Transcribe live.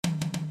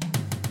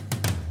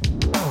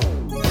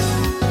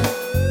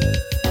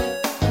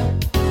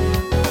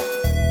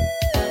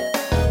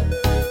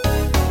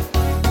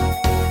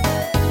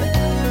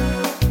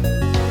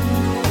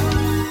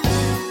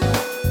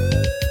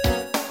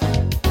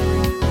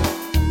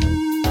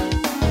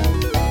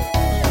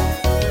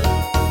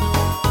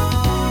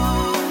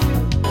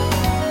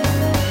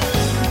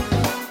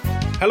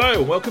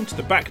Hello and welcome to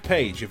the Back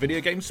Page, a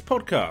video games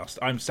podcast.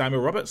 I'm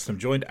Samuel Roberts. I'm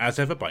joined as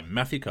ever by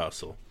Matthew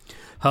Castle.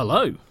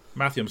 Hello.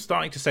 Matthew, I'm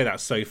starting to say that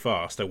so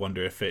fast, I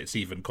wonder if it's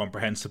even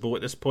comprehensible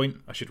at this point.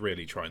 I should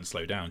really try and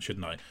slow down,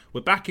 shouldn't I?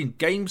 We're back in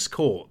Games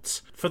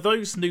Court. For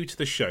those new to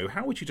the show,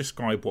 how would you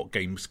describe what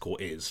Games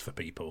Court is for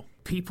people?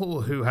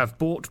 People who have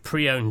bought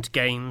pre-owned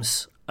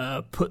games,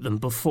 put them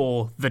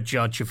before the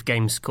judge of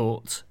Games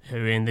Court,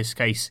 who in this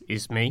case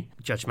is me,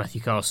 Judge Matthew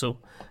Castle,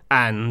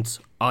 and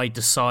I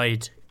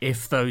decide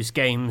if those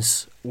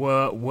games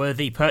were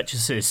worthy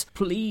purchases.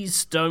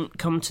 Please don't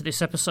come to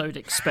this episode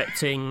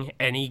expecting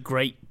any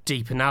great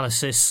deep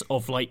analysis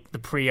of like the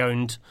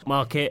pre-owned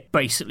market.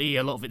 Basically,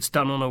 a lot of it's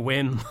done on a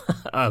whim.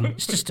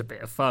 It's just a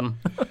bit of fun.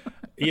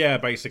 Yeah,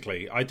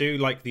 basically. I do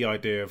like the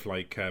idea of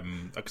like,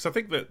 because I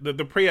think that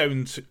the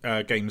pre-owned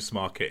games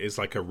market is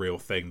like a real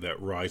thing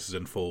that rises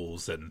and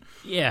falls, and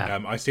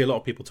I see a lot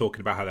of people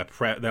talking about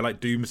how they're like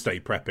doomsday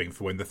prepping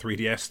for when the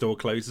 3DS store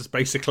closes,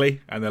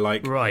 basically, and they're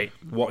like, right,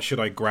 what should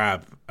I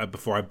grab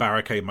before I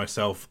barricade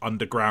myself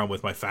underground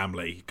with my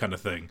family, kind of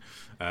thing.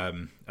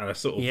 And I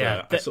sort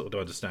of do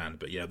understand,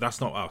 but yeah,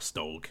 that's not us,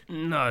 dog.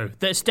 No,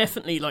 there's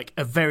definitely like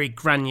a very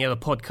granular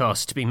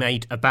podcast to be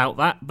made about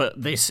that,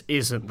 but this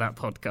isn't that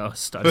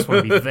podcast. I just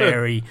want to be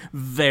very,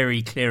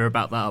 very clear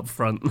about that up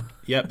front.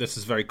 Yep, this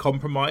is very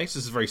compromised.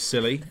 This is very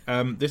silly.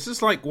 This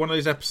is like one of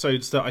those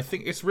episodes that I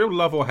think it's real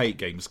love or hate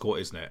Games Court,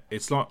 isn't it?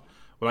 It's not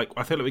like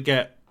I feel like we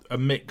get a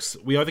mix.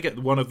 We either get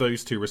one of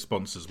those two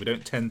responses. We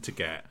don't tend to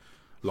get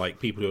like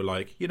people who are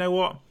like, you know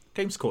what,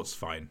 Games Court's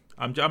fine.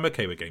 I'm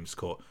okay with Games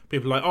Court.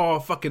 People are like, oh, I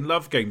fucking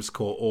love Games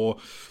Court, or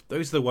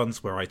those are the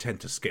ones where I tend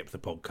to skip the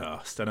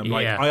podcast. And I'm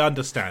like, I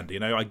understand,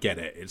 I get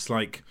it. It's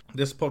like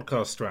this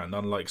podcast strand,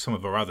 unlike some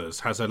of our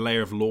others, has a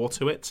layer of lore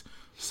to it.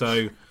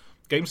 So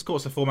Games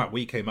Court's a format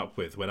we came up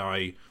with when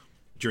I,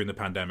 during the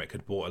pandemic,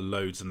 had bought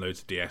loads and loads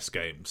of DS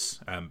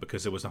games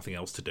because there was nothing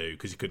else to do,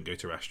 because you couldn't go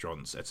to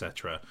restaurants,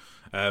 etc.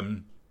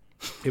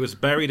 It was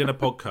buried in a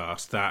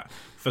podcast that,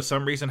 for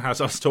some reason, has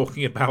us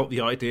talking about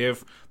the idea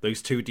of those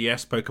two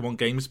DS Pokemon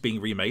games being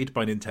remade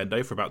by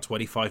Nintendo for about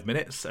 25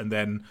 minutes, and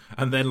then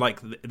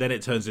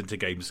it turns into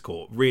Games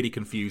Court. Really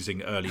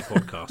confusing early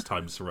podcast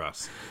times for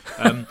us.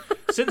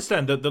 Since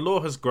then, the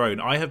lore has grown.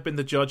 I have been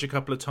the judge a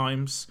couple of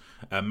times.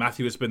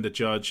 Matthew has been the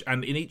judge,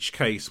 and in each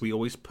case, we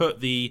always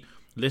put the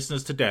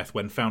listeners to death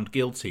when found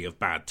guilty of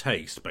bad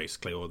taste,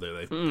 basically, or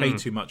they've paid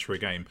too much for a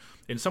game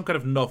in some kind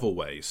of novel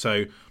way.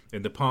 So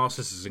in the past,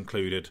 this has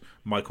included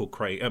Michael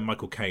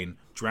Caine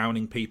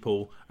drowning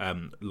people,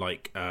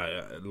 like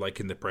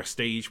in The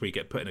Prestige, where you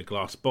get put in a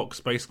glass box,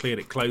 basically, and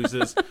it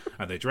closes,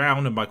 and they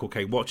drown, and Michael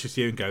Caine watches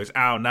you and goes,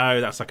 "Oh no,"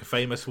 that's like a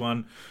famous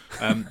one.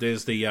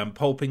 There's the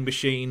pulping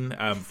machine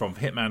from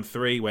Hitman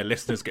 3, where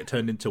listeners get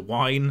turned into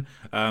wine.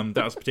 That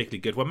was particularly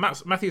good. Well,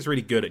 Matthew's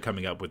really good at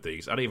coming up with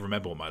these. I don't even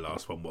remember what my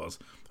last one was.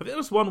 I think there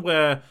was one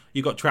where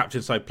you got trapped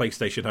inside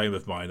PlayStation Home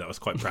of mine that I was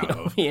quite proud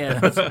of. Yeah,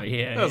 that's right.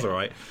 Yeah, that was all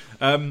right.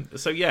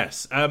 So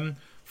yes.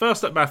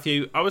 First up,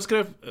 Matthew, I was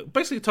going to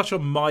basically touch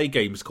on my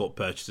Games Court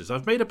purchases.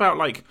 I've made about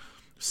like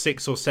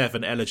 6 or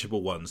 7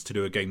 eligible ones to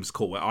do a Games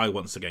Court where I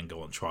once again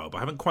go on trial, but I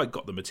haven't quite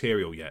got the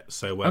material yet.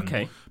 So,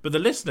 okay. But the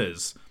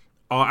listeners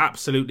are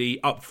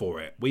absolutely up for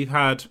it. We've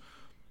had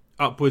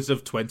upwards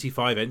of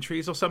 25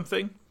 entries or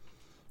something.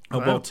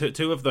 Wow. Well,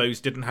 two of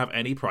those didn't have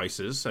any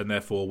prices and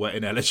therefore were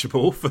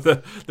ineligible for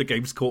the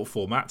Games Court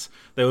format.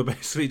 They were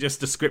basically just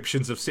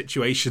descriptions of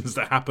situations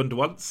that happened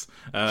once.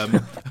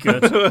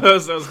 Good.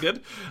 That was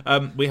good.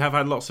 We have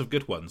had lots of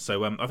good ones.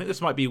 So I think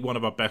this might be one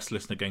of our best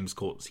listener Games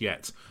Courts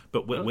yet.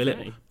 But will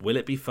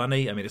it be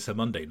funny? I mean, it's a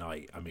Monday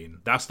night. I mean,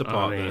 that's the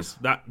part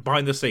that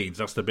behind the scenes,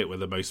 that's the bit where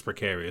the most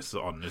precarious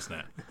on, isn't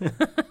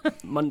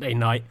it? Monday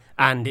night,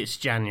 and it's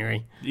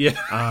January.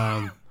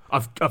 Yeah.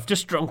 I've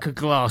just drunk a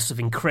glass of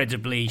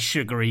incredibly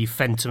sugary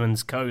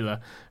Fentimans Cola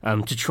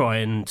to try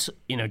and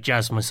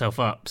jazz myself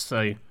up.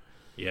 So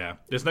yeah,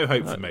 there's no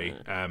hope for me.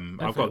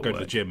 I've got to go to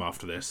the gym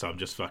after this, so I'm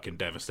just fucking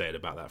devastated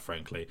about that.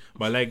 Frankly,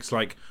 my legs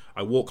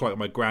I walk like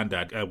my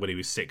granddad when he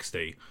was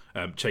 60,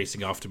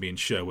 chasing after me in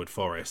Sherwood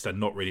Forest and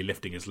not really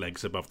lifting his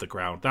legs above the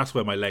ground. That's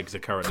where my legs are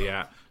currently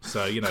at.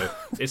 So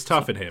it's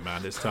tough in here,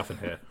 man. It's tough in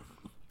here.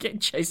 Getting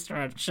chased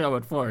around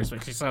Sherwood Forest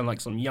makes you sound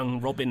like some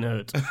young Robin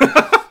Hood.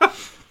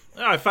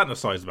 I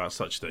fantasize about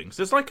such things.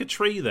 There's like a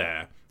tree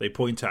there they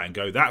point at and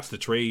go, "That's the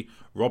tree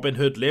Robin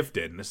Hood lived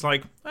in." It's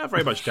like, I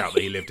very much doubt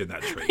that he lived in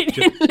that tree. He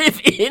didn't live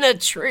in a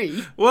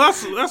tree. Well,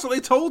 that's what they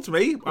told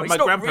me. Well, my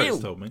grandparents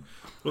told me.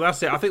 Well,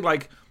 that's it. I think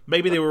like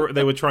maybe they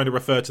were trying to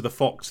refer to the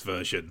Fox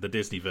version, the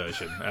Disney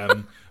version.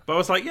 But I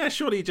was like, yeah,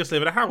 surely he'd just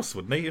live in a house,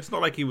 wouldn't he? It's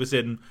not like he was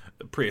in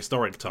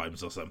prehistoric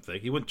times or something.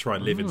 He wouldn't try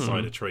and live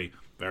inside a tree.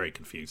 Very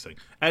confusing.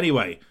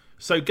 Anyway,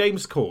 so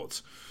Games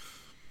Court.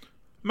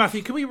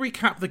 Matthew, can we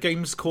recap the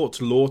Games Court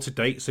lore to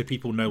date so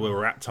people know where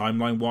we're at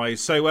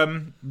timeline-wise? So,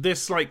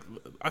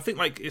 I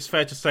think it's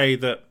fair to say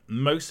that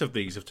most of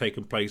these have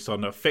taken place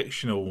on a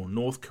fictional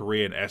North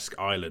Korean-esque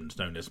island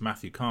known as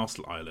Matthew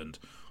Castle Island,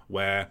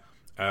 where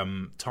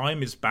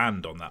time is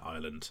banned on that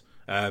island.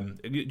 Do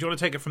you want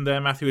to take it from there,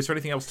 Matthew? Is there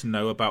anything else to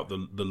know about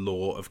the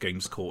law of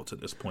Games Court at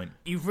this point?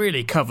 You've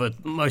really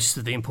covered most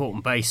of the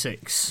important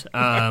basics,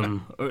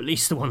 or at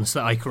least the ones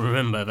that I can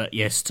remember. That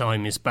yes,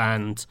 time is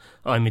banned.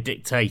 I'm a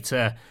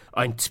dictator.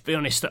 To be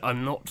honest,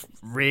 I'm not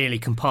really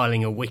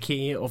compiling a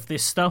wiki of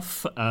this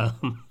stuff,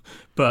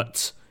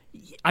 but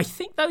I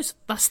think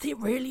that's the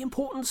really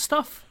important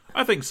stuff.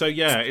 I think so,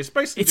 yeah. It's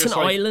basically It's just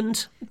an like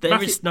island.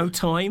 There is no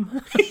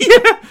time.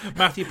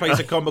 Matthew plays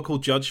a comical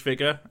judge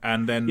figure,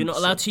 and then You're not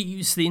allowed to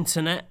use the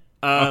internet.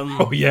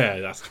 Oh yeah,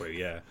 that's true.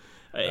 Yeah,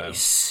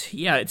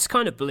 It's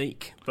kind of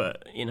bleak,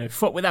 but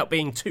without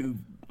being too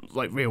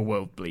like real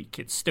world bleak,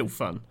 it's still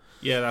fun.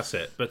 yeah, that's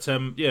it. But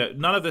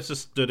none of this has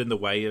stood in the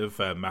way of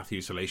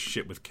Matthew's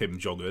relationship with Kim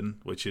Jong Un,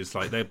 which is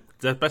like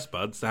they're best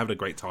buds. They're having a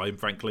great time,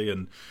 frankly,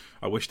 and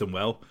I wish them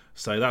well.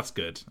 So that's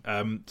good.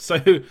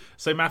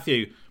 So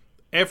Matthew.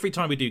 Every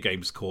time we do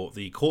Games Court,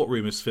 the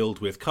courtroom is filled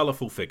with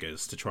colourful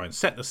figures to try and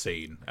set the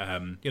scene.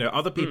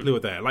 Other people who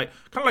are there, kind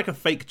of like a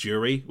fake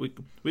jury.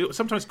 We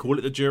sometimes call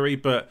it the jury,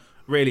 but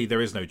really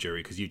there is no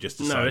jury because you just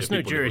decide. No, there's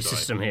no jury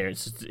system here.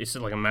 It's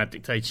like a mad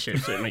dictatorship,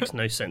 so it makes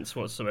no sense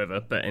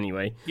whatsoever. But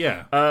anyway,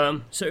 yeah.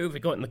 So who have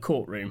we got in the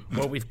courtroom?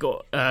 Well, we've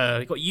got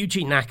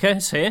Yuji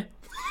Naka's here.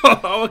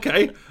 Oh,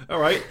 okay, all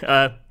right.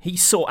 He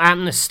sought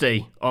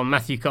amnesty on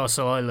Matthew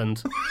Castle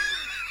Island.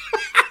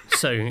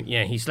 So,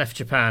 yeah, he's left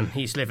Japan.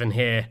 He's living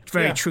here.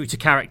 Very true to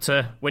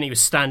character. When he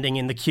was standing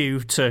in the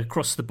queue to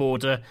cross the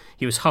border,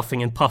 he was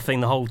huffing and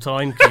puffing the whole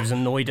time because he was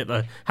annoyed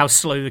at how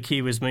slow the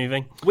queue was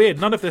moving. Weird.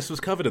 None of this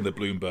was covered in the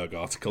Bloomberg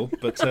article,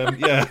 but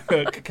yeah,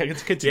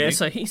 continue. Yeah,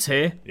 so he's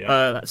here.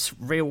 Yeah. That's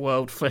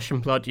real-world flesh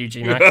and blood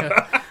Yuji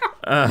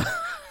Naka.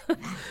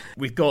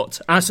 We've got,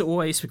 as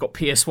always, we've got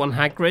PS1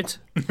 Hagrid.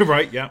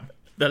 Right, yeah.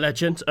 The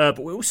legend, but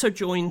we're also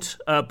joined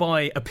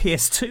by a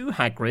PS2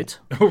 Hagrid.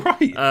 Oh,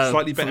 right.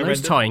 Slightly better from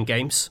those tie-in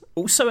games.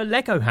 Also a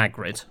Lego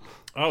Hagrid.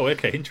 Oh,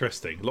 okay,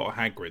 interesting. A lot of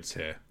Hagrids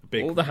here.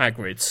 Big. All the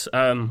Hagrids.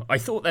 I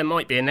thought there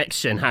might be a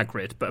next-gen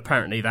Hagrid, but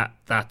apparently that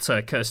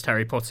Cursed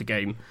Harry Potter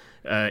game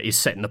is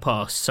set in the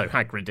past, so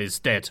Hagrid is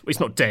dead. Well, he's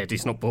not dead,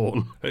 he's not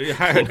born.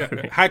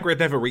 Hagrid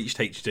never reached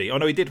HD. Oh,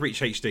 no, he did reach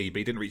HD, but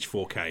he didn't reach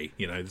 4K.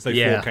 There's no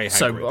 4K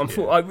Hagrid.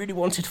 So I really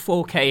wanted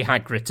 4K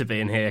Hagrid to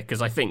be in here,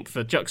 because I think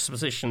the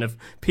juxtaposition of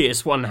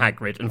PS1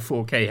 Hagrid and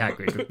 4K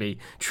Hagrid would be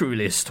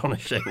truly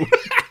astonishing.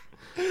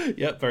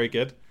 Yep, very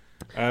good.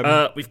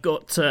 We've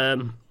got...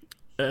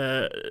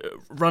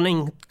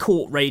 running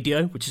court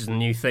radio, which is a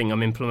new thing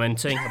I'm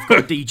implementing. I've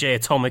got DJ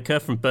Atomica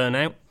from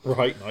Burnout.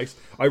 Right, nice.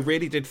 I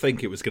really did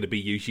think it was going to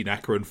be Yuji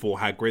Naka and 4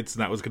 Hagrids,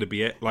 and that was going to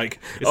be it. I've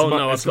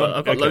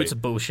got loads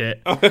of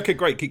bullshit. Oh, okay,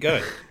 great. Keep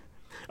going.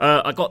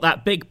 I got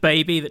that big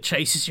baby that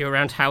chases you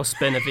around House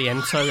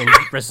Beneviento in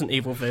Resident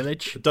Evil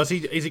Village. Is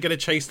he going to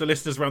chase the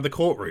listeners around the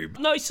courtroom?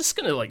 No, he's just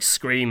going to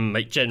scream,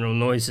 make general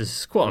noises.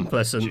 It's quite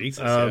unpleasant.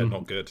 Jesus,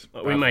 not good.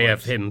 We may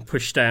have him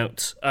pushed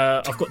out.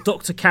 I've got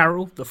Dr.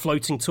 Carol, the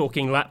floating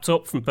talking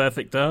laptop from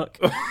Perfect Dark.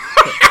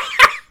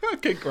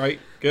 Okay, great,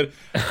 good.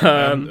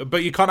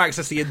 But you can't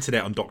access the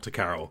internet on Dr.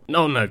 Carol.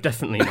 No,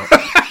 definitely not.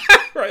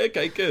 Right,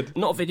 okay, good.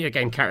 Not a video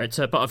game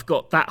character, but I've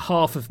got that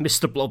half of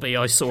Mr. Blobby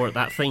I saw at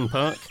that theme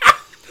park.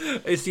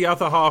 Is the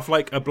other half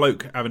like a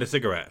bloke having a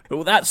cigarette?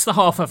 Well, that's the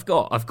half I've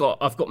got. I've got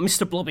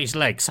Mr. Blobby's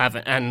legs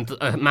and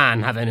a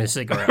man having a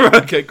cigarette.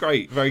 Okay,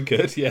 great, very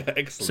good. Yeah,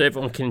 excellent. So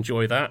everyone can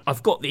enjoy that.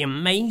 I've got the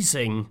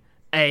amazing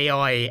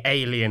AI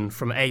alien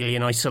from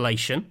Alien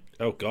Isolation.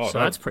 Oh god, so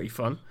that's pretty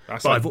fun.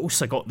 But I've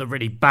also got the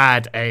really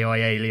bad AI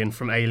alien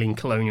from Alien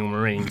Colonial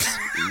Marines.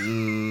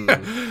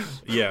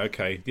 Yeah,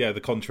 okay. Yeah,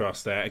 the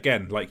contrast there.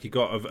 Again, you've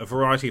got a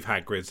variety of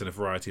Hagrids and a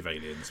variety of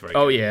aliens. Very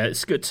good. Yeah,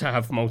 it's good to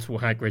have multiple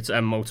Hagrids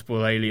and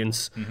multiple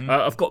aliens. Mm-hmm.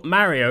 I've got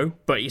Mario,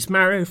 but he's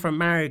Mario from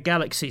Mario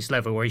Galaxy's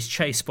level where he's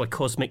chased by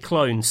cosmic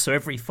clones, so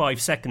every 5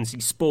 seconds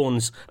he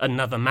spawns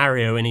another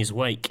Mario in his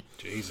wake.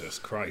 Jesus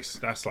Christ.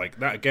 That's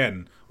that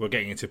again, we're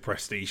getting into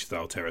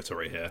prestige-style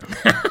territory here.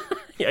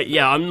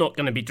 Yeah, I'm not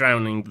going to be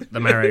drowning the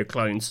Mario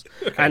clones.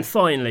 Okay. And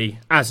finally,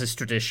 as is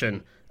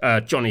tradition,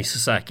 Johnny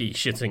Sasaki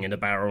shitting in a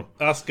barrel.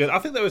 That's good. I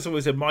think that was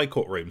always in my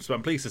courtroom, so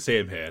I'm pleased to see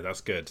him here.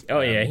 That's good. Oh,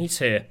 yeah, he's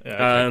here.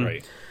 Yeah, okay,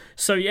 great.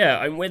 So,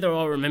 yeah, whether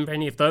I'll remember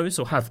any of those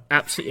or have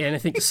absolutely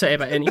anything to say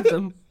about any of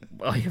them,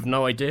 I have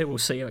no idea. We'll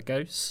see how it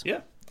goes.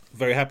 Yeah,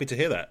 very happy to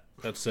hear that.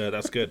 That's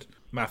good.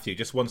 Matthew,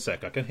 just one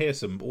sec. I can hear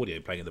some audio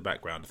playing in the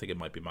background. I think it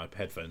might be my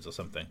headphones or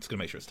something. Just going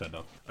to make sure it's turned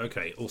off.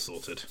 Okay, all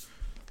sorted.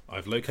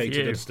 I've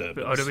located a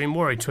disturbance. I'd have been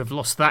worried to have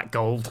lost that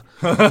gold.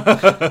 No,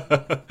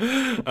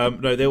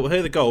 they'll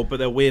hear the gold, but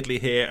they'll weirdly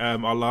hear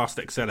our last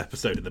Excel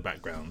episode in the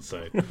background.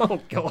 So,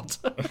 oh god.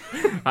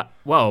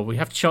 Well, we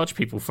have to charge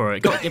people for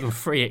it. Got to give them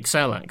free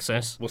Excel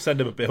access. We'll send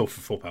them a bill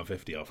for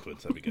 £4.50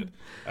 afterwards. That'd be good.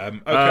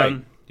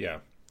 Okay.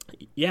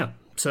 Yeah.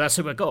 So that's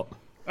who we got.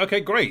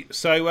 Okay, great.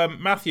 So,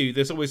 Matthew,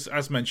 there's always,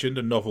 as mentioned,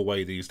 a novel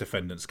way these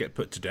defendants get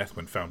put to death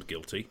when found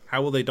guilty.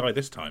 How will they die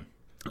this time?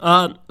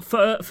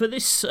 For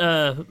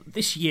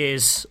this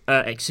year's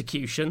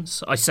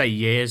executions, I say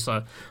years.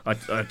 I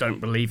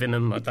don't believe in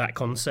them, that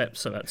concept,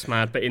 so that's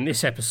mad. But in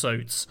this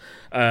episode's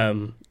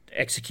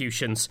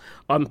executions,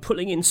 I'm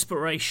pulling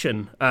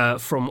inspiration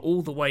from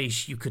all the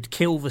ways you could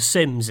kill the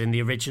Sims in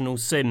the original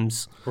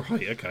Sims.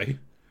 Right, okay.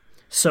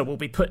 So we'll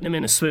be putting them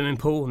in a swimming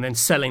pool and then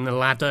selling the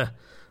ladder,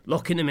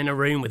 locking them in a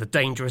room with a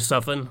dangerous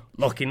oven,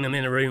 locking them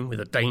in a room with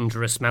a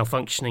dangerous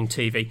malfunctioning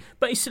TV.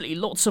 Basically,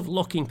 lots of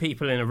locking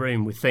people in a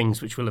room with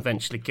things which will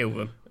eventually kill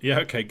them. Yeah,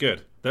 okay,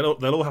 good. They'll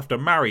all have to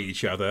marry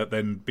each other,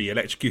 then be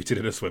electrocuted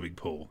in a swimming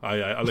pool.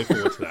 I look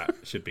forward to that.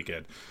 Should be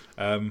good.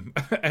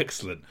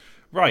 Excellent.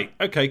 Right.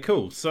 Okay.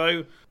 Cool.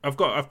 So I've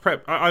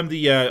prepped. I'm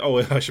the.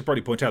 I should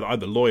probably point out that I'm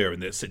the lawyer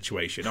in this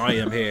situation. I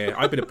am here.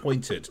 I've been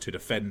appointed to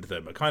defend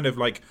them. A kind of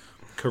like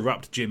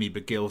corrupt Jimmy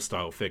McGill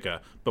style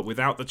figure, but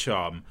without the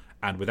charm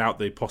and without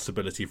the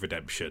possibility of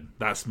redemption.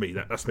 That's me.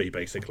 That's me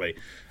basically.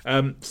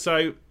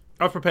 So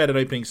I've prepared an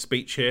opening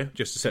speech here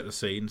just to set the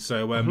scene.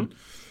 So.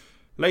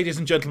 Ladies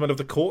and gentlemen of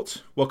the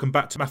court, welcome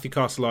back to Matthew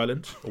Castle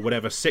Island, or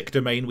whatever sick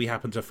domain we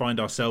happen to find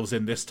ourselves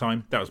in this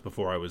time. That was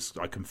before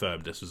I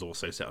confirmed this was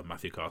also set on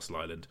Matthew Castle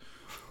Island.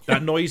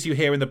 That noise you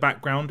hear in the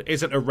background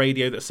isn't a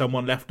radio that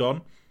someone left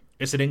on.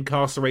 It's an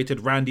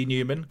incarcerated Randy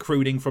Newman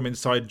crooning from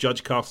inside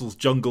Judge Castle's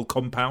jungle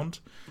compound.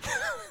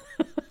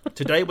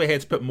 Today we're here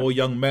to put more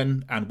young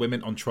men and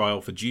women on trial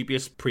for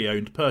dubious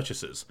pre-owned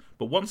purchases.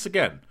 But once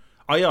again,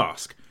 I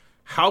ask,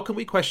 how can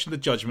we question the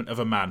judgment of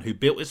a man who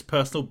built his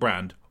personal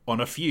brand on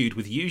a feud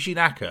with Yuji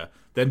Naka,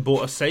 then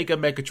bought a Sega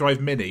Mega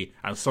Drive Mini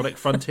and Sonic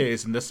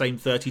Frontiers in the same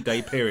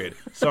 30-day period?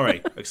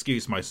 Sorry,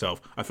 excuse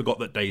myself, I forgot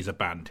that days are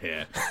banned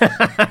here.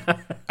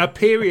 A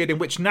period in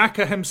which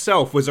Naka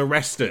himself was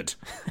arrested.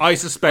 I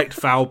suspect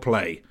foul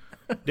play.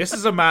 This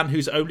is a man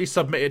who's only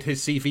submitted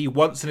his CV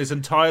once in his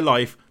entire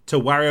life to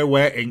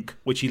WarioWare Inc.,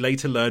 which he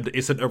later learned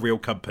isn't a real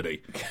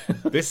company.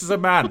 This is a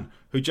man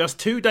who just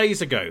 2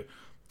 days ago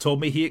told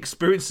me he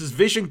experiences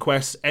vision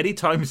quests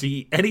anytime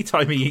he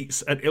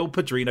eats an Il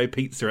Padrino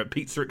pizza at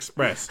Pizza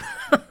Express.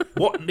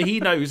 What he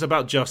knows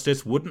about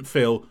justice wouldn't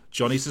fill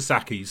Johnny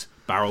Sasaki's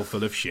barrel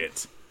full of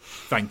shit.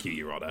 Thank you,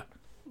 Your Honour.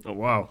 Oh,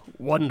 wow,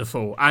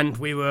 wonderful. And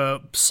we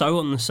were so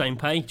on the same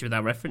page with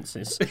our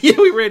references. Yeah,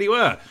 we really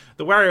were.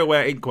 The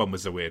WarioWare Inc. one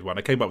was a weird one.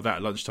 I came up with that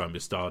at lunchtime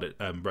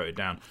and wrote it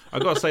down.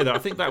 I've got to say that I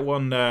think that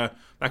one, that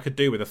could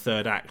do with a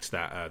third act,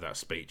 that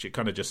speech. It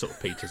kind of just sort of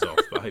peters off,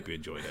 but I hope you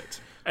enjoyed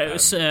it. It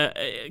was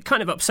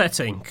kind of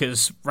upsetting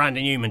because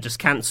Randy Newman just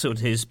cancelled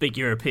his big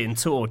European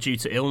tour due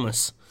to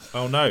illness.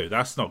 Oh no,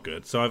 that's not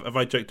good. So have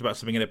I joked about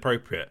something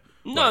inappropriate?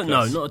 No,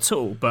 not at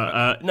all.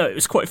 But no, it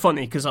was quite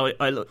funny because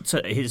I looked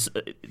at his.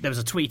 There was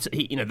a tweet.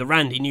 The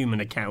Randy Newman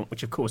account,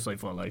 which of course I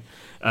follow,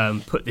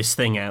 put this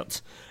thing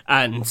out,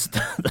 and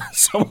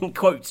someone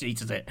quote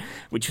tweeted it,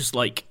 which was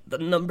like, the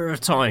number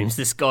of times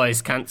this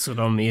guy's cancelled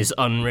on me is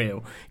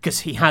unreal,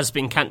 because he has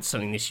been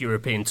cancelling this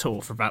European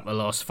tour for about the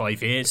last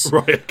 5 years.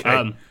 Right.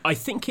 Okay. I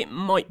think it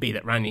might be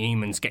that Randy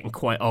Newman's getting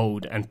quite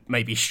old and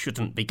maybe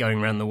shouldn't be going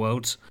around the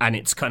world, and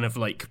it's kind of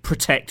like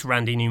protect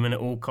Randy Newman at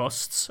all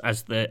costs,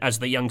 as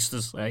the youngsters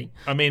say.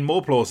 I mean,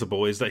 more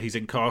plausible is that he's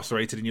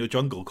incarcerated in your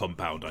jungle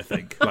compound, I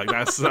think. Like,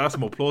 that's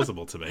more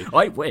plausible to me.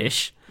 I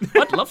wish.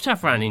 I'd love to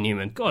have Randy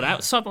Newman, God,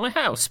 outside my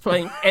house,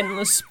 playing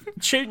endless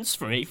tunes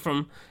for me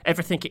from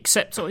everything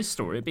except Toy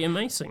Story. It'd be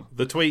amazing.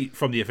 The tweet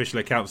from the official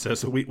account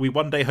says, we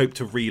one day hope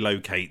to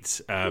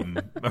relocate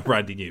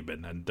Randy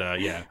Newman and,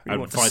 and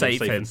find him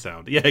safe and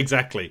sound. Yeah,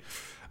 exactly.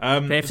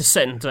 They have to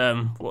send,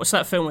 what's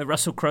that film with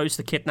Russell Crowe's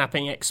the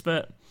kidnapping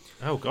expert?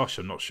 Oh, gosh,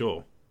 I'm not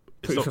sure.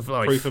 Proof of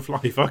Life. Proof of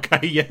Life,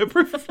 okay, yeah,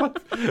 Proof of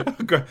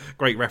Life.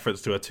 Great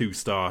reference to a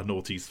 2-star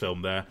Naughties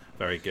film there.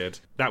 Very good.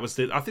 I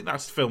think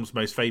that's the film's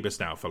most famous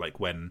now for like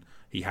when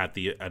he had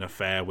an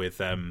affair with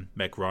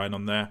Meg Ryan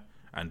on there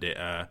and it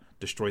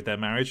destroyed their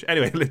marriage.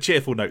 Anyway, a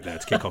cheerful note there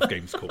to kick off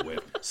Games Court with.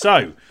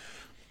 So,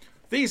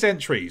 these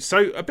entries.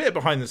 So, a bit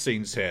behind the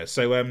scenes here.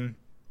 So,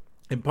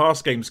 in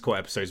past Games Court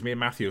episodes, me and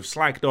Matthew have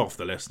slagged off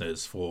the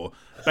listeners for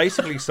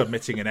basically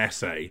submitting an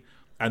essay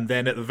and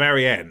then at the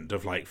very end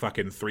of like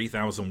fucking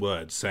 3,000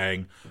 words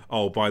saying,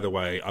 oh, by the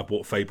way, I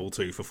bought Fable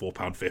 2 for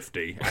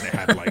 £4.50 and it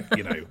had like,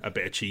 a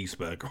bit of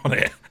cheeseburger on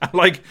it. And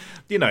like,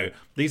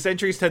 these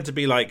entries tend to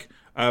be like,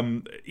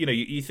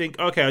 you think,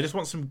 okay, I just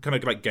want some kind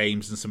of like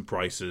games and some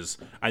prices.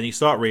 And you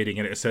start reading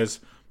and it says,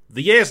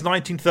 the year's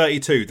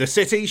 1932, the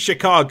city,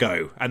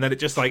 Chicago. And then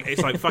it's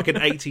like fucking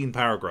 18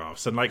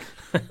 paragraphs. And like,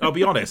 I'll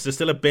be honest, there's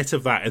still a bit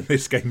of that in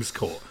this Games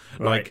Court.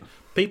 Right. Like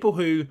people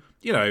who,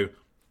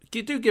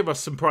 do give us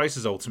some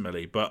prices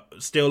ultimately, but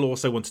still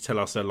also want to tell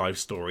us their life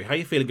story. How are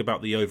you feeling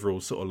about the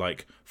overall sort of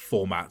like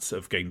format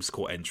of Games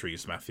Court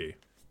entries, Matthew?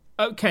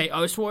 Okay,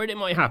 I was worried it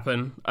might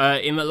happen.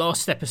 In the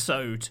last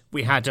episode,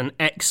 we had an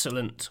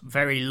excellent,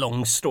 very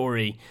long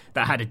story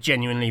that had a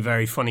genuinely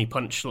very funny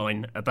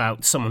punchline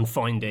about someone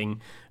finding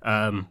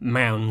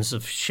mounds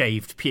of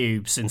shaved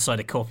pubes inside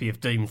a copy of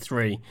Doom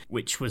 3,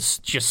 which was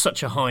just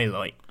such a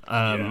highlight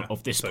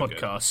of this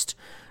podcast.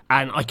 Good.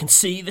 And I can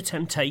see the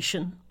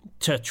temptation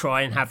to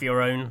try and have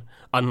your own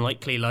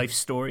unlikely life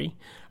story.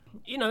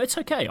 it's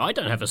okay. I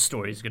don't have a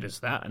story as good as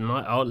that, and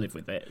I'll live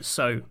with it.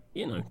 So,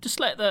 just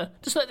let the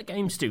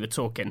games do the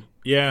talking.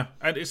 Yeah,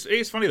 and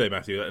it's funny though,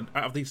 Matthew. That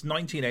out of these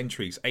 19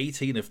 entries,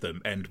 18 of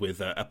them end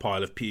with a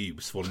pile of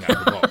pubes falling out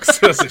of the box.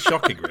 That's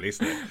shocking, really,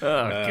 isn't it?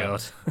 Oh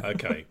God.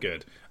 Okay,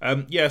 good.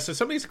 So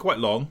some of these are quite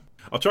long.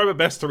 I'll try my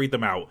best to read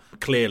them out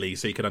clearly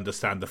so you can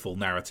understand the full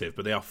narrative,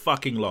 but they are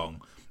fucking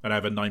long. And I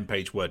have a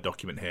 9-page Word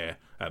document here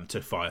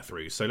to fire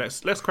through. So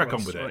let's crack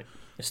on with it.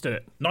 Let's do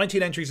it.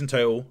 19 entries in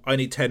total. I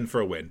need 10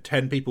 for a win.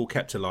 10 people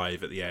kept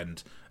alive at the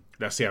end.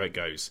 Let's see how it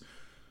goes.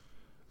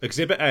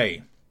 Exhibit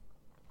A.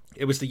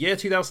 It was the year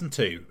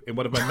 2002 in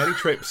one of my many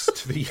trips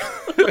to the...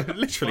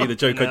 literally the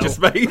joke I just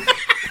made.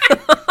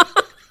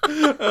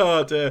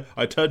 Oh dear.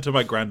 I turned to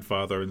my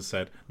grandfather and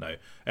said, no.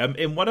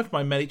 In one of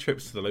my many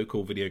trips to the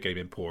local video game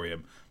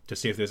emporium to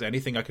see if there's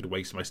anything I could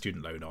waste my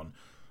student loan on,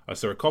 I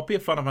saw a copy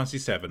of Final Fantasy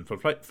VII for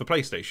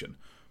PlayStation.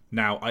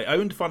 Now, I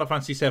owned Final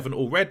Fantasy VII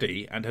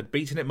already and had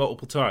beaten it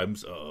multiple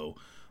times,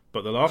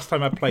 but the last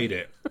time I played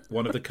it,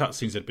 one of the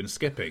cutscenes had been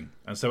skipping,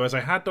 and so as I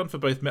had done for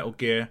both Metal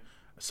Gear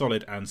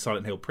Solid and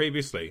Silent Hill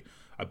previously,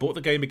 I bought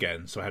the game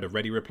again, so I had a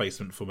ready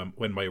replacement for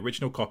when my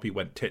original copy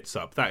went tits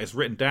up. That is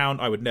written down.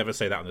 I would never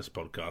say that on this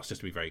podcast,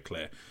 just to be very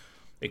clear.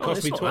 It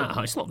cost me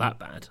It's not that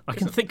bad. I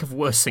can think of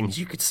worse things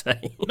you could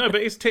say. No,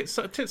 but it's tits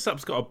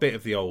up's got a bit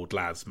of the old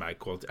lads mag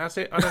quality. Has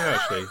it? I don't know,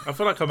 actually. I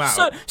feel like I'm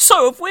out.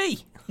 So have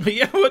we.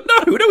 Yeah, well,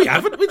 no, we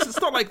haven't. It's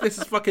not like this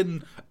is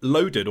fucking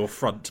Loaded or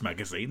Front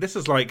magazine. This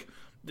is like,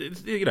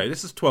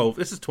 this is 12.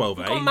 This is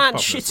 12A. Got man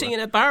shitting in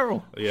a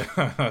barrel.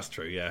 Yeah, that's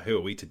true. Yeah, who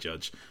are we to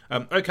judge?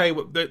 Okay,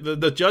 well,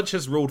 the judge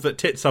has ruled that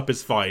tits up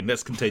is fine.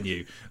 Let's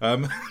continue.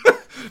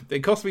 It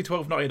cost me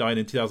 $12.99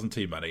 in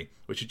 2002 money,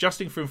 which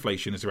adjusting for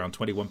inflation is around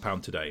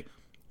 £21 today.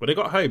 When I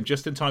got home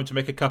just in time to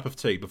make a cup of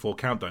tea before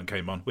Countdown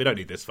came on, we don't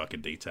need this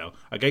fucking detail,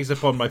 I gazed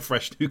upon my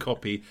fresh new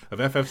copy of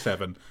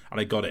FF7 and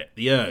I got it.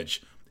 The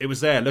urge. It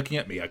was there looking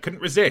at me. I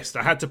couldn't resist.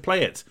 I had to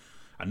play it.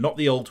 And not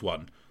the old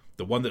one.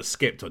 The one that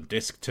skipped on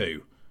disc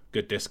 2.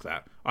 Good disc,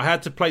 that. I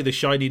had to play the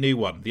shiny new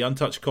one, the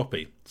untouched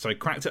copy. So I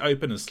cracked it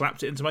open and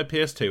slapped it into my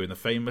PS2 and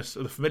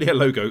the familiar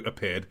logo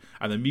appeared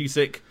and the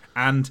music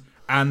and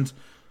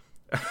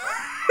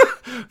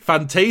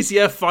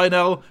Fantasia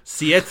Final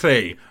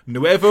 7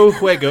 Nuevo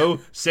Juego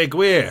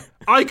Seguir.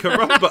 Ay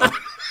caramba.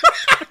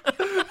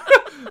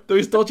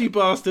 Those dodgy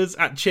bastards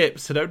at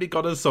Chips had only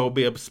gone and sold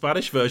me a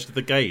Spanish version of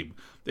the game.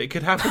 It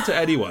could happen to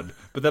anyone,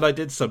 but then I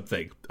did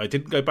something. I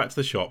didn't go back to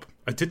the shop.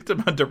 I didn't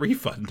demand a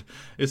refund.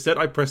 Instead,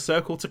 I pressed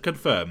circle to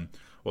confirm,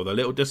 while the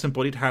little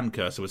disembodied hand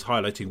cursor was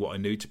highlighting what I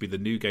knew to be the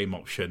new game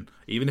option,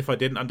 even if I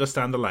didn't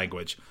understand the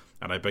language,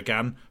 and I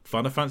began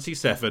Final Fantasy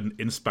VII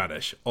in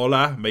Spanish.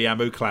 Hola, me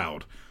llamo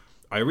Cloud.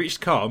 I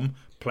reached calm,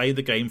 played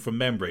the game from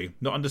memory,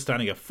 not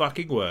understanding a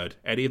fucking word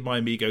any of my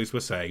amigos were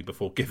saying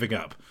before giving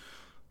up.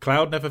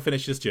 Cloud never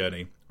finished his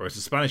journey, or as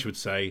the Spanish would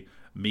say,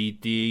 mi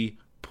di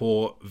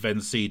por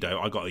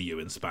vencido. I got a U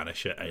in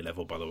Spanish at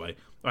A-level, by the way.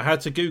 I had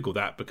to Google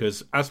that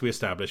because, as we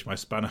established, my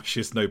Spanish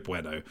is no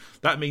bueno.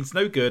 That means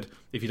no good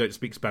if you don't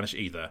speak Spanish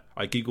either.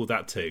 I Googled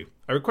that too.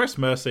 I request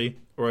mercy,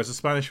 or as the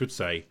Spanish would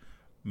say,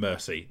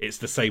 mercy. It's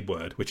the same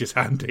word, which is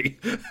handy.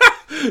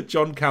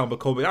 John Calmer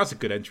called me. That's a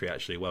good entry,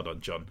 actually. Well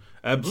done, John.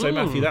 So,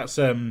 Matthew, that's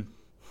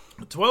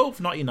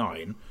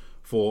 $12.99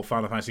 for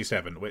Final Fantasy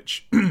VII,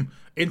 which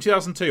in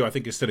 2002 I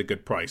think is still a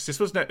good price. This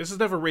has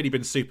never really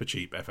been super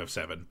cheap,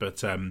 FF7,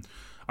 but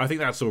I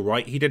think that's all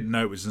right. He didn't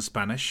know it was in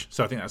Spanish,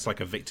 so I think that's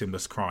like a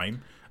victimless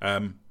crime.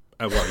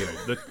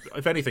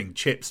 If anything,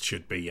 Chips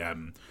should be.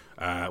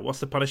 What's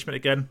the punishment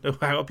again?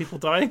 How are people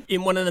dying?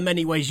 In one of the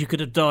many ways you could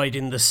have died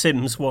in The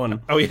Sims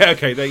 1. Oh yeah,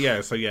 okay, so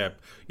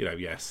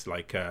yes,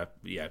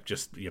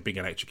 just you're being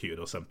electrocuted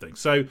or something.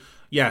 So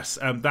yes,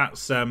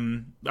 that's. I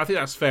think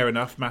that's fair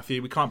enough,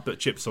 Matthew. We can't put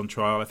Chips on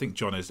trial. I think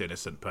John is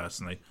innocent,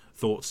 personally.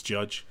 Thoughts,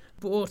 Judge?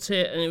 Bought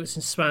it and it was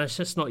in Spanish.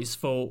 That's not his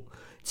fault.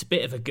 It's a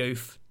bit of a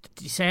goof.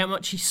 Did you say how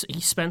much he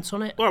spent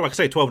on it? Well, like I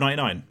say,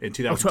 $12.99 in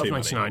 2002.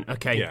 $12.99.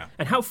 Okay. Yeah.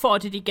 And how far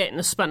did he get in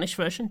the Spanish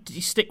version? Did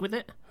he stick with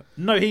it?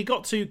 No, he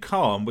got to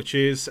Calm, which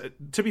is,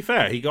 to be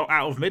fair, he got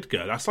out of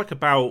Midgar. That's like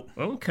about...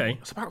 Okay.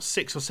 It's about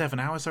 6 or 7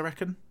 hours, I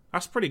reckon.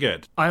 That's pretty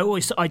good. I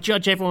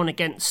judge everyone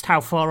against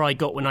how far I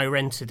got when I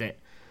rented it,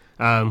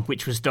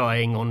 which was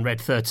dying on Red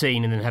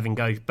 13 and then having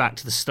go back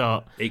to the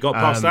start. He got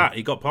past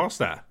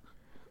that.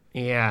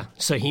 Yeah,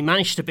 so he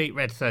managed to beat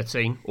Red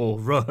 13, or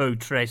Rojo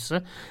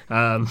Tresa.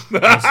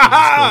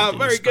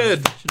 Very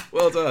good.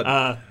 Well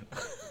done.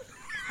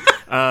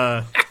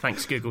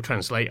 Thanks, Google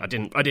Translate. I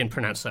didn't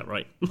pronounce that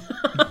right.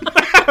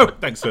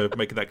 Thanks for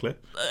making that clear.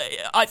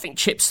 I think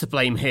Chip's to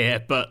blame here,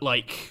 but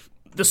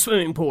The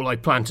swimming pool I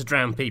plan to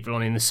drown people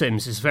on in The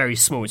Sims is very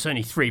small. It's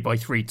only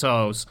 3x3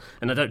 tiles,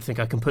 and I don't think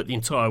I can put the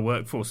entire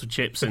workforce of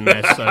Chips in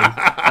there.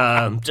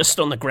 So, just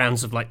on the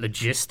grounds of like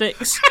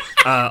logistics,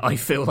 I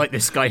feel like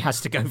this guy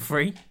has to go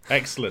free.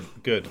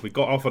 Excellent, good. We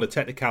got off on a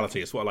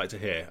technicality. It's what I like to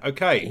hear.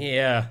 Okay,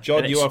 Yeah,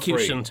 John, an you are free.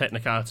 execution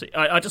technicality.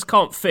 I just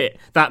can't fit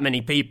that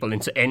many people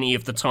into any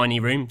of the tiny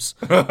rooms.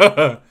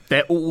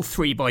 They're all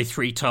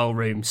 3x3 tile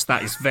rooms.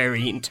 That is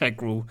very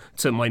integral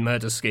to my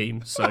murder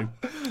scheme. So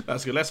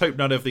That's good. Let's hope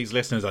none of these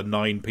listeners are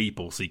 9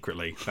 people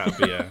secretly. That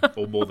would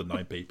be or more than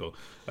 9 people.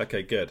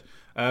 Okay, good.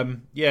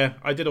 Yeah,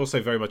 I did also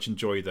very much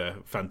enjoy the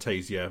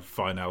Fantasia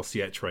Final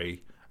Sietre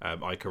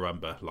I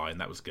Caramba line.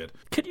 That was good.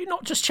 could you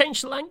not just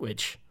change the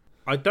language?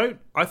 I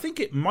think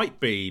it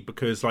might be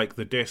because like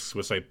the discs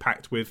were so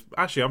packed with.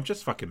 Actually, I'm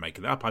just fucking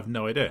making that up. I have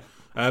no idea.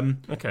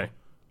 Okay.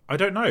 I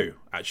don't know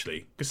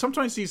actually, because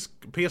sometimes these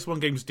PS1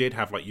 games did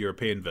have like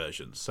European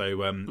versions.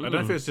 So I don't know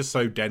if it was just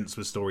so dense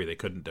with story they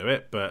couldn't do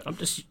it. But I'm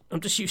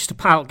just used to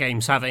PAL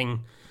games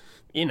having,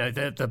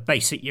 the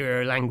basic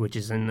Euro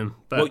languages in them.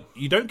 But well,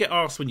 you don't get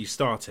asked when you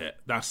start it.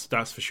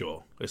 That's for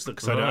sure. It's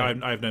because Right.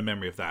 I have no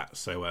memory of that.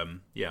 So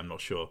yeah, I'm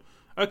not sure.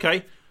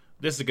 Okay.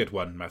 This is a good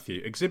one, Matthew.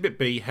 Exhibit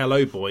B,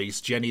 hello boys,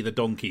 Jenny the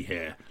donkey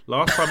here.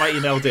 Last time I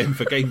emailed in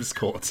for Games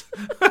Court,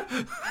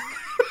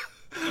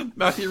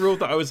 Matthew ruled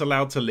that I was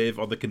allowed to live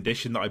on the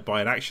condition that I buy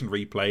an action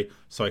replay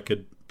so I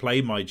could play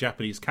my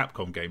Japanese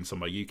Capcom games on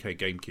my UK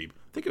GameCube.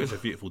 I think it was a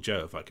Beautiful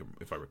Joe,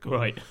 if I recall.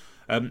 right.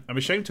 I'm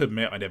ashamed to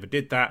admit I never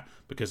did that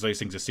because those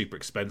things are super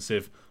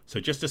expensive.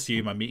 So just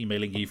assume I'm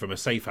emailing you from a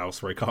safe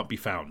house where I can't be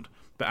found.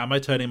 But am I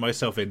turning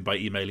myself in by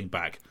emailing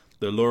back?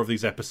 The lore of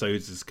these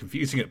episodes is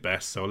confusing at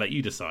best, so I'll let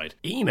you decide.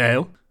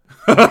 Email.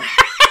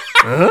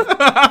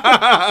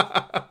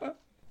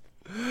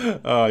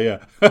 Oh,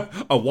 yeah.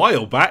 A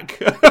while back.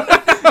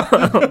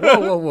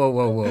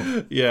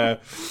 Whoa. Yeah.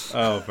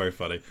 Oh, very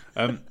funny.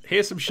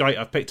 Here's some shite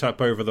I've picked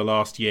up over the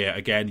last year.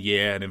 Again,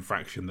 an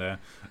infraction there.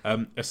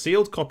 A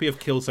sealed copy of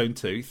Killzone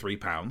 2,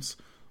 £3.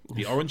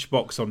 The orange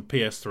box on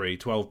PS3,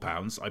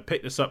 £12. I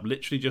picked this up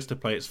literally just to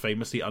play its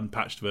famously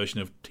unpatched version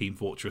of Team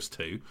Fortress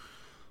 2.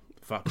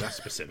 Fuck, that's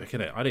specific, isn't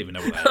it? I don't even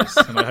know what that is.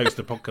 And I host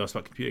a podcast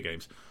about computer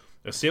games.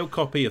 A sealed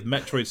copy of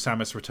Metroid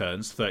Samus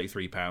Returns,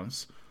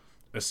 £33.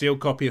 A sealed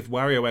copy of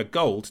WarioWare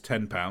Gold,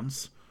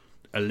 £10.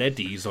 A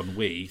Leddies on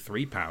Wii,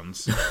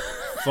 £3.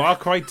 Far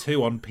Cry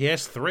 2 on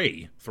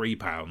PS3,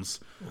 £3.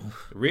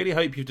 Really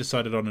hope you've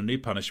decided on a new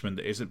punishment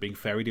that isn't being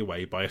ferried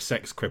away by a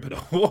sex criminal.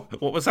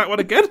 What was that one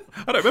again?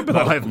 I don't remember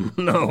that. I have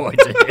no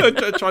idea.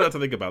 Try not to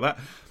think about that.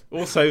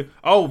 Also,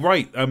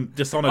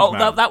 Dishonored Oh,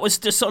 Man. that was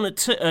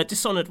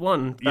Dishonored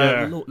 1.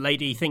 Yeah.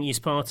 Lady Thingy's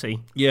party.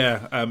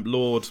 Yeah,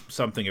 Lord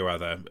something or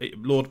other.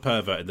 Lord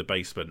Pervert in the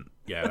basement.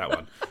 Yeah, that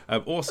one.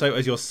 Also,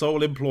 as your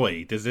sole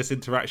employee, does this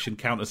interaction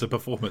count as a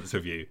performance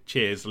review?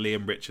 Cheers,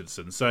 Liam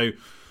Richardson. So,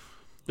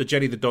 the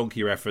Jenny the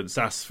Donkey reference,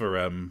 that's for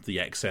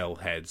the XL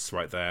heads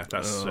right there.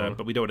 That's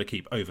but we don't want to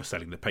keep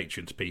overselling the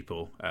Patreon to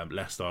people,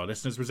 lest our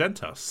listeners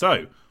resent us.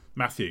 So,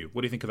 Matthew,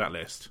 what do you think of that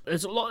list?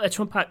 There's a lot there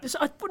to unpack.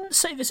 I wouldn't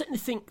say there's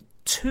anything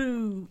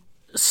too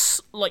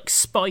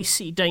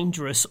spicy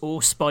dangerous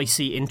or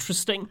spicy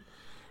interesting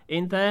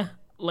in there.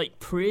 Like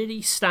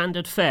pretty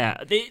standard fare.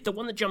 The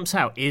one that jumps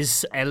out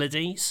is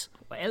Elodie's.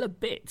 Ella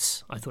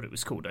Bits, I thought it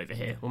was called over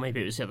here, or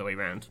maybe it was the other way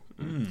around.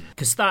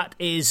 Because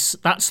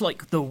that's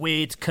like the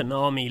weird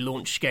Konami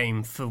launch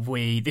game for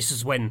Wii. This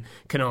is when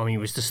Konami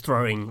was just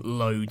throwing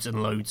loads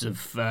and loads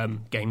of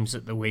games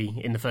at the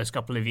Wii in the first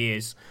couple of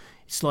years.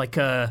 It's like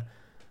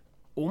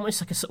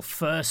almost like a sort of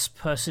first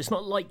person. It's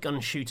not like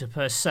gun shooter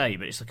per se,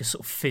 but it's like a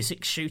sort of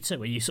physics shooter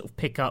where you sort of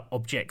pick up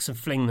objects and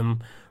fling them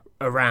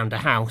around a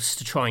house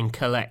to try and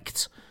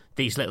collect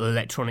these little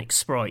electronic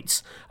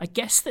sprites. I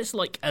guess there's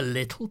like a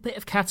little bit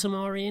of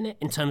Katamari in it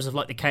in terms of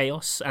like the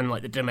chaos and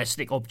like the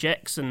domestic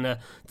objects and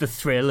the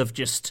thrill of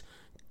just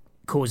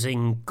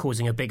causing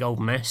a big old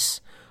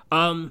mess.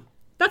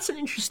 That's an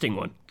interesting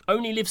one.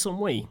 Only lives on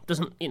Wii.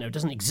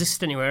 Doesn't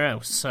exist anywhere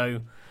else.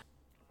 So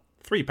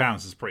 £3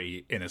 is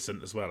pretty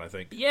innocent as well, I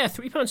think. yeah,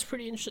 £3 is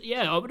pretty interesting.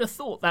 Yeah, I would have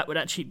thought that would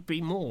actually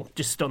be more,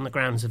 just on the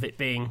grounds of it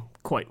being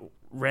quite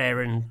rare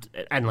and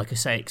like I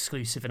say,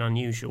 exclusive and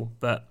unusual.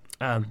 But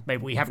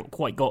maybe we haven't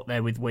quite got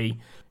there with Wii.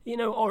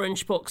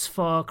 Orange Box,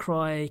 Far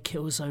Cry,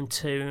 Killzone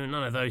 2,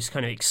 none of those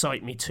kind of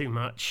excite me too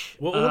much.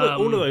 Well,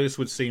 all of those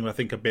would seem, I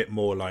think, a bit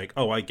more like,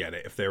 oh, I get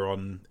it, if they're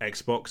on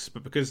Xbox,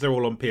 but because they're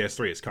all on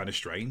PS3, it's kind of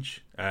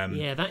strange.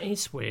 Yeah, that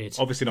is weird.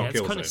 Obviously not it's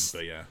Killzone,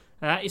 but yeah.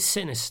 That is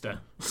sinister.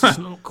 It's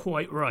not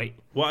quite right.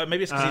 Well,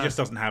 maybe it's because he just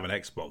doesn't have an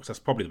Xbox. That's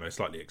probably the most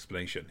likely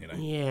explanation,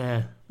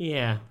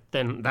 Yeah.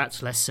 Then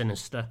that's less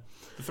sinister.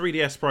 The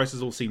 3DS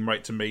prices all seem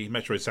right to me.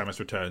 Metroid Samus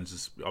Returns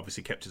has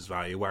obviously kept its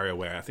value.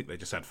 WarioWare, I think they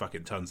just had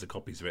fucking tons of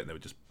copies of it and they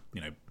would just,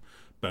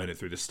 burn it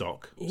through the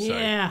stock.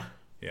 Yeah. So,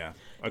 yeah,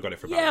 I got it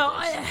for a Yeah,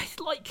 price.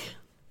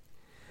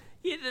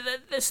 Yeah,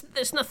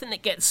 there's nothing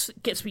that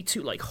gets me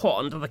too like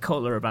hot under the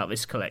collar about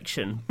this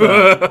collection.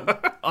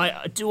 But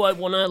I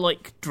want to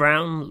like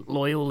drown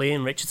loyal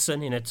Liam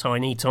Richardson in a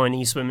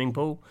tiny swimming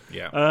pool?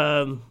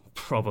 Yeah.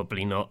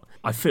 Probably not.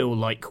 I feel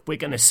like we're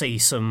going to see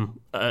some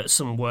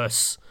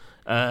worse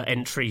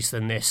entries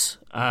than this.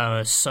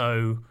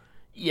 So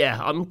yeah,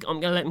 I'm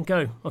going to let them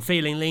go. I'm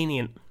feeling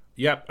lenient.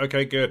 Yep.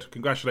 Okay. Good.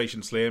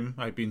 Congratulations, Liam.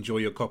 I hope you enjoy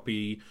your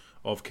copy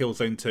of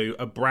Killzone 2,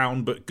 a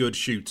brown but good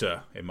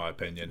shooter, in my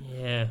opinion.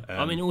 Yeah.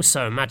 I mean,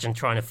 also imagine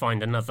trying to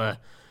find another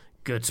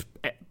good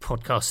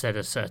podcast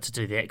editor to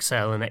do the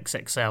XL and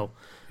XXL.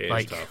 It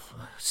is tough.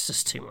 It's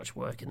just too much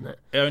work, isn't it?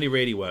 It only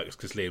really works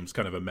because Liam's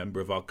kind of a member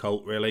of our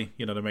cult, really.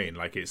 You know what I mean?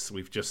 Like,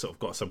 we've just sort of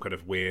got some kind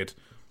of weird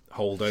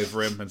hold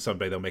over him, and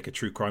someday they'll make a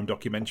true crime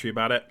documentary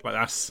about it. Like,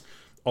 that's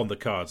on the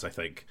cards, I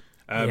think.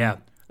 Yeah.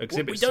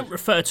 Well, we don't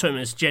refer to him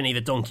as Jenny the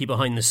donkey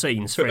behind the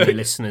scenes for any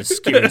listeners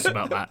curious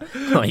about that.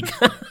 Like,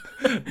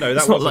 no,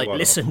 that's not like,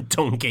 listen,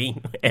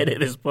 donkey, edit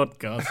this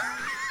podcast.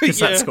 Because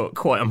that's got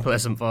quite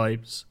unpleasant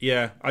vibes.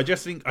 Yeah, I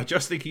just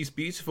think he's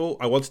beautiful.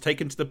 I want to take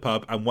him to the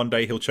pub, and one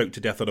day he'll choke to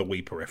death on a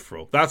wee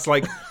peripheral. That's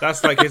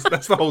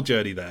the whole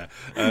journey there.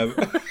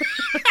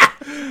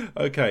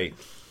 Okay,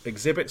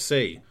 Exhibit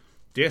C.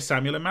 Dear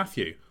Samuel and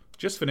Matthew,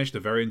 just finished a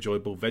very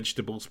enjoyable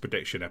vegetables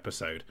prediction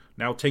episode.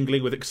 Now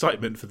tingling with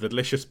excitement for the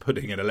delicious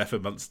pudding in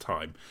 11 months'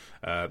 time.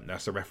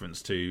 That's a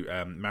reference to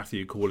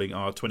Matthew calling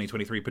our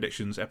 2023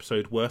 predictions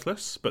episode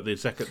worthless, but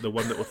the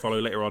one that will follow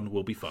later on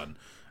will be fun,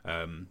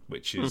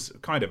 which is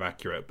kind of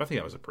accurate. But I think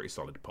that was a pretty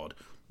solid pod.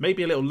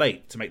 Maybe a little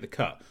late to make the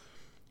cut,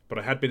 but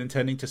I had been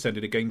intending to send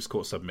in a Games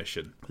Court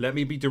submission. Let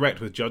me be direct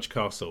with Judge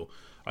Castle.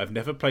 I've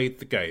never played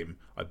the game.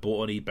 I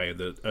bought on eBay in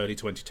the early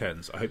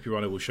 2010s. I hope Your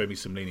Honour will show me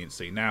some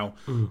leniency. Now,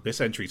 this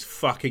entry's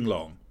fucking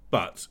long,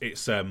 but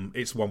it's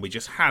one we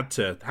just had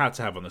to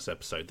have on this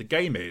episode. The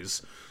game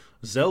is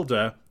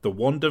Zelda: The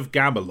Wand of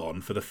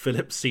Gamelon for the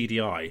Philips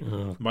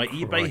CDI. My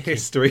eBay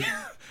history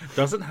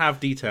doesn't have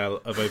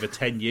detail of over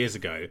 10 years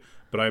ago,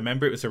 but I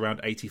remember it was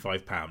around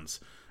 £85.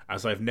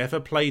 As I've never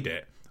played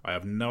it, I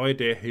have no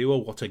idea who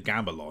or what a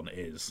Gamelon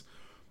is.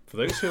 For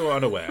those who are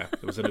unaware,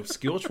 there was an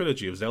obscure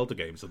trilogy of Zelda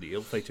games on the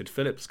ill-fated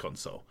Philips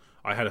console.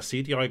 I had a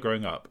CDI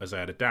growing up, as I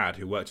had a dad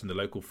who worked in the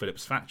local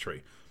Philips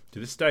factory. To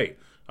this day,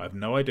 I have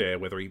no idea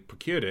whether he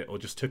procured it or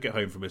just took it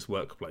home from his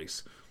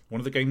workplace.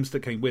 One of the games that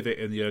came with it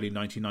in the early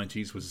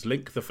 1990s was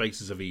Link: The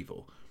Faces of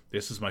Evil.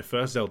 This was my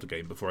first Zelda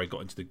game before I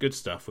got into the good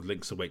stuff with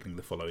Link's Awakening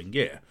the following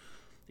year.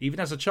 Even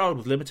as a child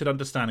with limited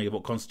understanding of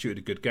what constituted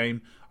a good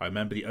game, I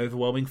remember the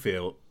overwhelming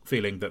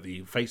feeling that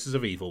the Faces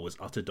of Evil was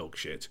utter dog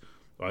shit.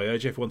 I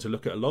urge everyone to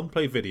look at a long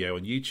play video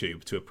on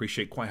YouTube to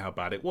appreciate quite how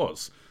bad it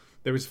was.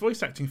 There is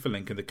voice acting for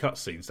Link in the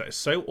cutscenes that is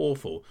so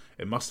awful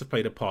it must have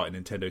played a part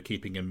in Nintendo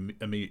keeping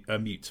a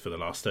mute for the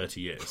last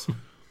 30 years.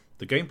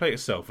 The gameplay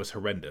itself was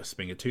horrendous,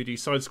 being a 2D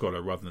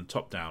side-scroller rather than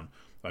top-down.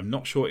 I'm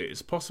not sure it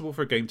is possible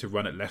for a game to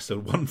run at less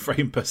than 1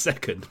 frame per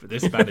second, but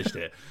this managed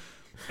it.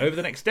 Over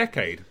the next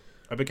decade,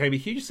 I became a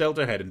huge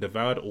Zelda head and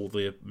devoured all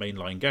the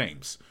mainline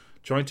games.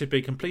 Trying to be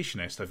a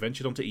completionist, I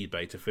ventured onto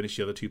eBay to finish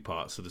the other 2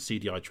 parts of the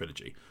CDI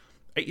trilogy.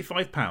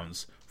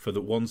 £85 for the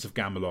Wands of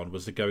Gamelon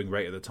was the going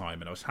rate at the time,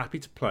 and I was happy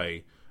to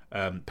pay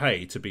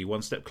to be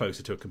one step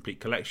closer to a complete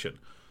collection.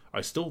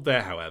 I stalled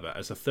there, however,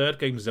 as the third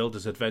game,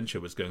 Zelda's Adventure,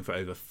 was going for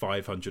over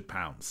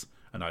 £500,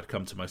 and I'd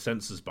come to my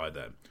senses by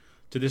then.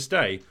 To this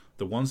day,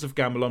 the Wands of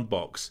Gamelon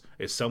box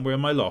is somewhere in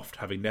my loft,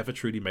 having never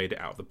truly made it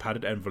out of the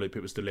padded envelope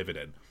it was delivered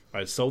in. I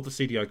had sold the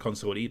CDI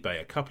console on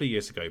eBay a couple of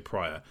years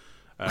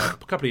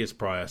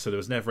prior, so there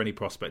was never any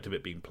prospect of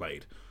it being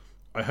played.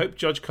 I hope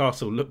Judge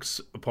Castle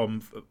looks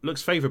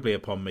favourably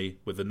upon me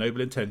with the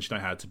noble intention I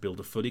had to build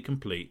a fully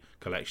complete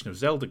collection of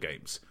Zelda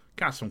games.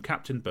 Cats from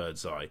Captain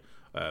Birdseye,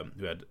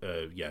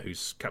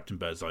 who's Captain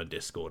Birdseye in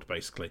Discord,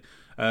 basically.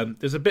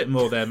 There's a bit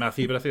more there,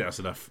 Matthew, but I think that's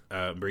enough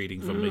reading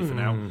from me for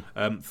now.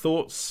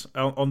 Thoughts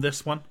on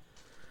this one?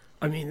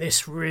 I mean,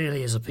 this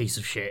really is a piece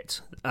of shit.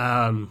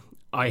 I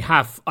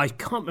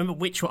can't remember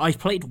which one. I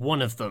played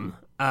one of them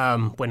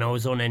when I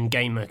was on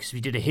Endgamer because we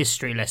did a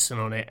history lesson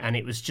on it, and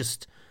it was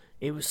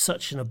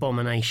such an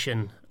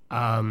abomination.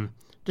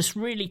 Just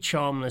really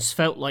charmless.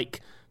 Felt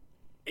like,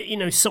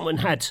 someone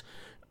had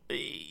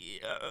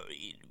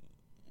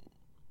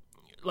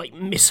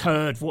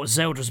misheard what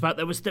Zelda was about.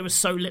 There was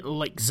so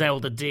little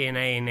Zelda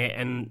DNA in it,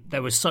 and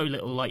there was so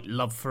little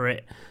love for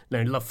it,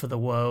 love for the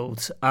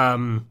world.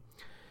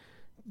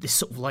 This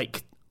sort of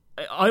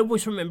I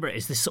always remember it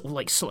as this sort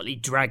of slightly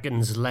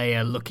Dragon's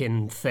Lair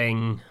looking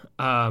thing.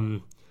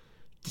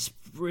 Just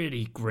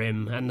really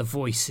grim, and the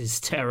voice is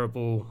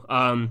terrible.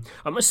 I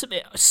must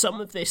admit, some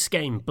of this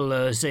game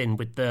blurs in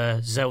with the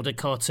Zelda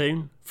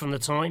cartoon from the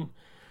time,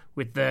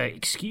 with the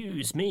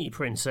 "Excuse me,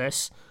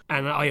 princess,"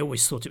 and I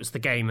always thought it was the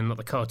game and not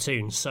the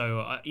cartoon.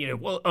 So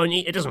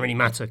it doesn't really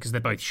matter because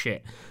they're both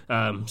shit.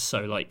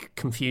 So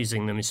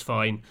confusing them is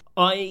fine.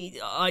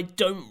 I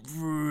don't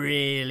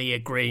really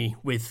agree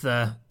with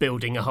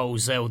building a whole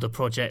Zelda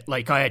project.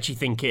 I actually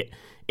think it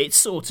it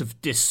sort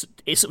of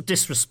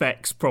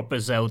disrespects proper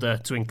Zelda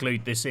to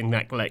include this in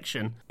that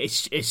collection.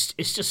 It's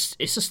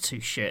just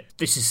too shit.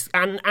 This is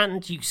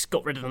and you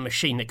got rid of the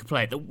machine that could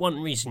play it. The one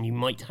reason you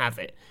might have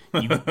it,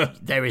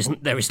 there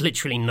is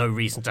literally no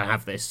reason to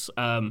have this.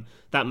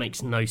 That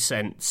makes no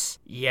sense.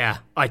 Yeah,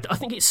 I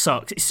think it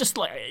sucks. It's just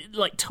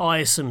like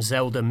tiresome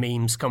Zelda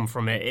memes come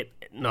from it.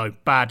 No,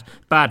 bad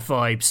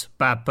vibes,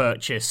 bad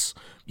purchase.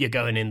 You're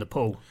going in the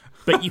pool.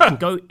 But you can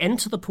go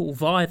enter the pool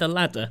via the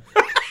ladder,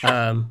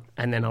 and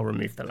then I'll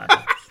remove the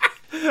ladder.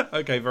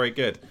 Okay, very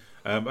good.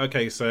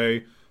 Okay, so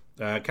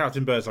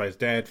Captain Birdseye is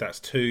dead.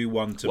 That's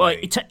 2-1 to well,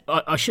 me.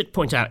 I should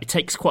point out, it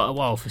takes quite a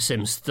while for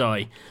Sims to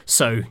die,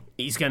 so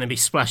he's going to be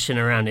splashing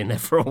around in there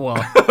for a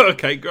while.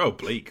 Okay, oh,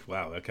 bleak.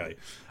 Wow, okay.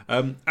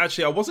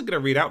 Actually, I wasn't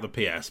going to read out the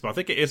PS, but I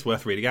think it is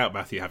worth reading out,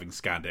 Matthew, having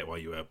scanned it while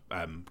you were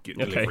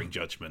delivering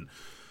judgment.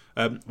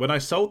 When I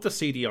sold the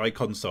CDI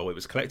console, it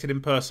was collected in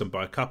person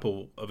by a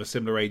couple of a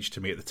similar age to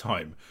me at the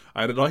time.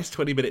 I had a nice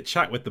 20-minute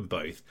chat with them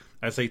both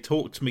as they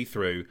talked me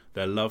through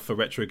their love for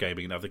retro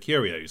gaming and other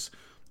curios.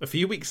 A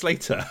few weeks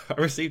later, I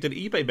received an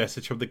eBay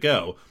message from the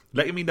girl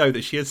letting me know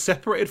that she had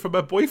separated from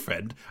her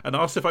boyfriend and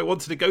asked if I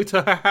wanted to go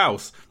to her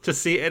house to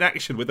see it in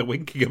action with a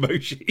winking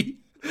emoji.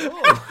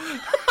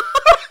 Oh.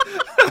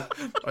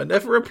 I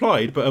never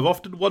replied, but have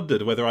often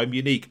wondered whether I'm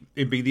unique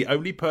in being the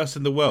only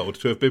person in the world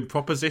to have been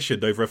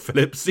propositioned over a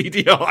Philips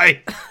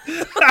CDI.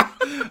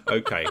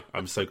 Okay,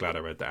 I'm so glad I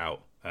read that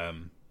out.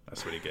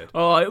 That's really good.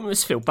 Oh, I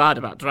almost feel bad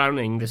about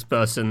drowning this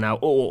person now,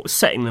 or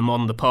setting them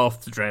on the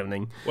path to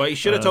drowning. Well, you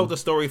should have told the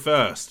story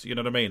first, you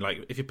know what I mean?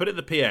 Like, if you put it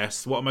in the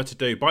PS, what am I to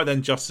do? By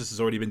then, justice has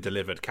already been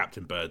delivered,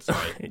 Captain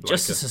Birdseye.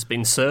 Justice has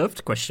been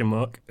served, ?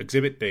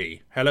 Exhibit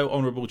D. Hello,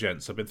 honourable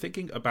gents. I've been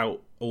thinking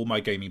about all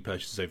my gaming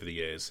purchases over the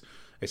years.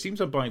 It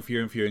seems I'm buying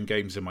fewer and fewer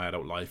games in my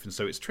adult life, and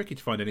so it's tricky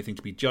to find anything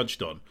to be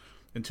judged on.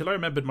 Until I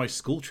remembered my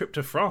school trip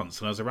to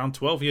France when I was around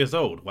 12 years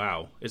old.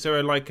 Wow. Is there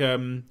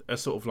a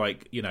sort of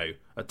like, you know,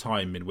 a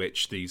time in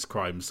which these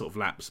crimes sort of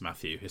lapse,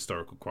 Matthew?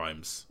 Historical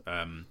crimes?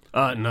 No.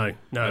 Okay.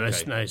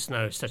 There's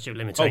no statute of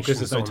limitations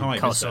there's no time,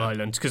 Castle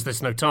Island, because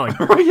there's no time.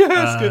 Yeah,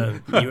 that's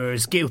good. You were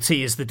as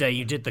guilty as the day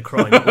you did the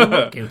crime, or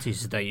not guilty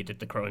as the day you did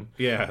the crime.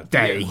 Yeah.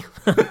 Day.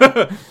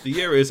 The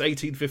year is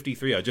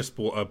 1853. I just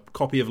bought a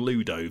copy of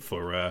Ludo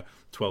for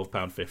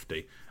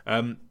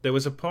 £12.50. There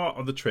was a part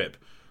on the trip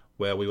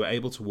where we were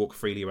able to walk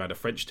freely around a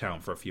French town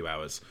for a few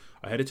hours.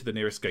 I headed to the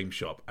nearest game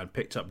shop and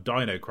picked up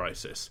Dino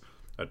Crisis.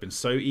 I'd been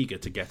so eager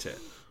to get it.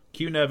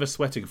 Cue nervous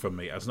sweating from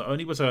me, as not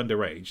only was I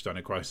underage,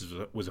 Dino Crisis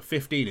was a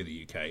 15 in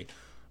the UK,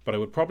 but I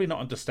would probably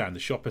not understand the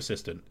shop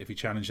assistant if he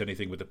challenged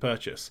anything with the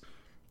purchase.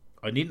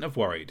 I needn't have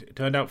worried. It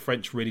turned out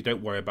French really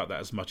don't worry about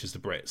that as much as the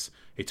Brits.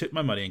 He took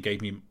my money and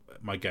gave me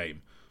my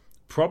game.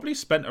 Probably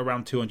spent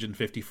around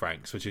 250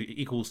 francs, which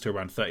equals to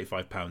around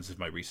 £35 if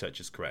my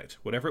research is correct.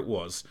 Whatever it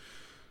was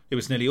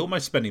nearly all my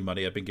spending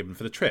money I'd been given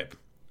for the trip.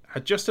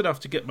 Had just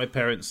enough to get my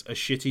parents a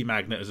shitty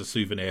magnet as a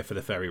souvenir for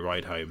the ferry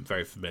ride home.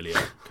 Very familiar,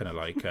 kind of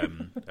like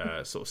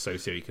sort of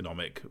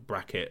socio-economic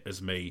bracket as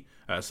me,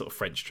 sort of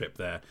French trip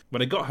there.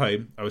 When I got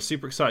home, I was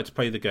super excited to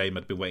play the game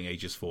I'd been waiting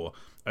ages for,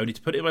 only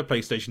to put it in my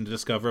PlayStation to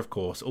discover, of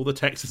course, all the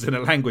text is in a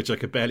language I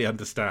could barely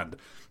understand.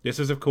 This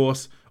was, of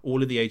course,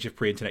 all in the age of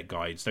pre-internet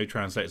guides. No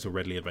translators were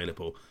readily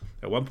available.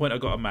 At one point I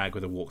got a mag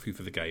with a walkthrough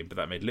for the game, but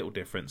that made little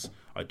difference.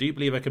 I do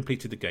believe I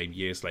completed the game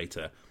years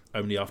later,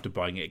 only after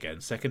buying it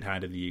again,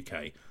 second-hand in the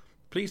UK.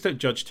 Please don't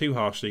judge too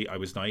harshly. I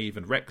was naive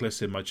and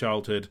reckless in my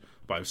childhood,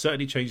 but I've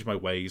certainly changed my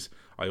ways.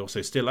 I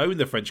also still own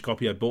the French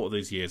copy I bought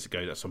those years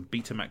ago. That's on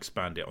Betamax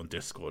Bandit on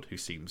Discord, who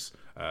seems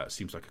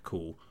like a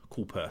cool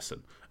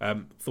person.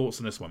 Thoughts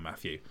on this one,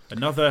 Matthew?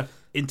 Another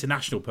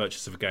international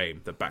purchase of a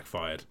game that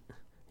backfired.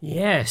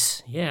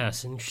 Yes,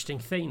 it's an interesting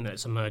theme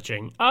that's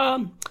emerging.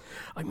 I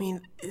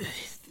mean,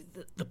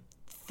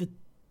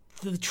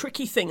 the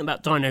tricky thing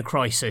about Dino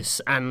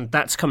Crisis, and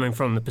that's coming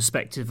from the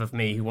perspective of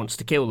me who wants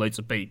to kill loads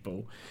of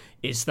people,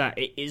 is that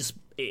it is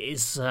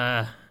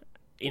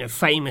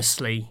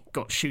famously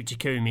got Shu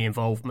Takumi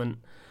involvement.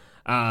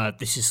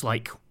 This is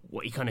like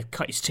what he kind of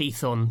cut his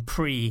teeth on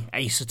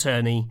pre-Ace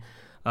Attorney.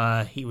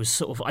 He was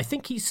sort of, I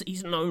think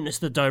he's known as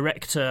the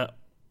director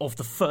of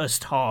the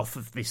first half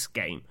of this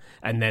game,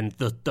 and then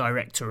the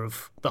director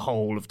of the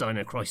whole of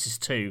Dino Crisis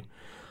 2.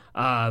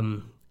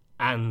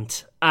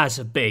 And as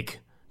a big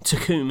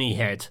Takumi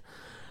head,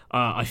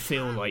 I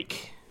feel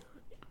like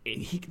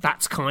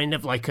that's kind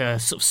of like a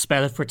sort of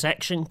spell of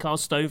protection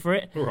cast over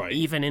it, right?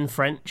 Even in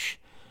French.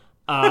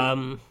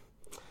 Yeah,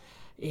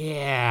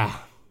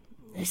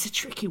 it's a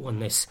tricky one,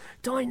 this.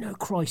 Dino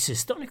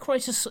Crisis,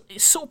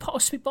 it sort of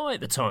passed me by at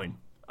the time.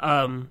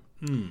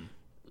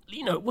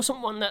 You know, it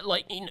wasn't one that,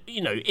 like,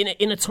 you know,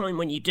 in a time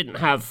when you didn't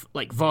have,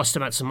 like, vast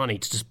amounts of money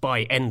to just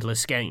buy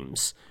endless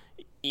games,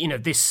 you know,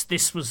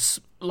 this was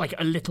like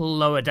a little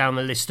lower down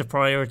the list of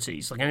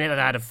priorities. Like, I never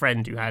had a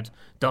friend who had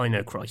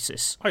Dino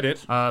Crisis. I did.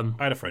 I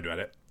had a friend who had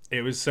it.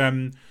 It was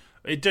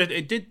it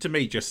did to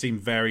me just seem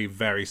very,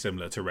 very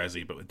similar to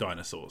Resi, but with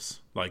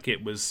dinosaurs. Like,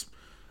 it was,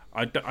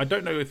 I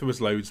don't know if there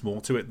was loads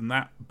more to it than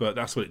that, but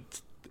that's what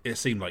It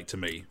seemed like to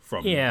me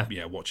from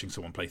watching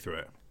someone play through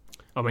it.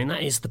 I mean,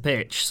 that is the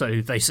pitch,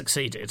 so they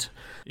succeeded.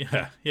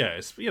 Yeah,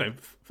 it's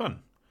fun.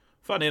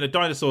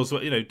 Dinosaurs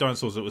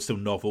that were still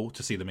novel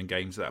to see them in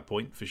games at that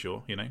point for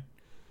sure.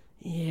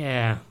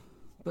 Yeah,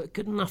 but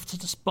good enough to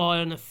just buy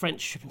on a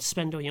friendship and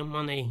spend all your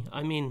money.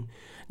 I mean,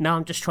 now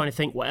I'm just trying to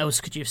think, what else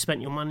could you have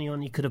spent your money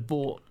on? You could have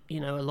bought, a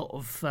lot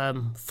of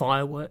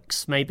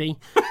fireworks, maybe.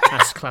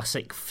 That's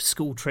classic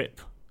school trip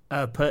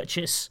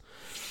purchase.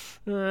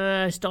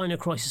 Is Dino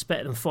Crisis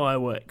better than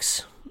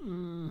fireworks?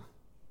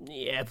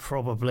 Yeah,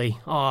 probably.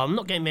 Oh, I'm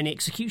not getting many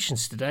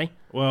executions today.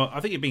 Well, I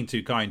think you're being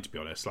too kind, to be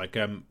honest.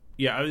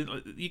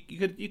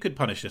 You could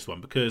punish this one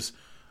because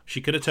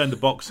she could have turned the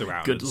box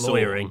around. Good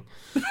lawyering.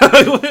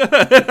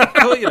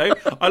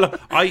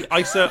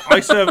 I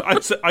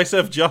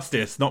serve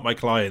justice, not my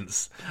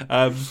clients.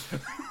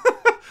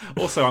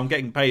 Also, I'm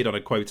getting paid on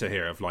a quota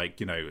here of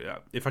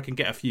if I can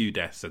get a few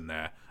deaths in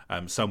there,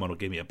 someone will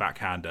give me a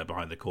backhander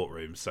behind the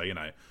courtroom. So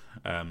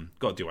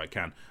got to do what I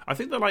can. I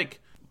think that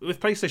with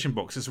PlayStation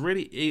Box, it's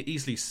really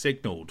easily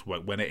signalled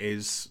when it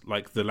is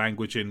the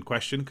language in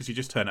question because you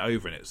just turn it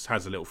over and it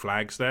has the little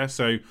flags there.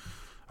 So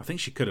I think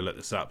she could have looked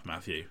this up,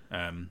 Matthew.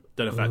 Don't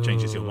know if that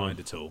changes your mind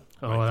at all.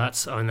 Oh,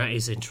 that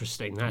is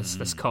interesting.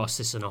 Let's cast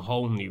this in a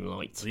whole new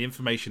light. The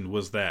information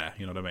was there.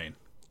 You know what I mean?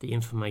 The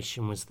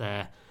information was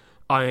there.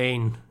 I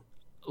mean,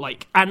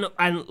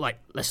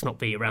 let's not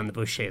beat around the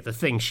bush here. The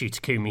thing Shu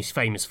Takumi's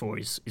famous for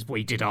is what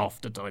he did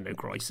after Dino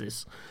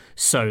Crisis.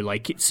 So,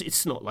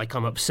 it's not like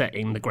I'm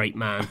upsetting the great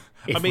man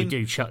if we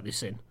do chuck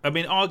this in. I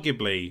mean,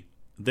 arguably,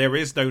 there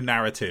is no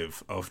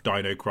narrative of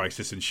Dino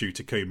Crisis and Shu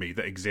Takumi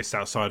that exists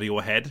outside of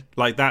your head.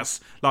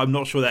 I'm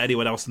not sure that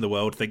anyone else in the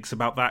world thinks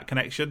about that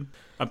connection.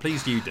 I'm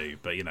pleased you do,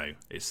 but, I'm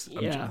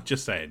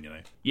just saying,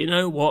 You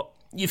know what?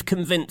 You've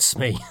convinced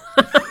me.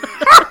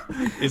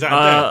 Is that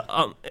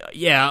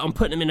I'm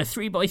putting them in a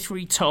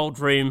 3x3 tiled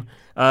room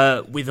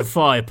with a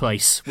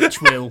fireplace,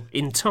 which will,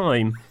 in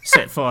time,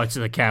 set fire to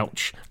the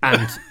couch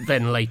and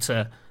then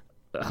later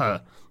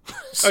her.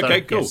 So,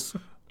 okay, cool. Yes.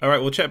 All right,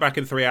 we'll check back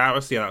in 3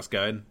 hours, see how that's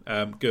going.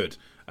 Good.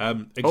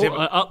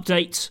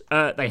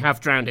 Update, they have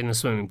drowned in the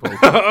swimming pool.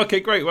 Okay,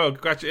 great. Well,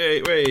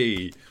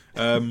 congratulations.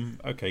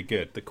 Okay,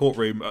 good. The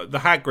courtroom, the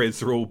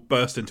Hagrids are all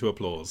burst into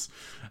applause.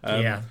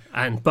 But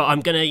I'm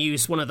going to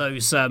use one of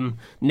those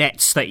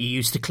nets that you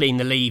use to clean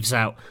the leaves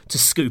out to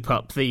scoop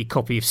up the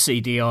copy of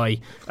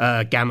CDI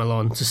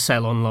Gamelon to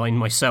sell online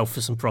myself for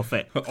some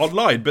profit.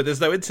 Online? But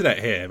there's no internet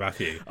here,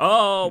 Matthew.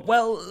 Oh,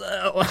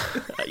 well,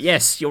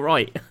 yes, you're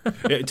right.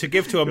 To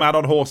give to a man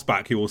on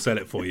horseback who will sell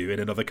it for you in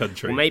another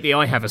country. Well, maybe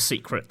I have a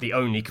secret, the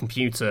only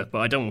computer, but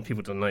I don't want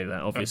people to know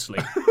that, obviously.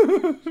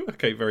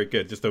 Okay, very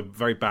good. Just a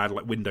very bad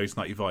Windows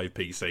 95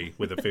 PC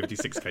with a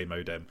 56k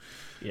modem.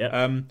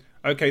 Yeah.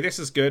 Okay, this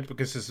is good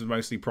because this is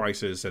mostly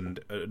prices and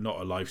not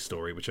a life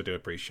story, which I do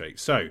appreciate.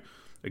 So,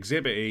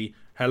 Exhibit E,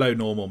 hello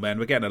normal men.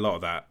 We're getting a lot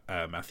of that,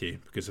 Matthew,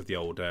 because of the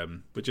old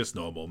we're just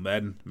normal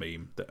men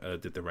meme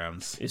that did the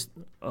rounds.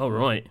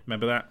 Right.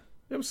 Remember that?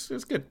 It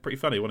was good. Pretty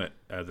funny, wasn't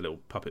it? The little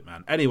puppet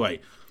man. Anyway,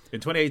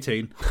 in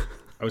 2018,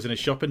 I was in a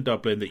shop in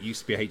Dublin that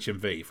used to be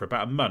HMV. For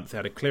about a month, they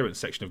had a clearance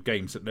section of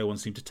games that no one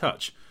seemed to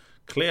touch.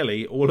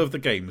 Clearly, all of the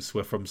games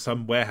were from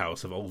some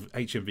warehouse of old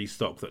HMV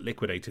stock that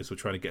liquidators were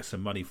trying to get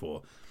some money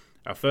for.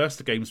 At first,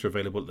 the games were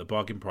available at the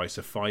bargain price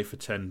of 5 for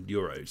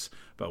 €10,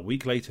 but a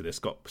week later this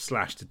got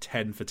slashed to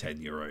 10 for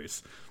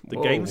 €10. The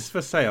games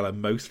for sale are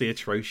mostly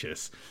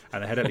atrocious,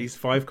 and I had at least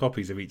 5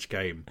 copies of each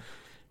game.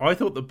 I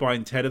thought that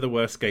buying 10 of the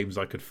worst games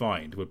I could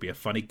find would be a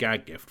funny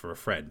gag gift for a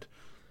friend.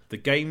 The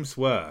games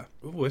were...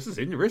 this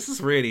is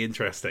really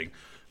interesting.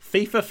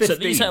 FIFA 15. So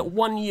these are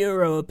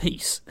 €1 a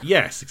piece?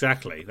 Yes,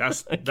 exactly.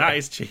 That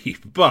is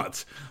cheap,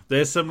 but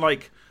there's some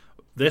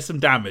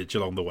damage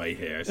along the way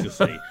here, as you'll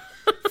see.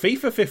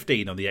 FIFA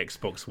 15 on the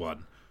Xbox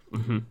One,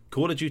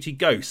 Call of Duty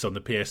Ghosts on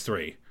the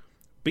PS3,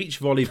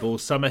 Beach Volleyball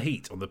Summer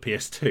Heat on the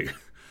PS2,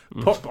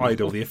 Pop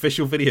Idol, the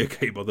official video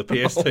game on the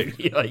PS2.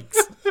 Oh,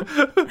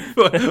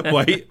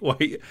 yikes.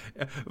 Wait.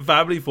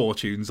 Family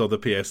Fortunes on the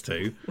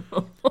PS2,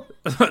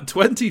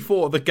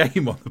 24 the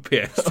game on the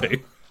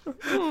PS2.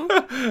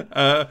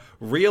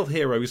 Real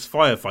Heroes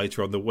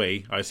Firefighter on the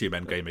Wii. I assume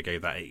Endgamer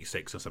gave that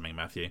 86 or something,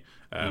 Matthew.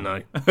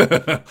 No.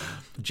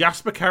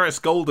 Jasper Carrot's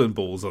Golden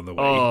Balls on the Wii.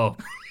 Oh,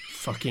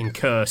 fucking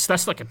curse.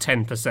 That's like a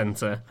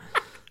 10%er.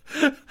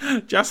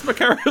 Jasper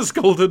Carrot's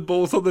Golden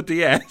Balls on the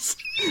DS.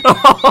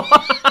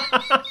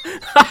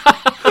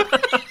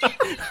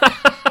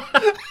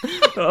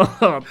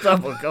 Oh,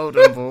 double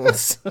golden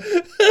balls.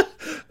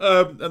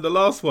 And the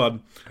last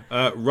one,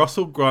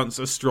 Russell Grant's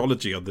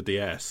Astrology on the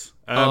DS.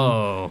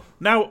 Now,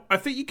 I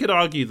think you could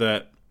argue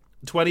that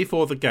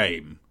 24 the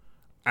game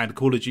and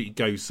Call of Duty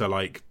Ghosts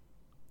are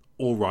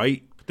all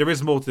right. There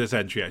is more to this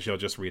entry, actually, I'll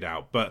just read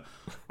out. But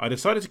I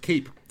decided to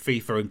keep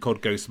FIFA and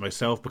COD Ghosts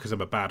myself because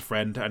I'm a bad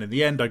friend. And in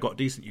the end, I got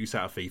decent use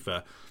out of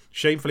FIFA.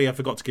 Shamefully, I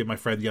forgot to give my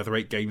friend the other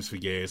 8 games for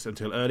years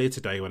until earlier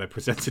today when I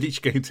presented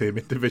each game to him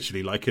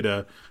individually, like in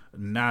a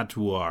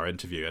Nadwar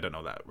interview. I don't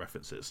know what that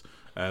reference is.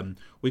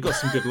 We got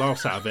some good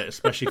laughs out of it,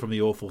 especially from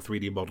the awful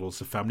 3D models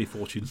of Family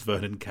Fortune's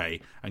Vernon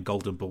Kay and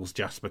Golden Ball's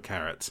Jasper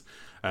Carrot.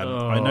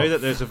 I know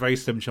that there's a very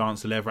slim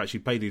chance they'll ever actually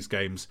play these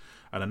games,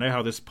 and I know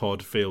how this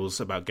pod feels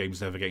about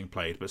games never getting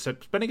played, but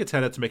spending a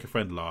tenner to make a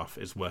friend laugh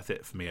is worth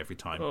it for me every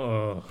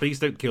time. Please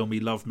don't kill me,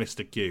 love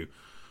Mr. Q.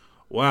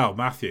 Wow,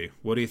 Matthew,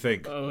 what do you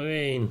think? I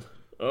mean,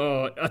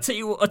 I tell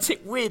you what,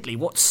 weirdly,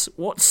 what's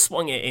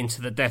swung it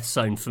into the death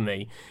zone for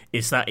me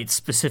is that it's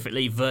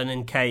specifically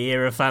Vernon Kay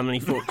era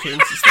Family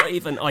Fortunes. It's not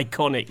even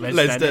iconic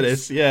Les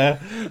Dennis. Yeah,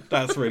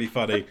 that's really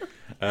funny.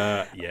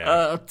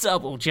 Yeah.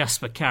 Double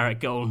Jasper Carrot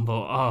Golden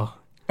Ball.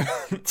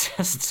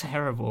 Just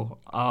terrible.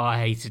 I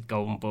hated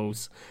Golden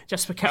Balls.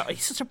 Jasper Carrot,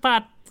 he's such a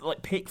bad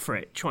pick for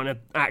it, trying to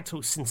act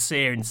all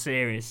sincere and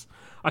serious.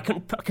 I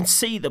can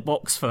see the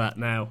box for that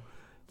now.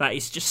 That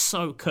is just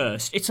so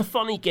cursed. It's a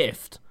funny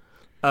gift.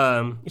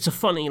 It's a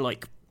funny,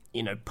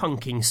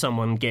 punking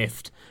someone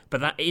gift,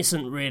 but that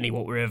isn't really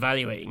what we're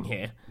evaluating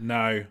here.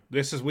 No,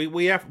 this is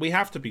we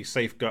have to be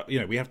safeguard.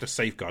 We have to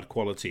safeguard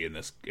quality in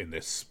this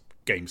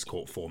games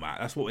court format.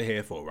 That's what we're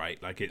here for, right?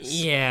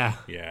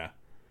 Yeah.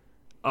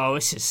 Oh,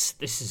 this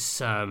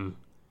is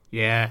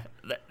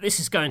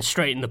going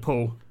straight in the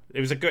pool. It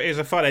was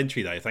a fun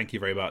entry though. Thank you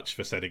very much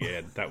for sending it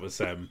in. That was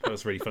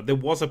really fun. There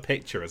was a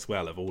picture as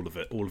well of all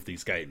of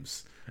these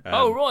games.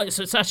 Right,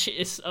 so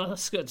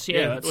that's good.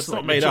 Yeah, it's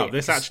not made up.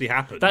 This actually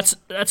happened. That's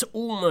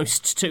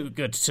almost too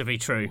good to be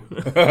true.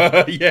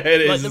 Yeah,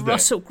 it is. Like the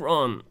Russell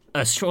Grant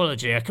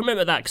astrology. I can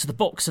remember that because the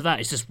box of that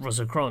is just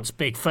Russell Grant's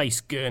big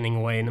face gurning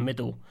away in the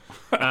middle.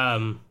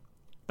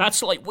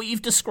 That's like what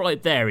you've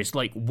described there is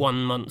like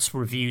 1 month's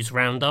reviews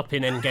roundup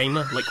in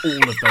Endgamer. Like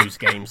all of those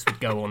games would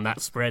go on that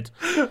spread,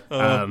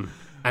 and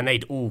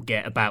they'd all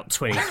get about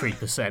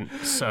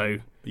 23%. So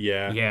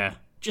yeah,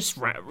 just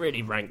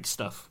really rank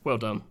stuff. Well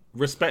done.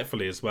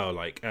 Respectfully as well.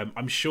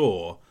 I'm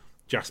sure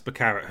Jasper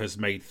Carrot has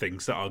made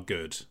things that are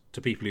good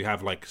to people who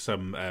have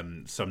some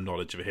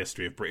knowledge of a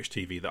history of British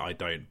TV that I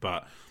don't.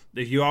 But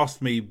if you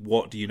asked me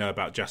what do you know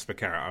about Jasper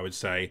Carrot, I would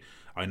say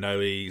I know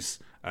he's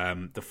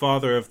the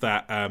father of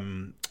that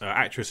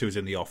actress who was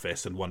in The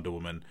Office and Wonder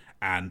Woman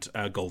and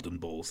Golden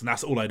Balls, and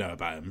that's all I know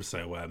about him.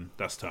 So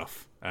that's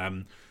tough.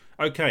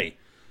 Okay.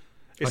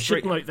 I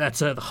should note that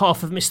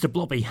half of Mr.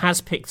 Blobby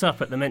has picked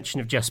up at the mention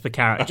of Jasper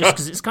Carrot, just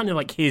because it's kind of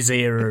like his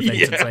era of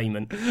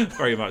entertainment.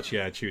 Very much,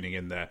 tuning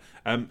in there.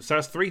 So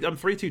that's I'm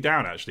 3-2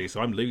 down, actually,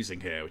 so I'm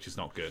losing here, which is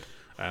not good.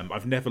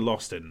 I've never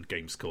lost in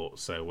Games Court,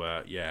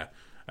 so yeah.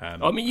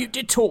 I mean, you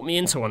did talk me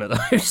into one of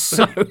those,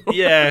 so...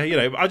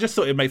 Yeah, I just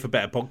thought it'd make for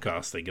better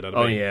podcasting, you know what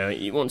I mean? Oh, yeah,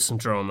 you want some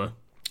drama.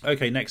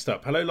 Okay, next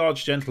up. Hello,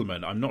 large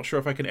gentleman. I'm not sure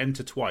if I can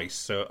enter twice.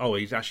 So,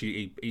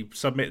 he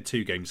submitted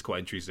 2 Games Court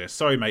entries there.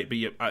 Sorry, mate, but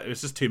it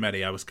was just too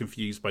many. I was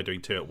confused by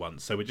doing 2 at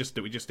once. So we just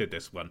did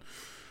this one.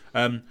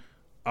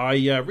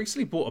 I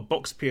recently bought a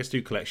boxed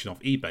PS2 collection off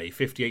eBay,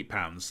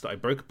 £58, that I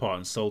broke apart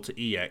and sold to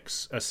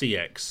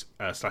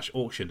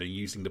CX/auction, and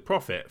using the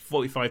profit,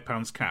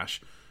 £45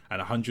 cash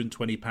and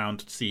 £120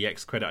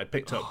 CX credit, I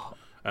picked up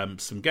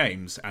some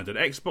games and an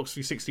Xbox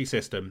 360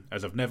 system,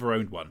 as I've never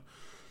owned one.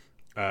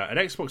 An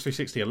Xbox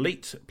 360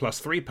 Elite plus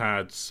 3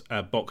 pads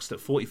boxed at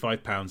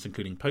 £45,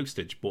 including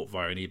postage, bought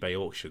via an eBay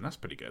auction. That's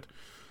pretty good.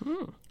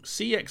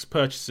 CX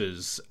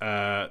purchases,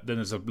 then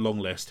there's a long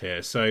list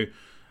here. So,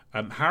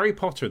 Harry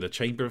Potter and the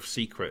Chamber of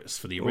Secrets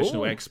for the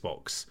original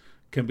Xbox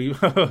can be...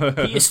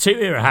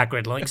 PS2 era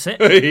Hagrid likes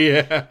it.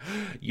 Yeah.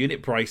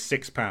 Unit price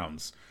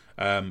 £6.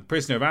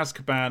 Prisoner of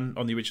Azkaban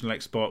on the original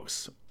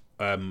Xbox,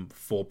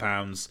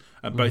 £4.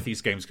 And both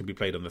these games can be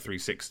played on the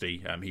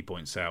 360, he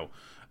points out.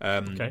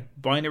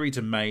 Binary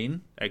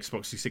Domain,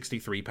 Xbox 360,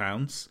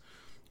 £3.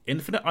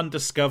 Infinite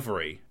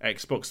Undiscovery,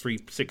 Xbox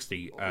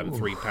 360,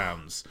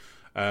 £3.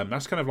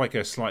 That's kind of like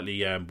a slightly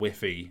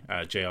whiffy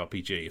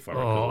JRPG, if I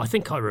recall. I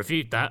think I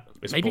reviewed that.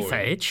 It's maybe boring. for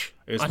Edge.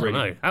 I don't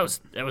really... know.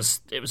 It was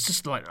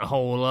just like a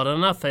whole lot of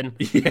nothing.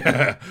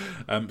 Yeah.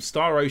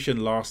 Star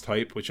Ocean Last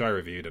Hope, which I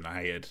reviewed and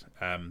I hated.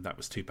 That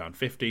was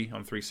 £2.50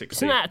 on 360.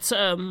 Isn't that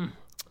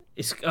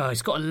it's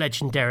got a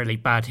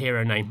legendarily bad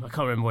hero name. I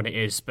can't remember what it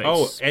is, but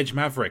Edge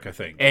Maverick, I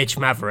think. Edge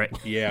Maverick.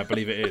 Yeah, I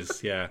believe it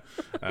is. Yeah,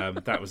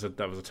 that was a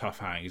tough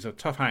hang. He's a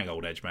tough hang,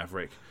 old Edge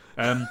Maverick.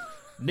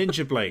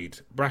 Ninja Blade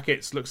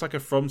brackets looks like a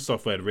From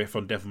Software riff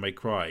on Devil May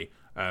Cry.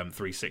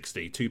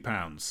 360,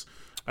 £2.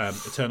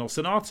 Eternal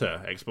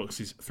Sonata, Xbox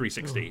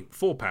 360,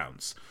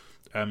 £4.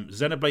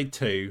 Xenoblade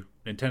 2,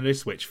 Nintendo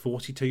Switch,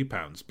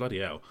 £42. Bloody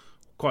hell.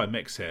 Quite a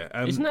mix here.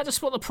 Isn't that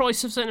just what the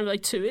price of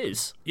Xenoblade 2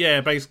 is? Yeah,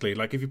 basically.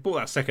 Like, if you bought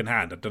that second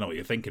hand, I don't know what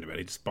you're thinking,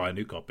 really. Just buy a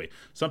new copy.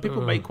 Some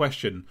people may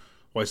question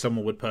why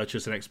someone would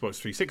purchase an Xbox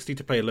 360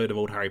 to play a load of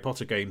old Harry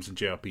Potter games and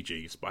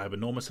JRPGs, but I have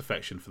enormous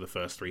affection for the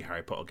first 3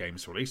 Harry Potter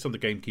games released on the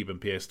GameCube and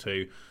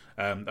PS2.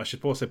 I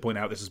should also point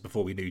out this is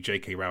before we knew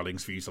J.K.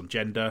 Rowling's views on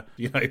gender.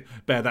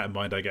 Bear that in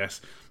mind, I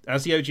guess.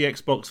 As the OG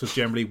Xbox was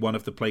generally one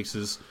of the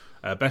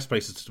best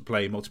places to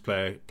play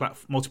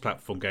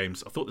multi-platform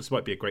games, I thought this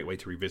might be a great way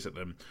to revisit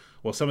them.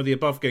 While some of the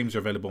above games are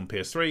available on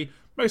PS3,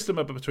 most of them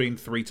are between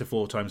 3 to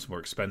 4 times more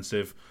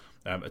expensive.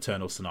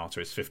 Eternal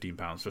Sonata is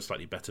 £15 for a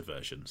slightly better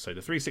version, so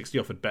the 360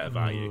 offered better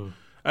value.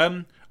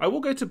 I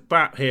will go to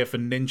bat here for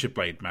Ninja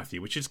Blade,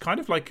 Matthew, which is kind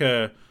of like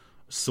a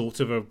sort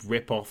of a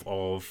rip-off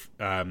of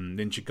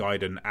Ninja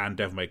Gaiden and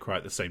Devil May Cry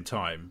at the same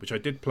time, which I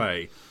did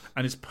play,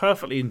 and it's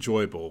perfectly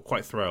enjoyable,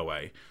 quite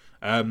throwaway.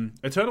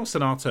 Eternal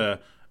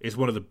Sonata is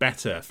one of the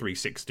better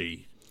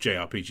 360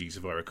 JRPGs,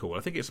 if I recall. I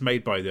think it's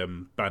made by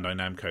Bandai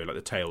Namco, like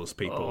the Tales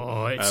people.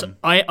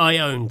 I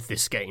owned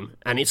this game,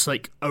 and it's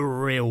like a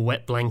real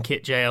wet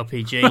blanket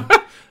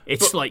JRPG.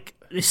 It's like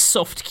this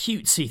soft,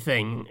 cutesy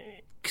thing.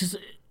 Because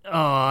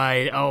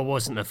I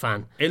wasn't a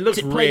fan. It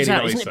looks really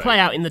nice. Doesn't it play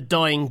out in the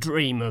dying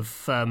dream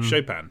of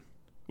Chopin?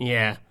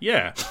 Yeah.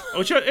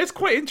 Which it's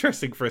quite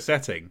interesting for a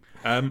setting.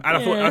 And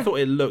I thought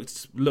it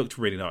looked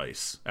really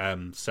nice.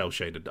 Cell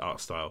shaded art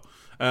style.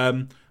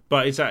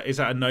 But is that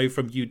a no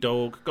from you,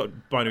 dog?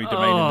 Got Binary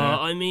Domain in there.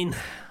 I mean,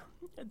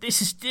 this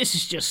is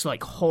just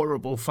like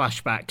horrible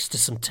flashbacks to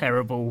some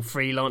terrible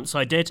freelance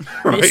I did.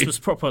 Right. This was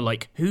proper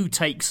like, who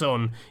takes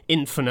on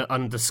Infinite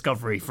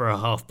Undiscovery for a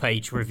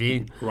half-page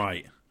review?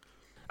 Right.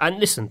 And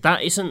listen,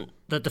 that isn't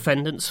the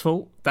defendant's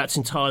fault. That's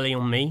entirely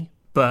on me.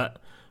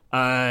 But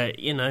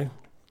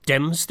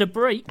dems the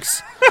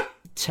breaks.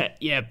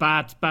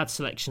 Bad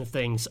selection of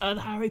things.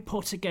 The Harry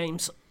Potter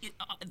games,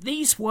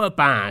 these were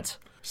bad.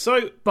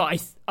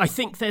 But I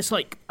think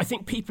I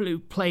think people who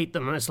played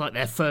them as like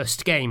their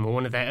first game or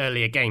one of their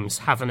earlier games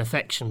have an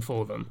affection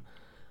for them.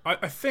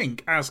 I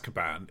think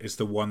Azkaban is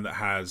the one that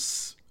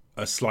has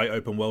a slight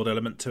open world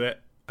element to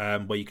it,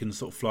 where you can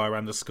sort of fly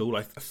around the school.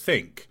 I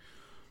think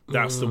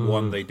that's the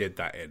one they did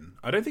that in.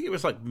 I don't think it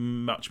was like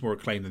much more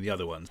acclaimed than the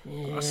other ones.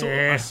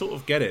 Yeah. I sort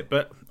of get it,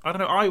 but I don't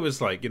know. I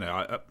was like,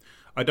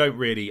 I don't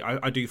really.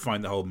 I do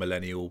find the whole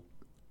millennial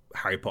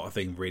Harry Potter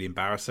thing really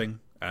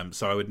embarrassing.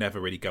 So I would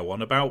never really go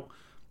on about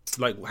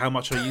like how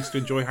much I used to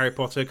enjoy Harry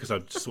Potter, because I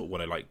just sort of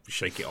want to like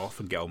shake it off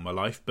and get on with my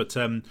life. But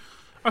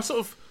I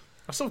sort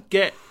of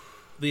get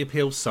the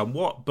appeal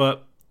somewhat.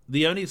 But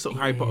the only sort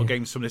of Harry Potter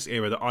games from this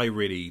era that I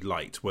really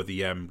liked were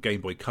the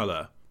Game Boy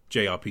Color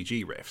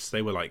JRPG riffs.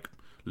 They were like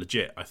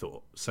legit, I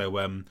thought. So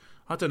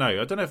I don't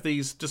know if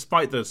these,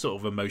 despite the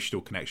sort of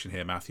emotional connection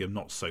here, Matthew, I'm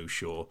not so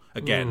sure.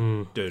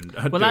 Again, doing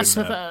bad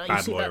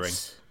lawyering.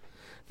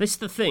 This is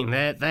the thing.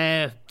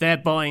 They're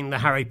buying the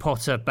Harry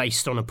Potter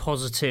based on a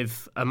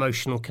positive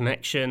emotional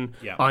connection.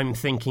 Yeah. I'm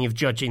thinking of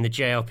judging the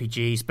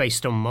JRPGs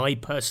based on my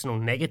personal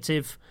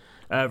negative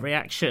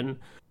reaction,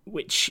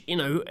 which,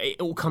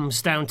 it all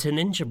comes down to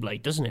Ninja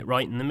Blade, doesn't it?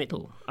 Right in the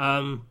middle.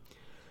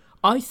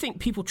 I think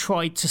people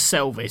tried to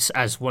sell this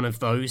as one of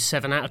those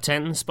 7 out of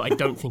 10s, but I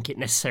don't think it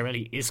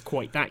necessarily is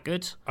quite that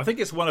good. I think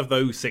it's one of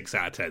those 6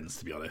 out of 10s,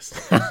 to be honest.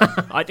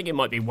 I think it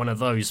might be one of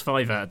those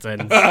 5 out of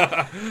 10s.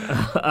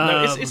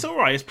 No, it's all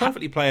right. It's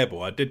perfectly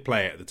playable. I did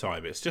play it at the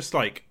time. It's just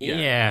like...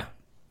 Yeah.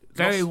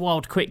 Very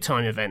wild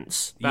QuickTime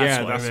events.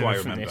 That's what I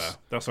remember.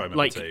 That's what I remember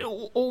like,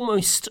 too.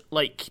 Almost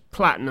like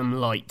Platinum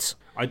Light.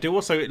 I do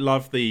also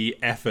love the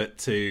effort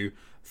to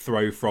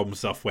throw From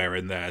Software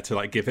in there to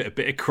like give it a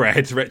bit of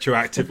cred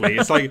retroactively.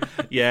 It's like,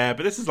 yeah,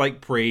 but this is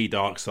like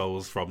pre-Dark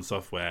Souls From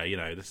Software.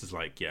 This is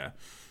like, yeah.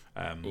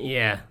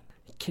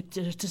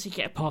 Does he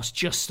get past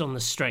just on the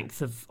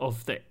strength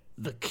of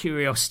the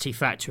curiosity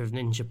factor of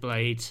Ninja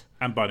Blade?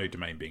 And Binary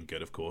Domain being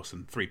good, of course,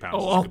 and £3.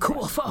 Oh,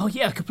 cool. Oh,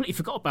 yeah, I completely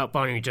forgot about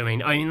Binary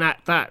Domain. I mean,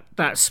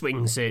 that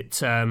swings it.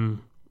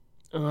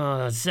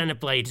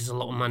 Xenoblade is a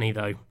lot of money,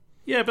 though.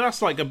 Yeah, but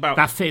that's like about...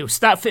 That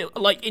feels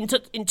like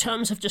in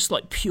terms of just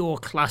like pure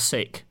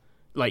classic,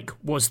 like,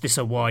 was this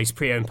a wise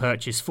pre-owned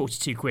purchase?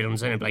 42 quid on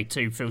Xenoblade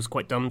 2 feels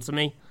quite dumb to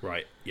me.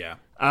 Right, yeah.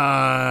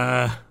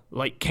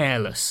 Like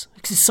careless.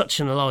 Because it's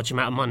such a large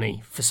amount of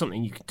money for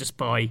something you can just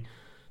buy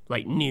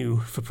like new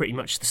for pretty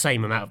much the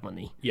same amount of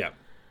money. Yeah.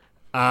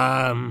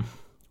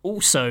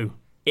 Also,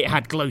 it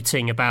had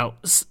gloating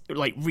about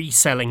like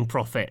reselling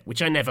profit,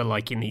 which I never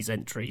like in these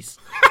entries.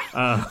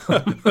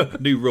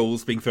 New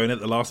rules being thrown at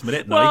the last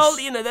minute. Nice.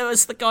 Well, there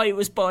was the guy who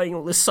was buying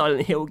all the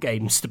Silent Hill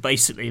games to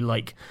basically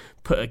like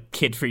put a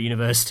kid through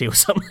university or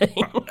something.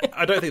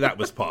 I don't think that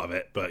was part of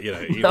it, but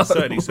it was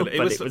certainly still,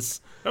 that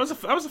was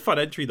a fun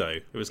entry though.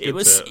 It was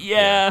good.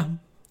 Yeah.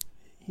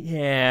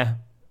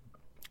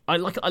 I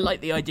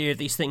like the idea of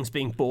these things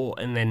being bought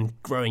and then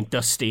growing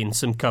dusty in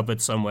some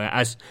cupboard somewhere,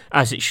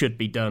 as it should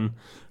be done.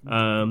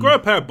 Grow a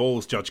pair of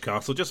balls, Judge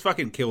Castle. Just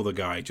fucking kill the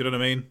guy. Do you know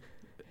what I mean?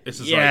 It's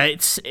a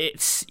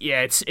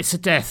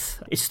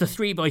death. It's the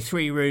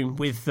 3x3 room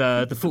with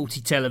the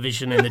faulty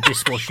television and the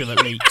dishwasher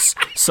that leaks,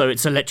 so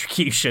it's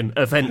electrocution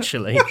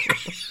eventually.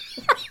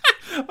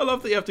 I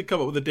love that you have to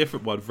come up with a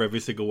different one for every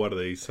single one of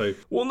these. So,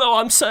 well, no,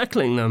 I'm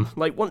circling them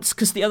like once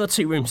because the other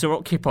two rooms are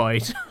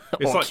occupied.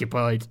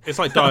 It's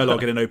like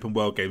dialogue in an open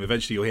world game.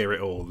 Eventually, you'll hear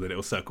it all, then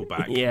it'll circle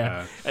back.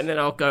 Yeah, and then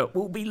I'll go.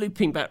 We'll be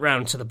looping back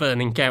round to the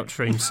burning couch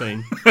room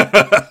soon.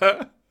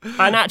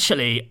 And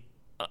actually,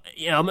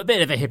 I'm a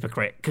bit of a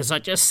hypocrite because I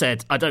just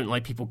said I don't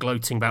like people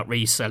gloating about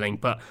reselling,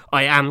 but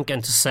I am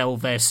going to sell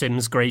their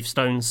Sims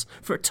gravestones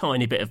for a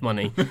tiny bit of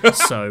money.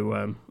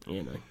 So,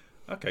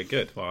 Okay,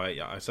 good. Well,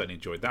 I certainly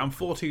enjoyed that. I'm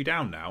 4-2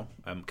 down now.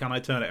 Can I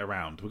turn it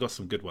around? We've got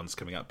some good ones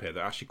coming up here.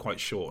 They're actually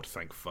quite short,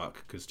 thank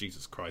fuck, because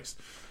Jesus Christ.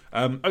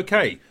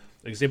 Okay,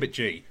 Exhibit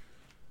G.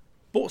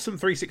 Bought some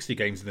 360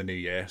 games in the new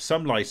year.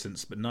 Some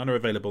licensed, but none are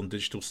available in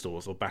digital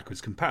stores or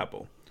backwards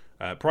compatible.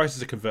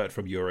 Prices are converted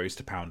from euros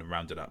to pound and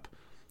rounded up.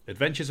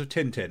 Adventures of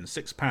Tintin,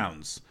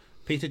 £6.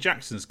 Peter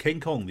Jackson's King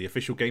Kong, the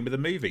official game of the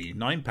movie,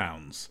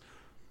 £9.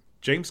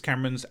 James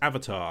Cameron's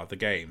Avatar, the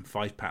game,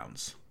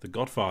 £5. The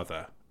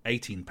Godfather,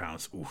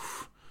 £18.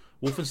 Oof.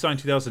 Wolfenstein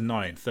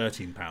 2009,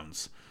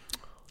 £13.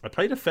 I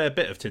played a fair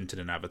bit of Tintin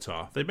and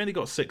Avatar. They've mainly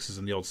got 6s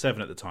and the odd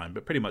 7 at the time,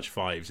 but pretty much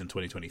 5s in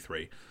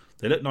 2023.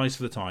 They look nice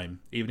for the time,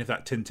 even if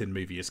that Tintin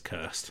movie is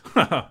cursed.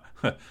 Yeah,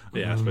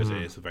 I suppose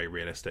it is very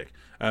realistic.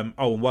 And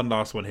one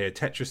last one here,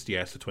 Tetris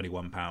DS for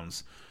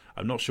 £21.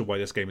 I'm not sure why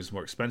this game is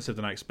more expensive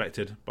than I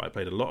expected, but I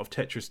played a lot of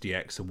Tetris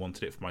DX and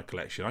wanted it for my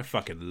collection. I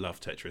fucking love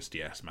Tetris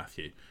DS,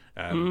 Matthew.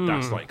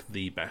 That's like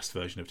the best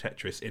version of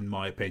Tetris, in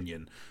my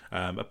opinion.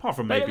 Apart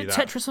from maybe that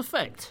Tetris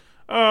Effect.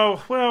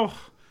 Oh, well,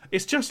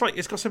 it's just like,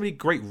 it's got so many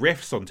great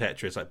riffs on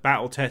Tetris, like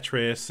Battle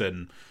Tetris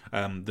and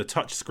the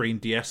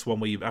touchscreen DS one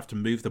where you have to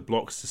move the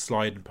blocks to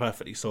slide and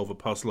perfectly solve a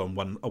puzzle on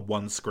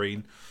one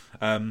screen.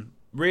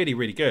 Really,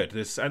 really good.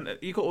 And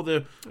you got all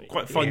the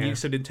quite fun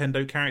use of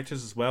Nintendo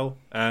characters as well.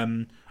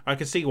 I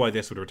can see why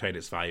this would retain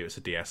its value. It's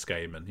a DS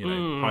game and,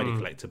 highly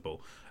collectible.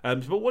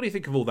 But what do you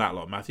think of all that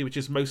lot, Matthew, which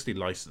is mostly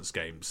licensed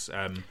games?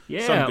 Some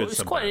good,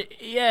 some bad.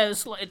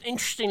 It's like an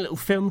interesting little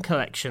film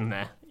collection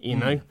there,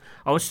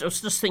 I was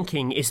just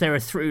thinking, is there a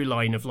through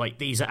line of, like,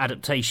 these are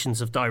adaptations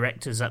of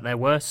directors at their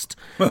worst?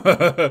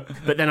 But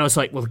then I was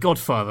like, well, The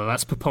Godfather,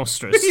 that's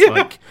preposterous. Yeah.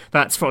 Like,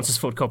 that's Francis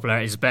Ford Coppola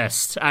at his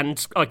best.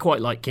 And I quite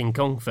like King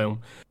Kong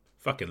film.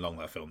 Fucking long,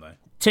 that film, though.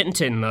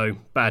 Tintin, though,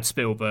 bad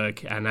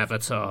Spielberg, and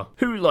Avatar.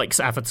 Who likes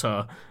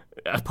Avatar,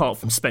 apart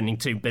from spending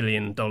 $2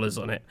 billion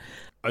on it?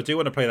 I do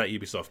want to play that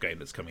Ubisoft game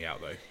that's coming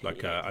out, though.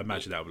 Like, I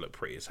imagine that would look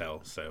pretty as hell,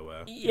 so...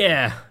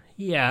 Yeah.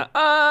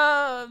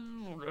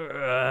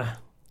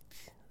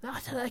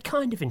 They're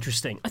kind of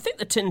interesting. I think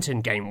the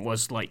Tintin game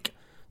was, like,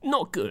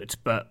 not good,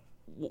 but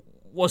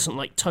wasn't,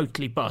 like,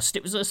 totally bust.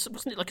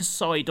 Wasn't it like a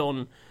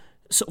side-on...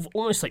 sort of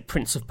almost like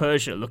Prince of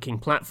Persia looking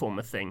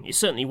platformer thing. It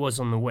certainly was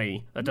on the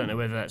Wii. I don't know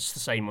whether that's the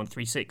same on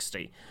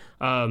 360.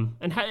 And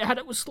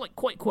it was like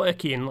quite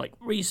quirky and like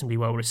reasonably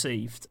well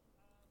received.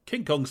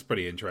 King Kong's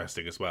pretty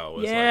interesting as well.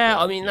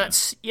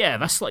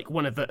 That's like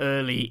one of the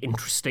early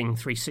interesting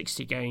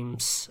 360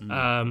 games.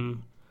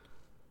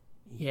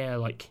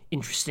 Like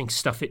interesting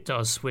stuff it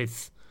does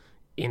with,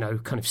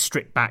 kind of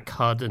stripped back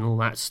HUD and all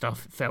that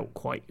stuff. It felt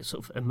quite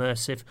sort of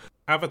immersive.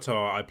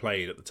 Avatar I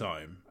played at the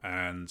time,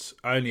 and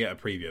only at a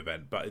preview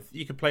event, but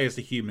you could play as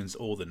the humans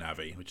or the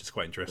Na'vi, which is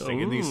quite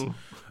interesting. And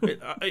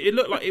it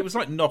looked like it was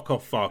like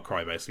knockoff Far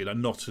Cry, basically, like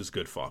not as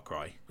good Far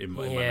Cry in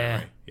my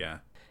memory.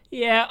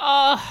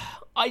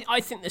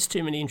 I think there's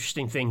too many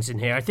interesting things in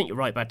here. I think you're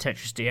right about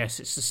Tetris DS.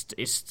 It's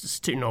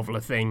just too novel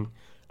a thing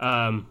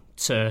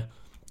to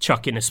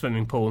chuck in a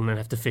swimming pool and then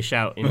have to fish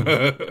out in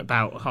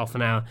about half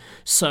an hour.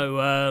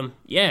 So,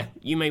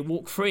 you may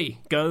walk free.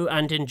 Go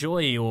and enjoy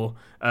your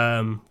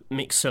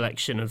mixed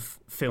selection of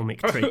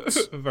filmic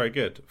treats. Very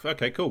good.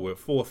 Okay, cool. We're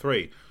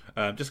 4-3.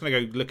 Just going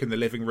to go look in the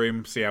living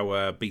room, see how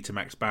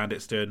Betamax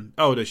Bandit's doing.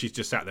 Oh, no, she's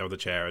just sat there on the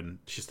chair and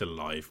she's still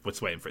alive. We're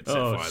just waiting for it to set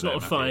fire. It's not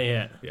a fire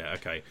yet. Yeah,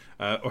 okay.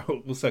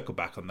 We'll circle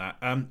back on that.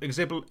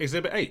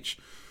 Exhibit H.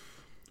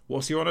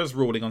 What's your honours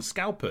ruling on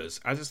scalpers?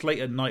 As it's late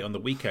at night on the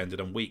weekend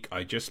and on week,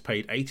 I just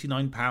paid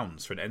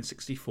 £89 for an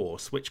N64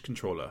 Switch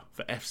controller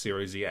for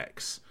F-Zero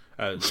X.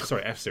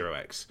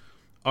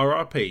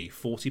 RRP,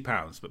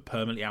 £40, but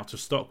permanently out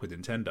of stock with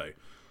Nintendo.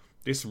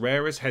 This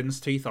rare as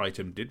hen's teeth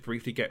item did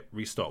briefly get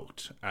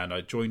restocked, and I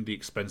joined the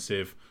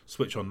expensive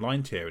Switch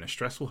Online tier in a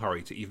stressful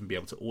hurry to even be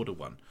able to order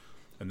one.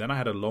 And then I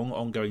had a long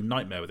ongoing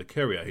nightmare with a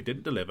courier who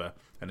didn't deliver,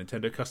 and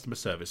Nintendo customer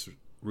service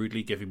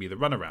rudely giving me the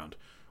runaround.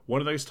 One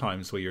of those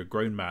times where you're a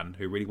grown man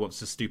who really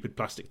wants a stupid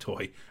plastic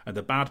toy, and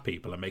the bad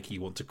people are making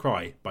you want to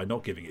cry by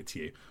not giving it to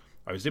you.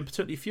 I was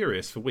impotently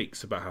furious for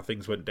weeks about how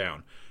things went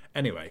down.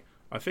 Anyway,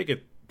 I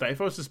figured that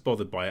if I was just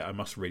bothered by it, I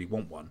must really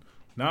want one.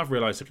 Now I've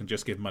realised I can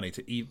just give money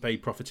to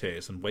eBay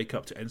profiteers and wake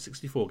up to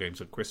N64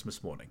 games on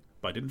Christmas morning.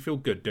 But I didn't feel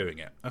good doing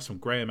it. That's from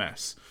Graham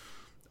S.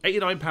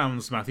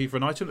 £89, Matthew, for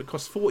an item that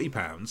costs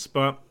 £40,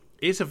 but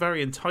is a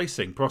very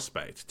enticing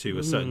prospect to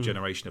a certain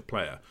generation of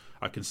player.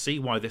 I can see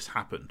why this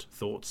happened.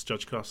 Thoughts,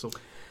 Judge Castle?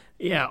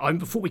 Yeah,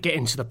 before we get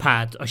into the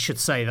pad, I should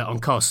say that on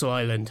Castle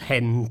Island,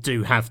 hen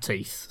do have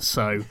teeth,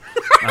 so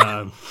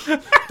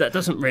that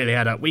doesn't really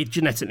add up. We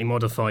genetically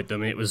modified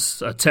them. It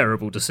was a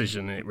terrible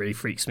decision, and it really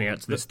freaks me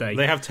out to this day.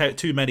 They have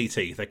too many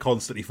teeth. They're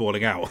constantly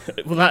falling out.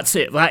 Well, that's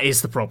it. That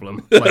is the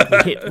problem.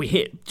 Like, we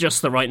hit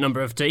just the right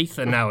number of teeth,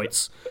 and now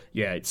it's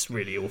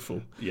really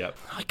awful. Yep.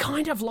 I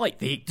kind of like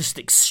the just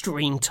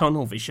extreme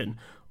tunnel vision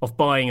of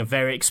buying a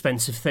very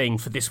expensive thing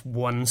for this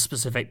one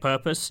specific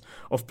purpose,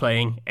 of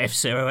playing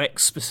F-Zero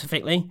X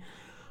specifically.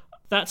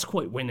 That's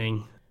quite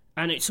winning.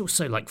 And it's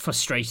also like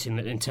frustrating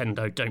that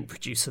Nintendo don't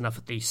produce enough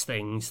of these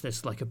things.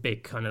 There's like a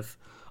big kind of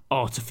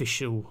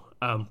artificial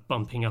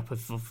bumping up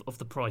of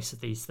the price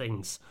of these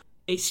things.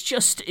 It's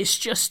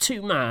just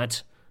too mad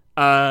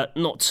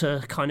not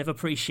to kind of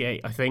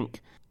appreciate, I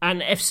think.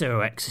 And F-Zero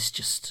X is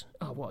just,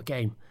 oh, what a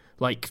game.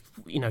 Like,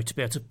 you know, to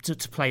be able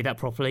to play that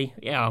properly,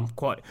 yeah, I'm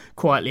quite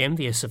quietly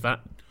envious of that.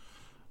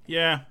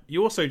 Yeah,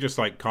 you also just,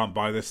 like, can't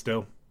buy this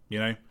still, you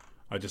know?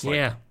 I just,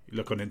 like,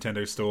 look on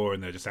Nintendo Store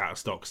and they're just out of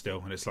stock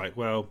still, and it's like,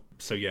 well,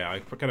 so yeah, I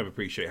kind of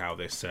appreciate how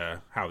this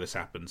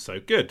happens.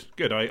 So good,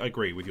 I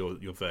agree with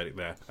your verdict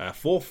there.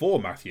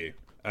 4-4, Matthew.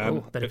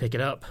 Better pick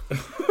it up.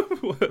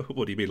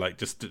 What do you mean, like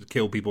just to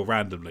kill people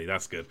randomly?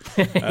 That's good.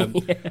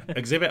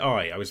 Exhibit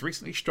I was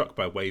recently struck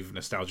by a wave of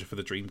nostalgia for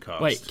the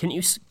Dreamcast. Wait, can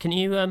you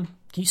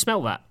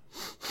smell that?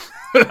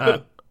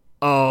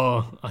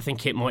 I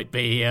think it might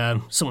be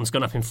someone's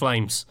gone up in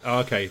flames. Oh,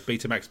 okay,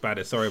 Betamax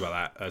Badder. Sorry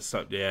about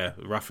that.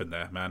 Rough in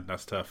there, man.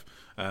 That's tough.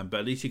 But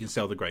at least you can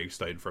sell the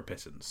gravestone for a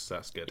pittance.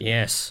 That's good.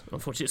 Yes.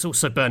 Unfortunately, it's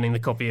also burning the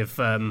copy of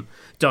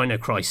Dino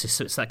Crisis,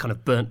 so it's that kind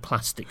of burnt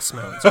plastic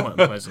smell. It's quite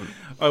unpleasant.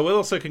 I will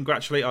also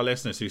congratulate our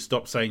listeners who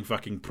stopped saying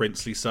fucking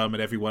princely sum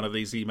in every one of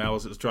these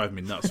emails. It was driving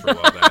me nuts for a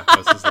while there. I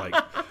was just like,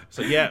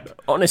 so yeah.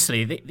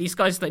 Honestly, these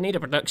guys, they need a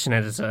production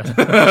editor.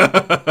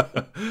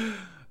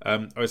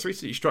 I was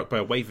recently struck by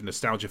a wave of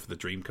nostalgia for the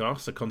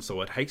Dreamcast, a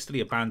console I'd hastily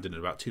abandoned in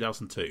about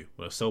 2002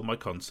 when I sold my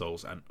console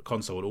and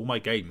all my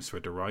games for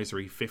a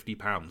derisory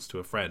 £50 to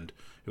a friend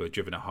who had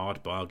driven a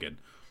hard bargain.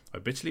 I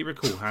bitterly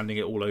recall handing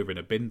it all over in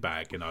a bin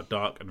bag in our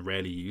dark and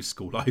rarely used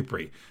school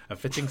library, a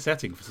fitting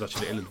setting for such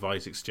an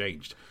ill-advised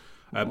exchange.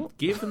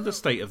 Given the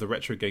state of the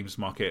retro games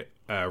market,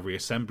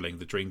 reassembling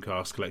the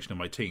Dreamcast collection of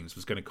my teens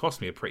was going to cost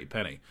me a pretty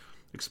penny.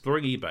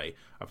 Exploring eBay,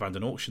 I found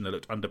an auction that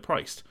looked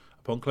underpriced.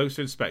 Upon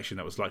closer inspection,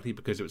 that was likely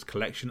because it was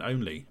collection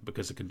only,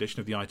 because the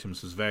condition of the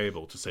items was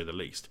variable, to say the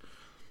least.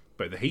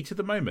 But in the heat of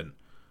the moment,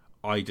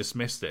 I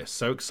dismissed this.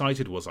 So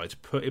excited was I to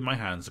put in my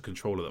hands a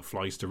controller that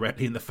flies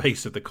directly in the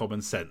face of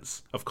common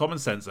sense and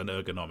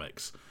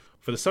ergonomics.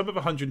 For the sum of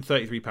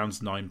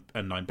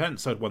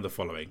 £133.09, I'd won the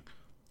following: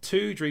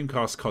 2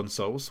 Dreamcast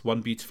consoles, 1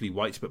 beautifully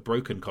white but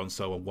broken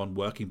console, and 1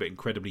 working but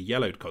incredibly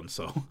yellowed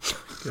console.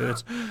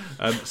 Good.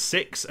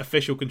 6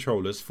 official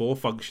controllers, 4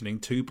 functioning,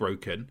 2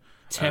 broken.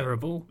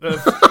 Terrible. I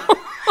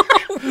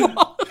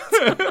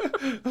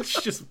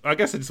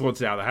guess I just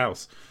wanted it out of the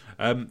house.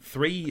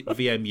 3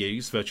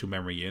 VMUs, virtual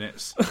memory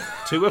units.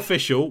 2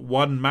 official,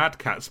 1 Mad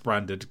Catz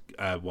branded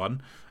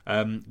one.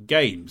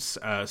 Games: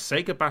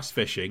 Sega Bass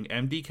Fishing,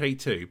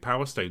 MDK2,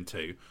 Power Stone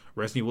 2,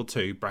 Resident Evil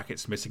 2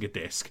 (brackets missing a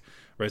disc),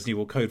 Resident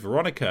Evil Code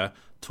Veronica,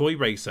 Toy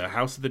Racer,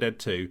 House of the Dead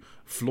 2,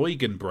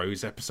 Floygan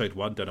Bros Episode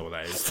 1, don't know what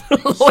that is.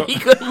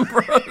 Floygan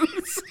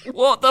Bros?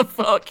 What the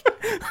fuck?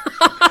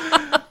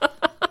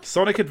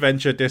 Sonic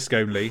Adventure disc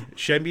only,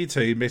 Shenmue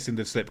 2 missing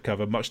the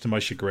slipcover, much to my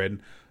chagrin,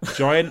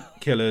 Giant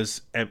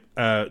Killers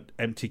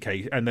empty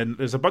case, and then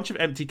there's a bunch of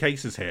empty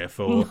cases here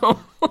for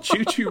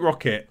Choo Choo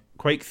Rocket,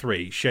 Quake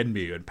 3,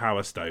 Shenmue, and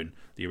Power Stone,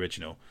 the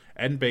original.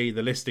 NB,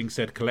 the listing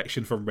said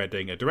collection from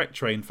Reading, a direct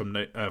train from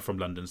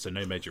London, so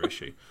no major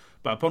issue.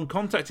 But upon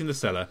contacting the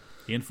seller,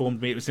 he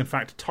informed me it was in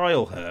fact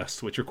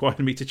Tilehurst, which required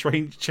me to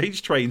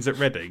change trains at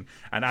Reading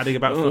and adding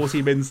about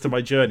 40 mins to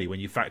my journey when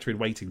you factor in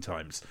waiting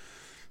times.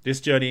 This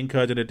journey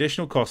incurred an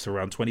additional cost of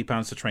around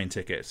 £20 for train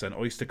tickets and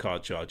Oyster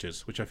card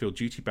charges, which I feel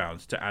duty-bound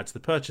to add to the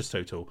purchase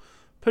total,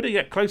 putting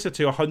it closer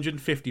to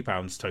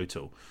 £150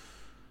 total.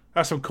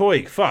 That's from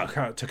Koi. Fuck,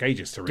 that took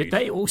ages to read. Did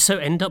they also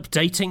end up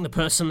dating the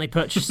person they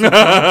purchased it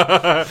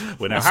from?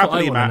 We're now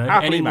happily married.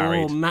 Any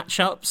more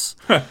matchups?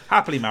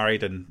 Happily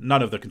married, and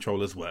none of the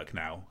controllers work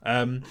now.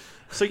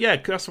 So yeah,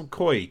 that's from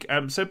Koi.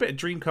 So a bit of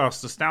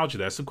Dreamcast nostalgia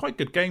there. Some quite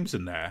good games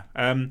in there.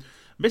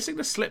 Missing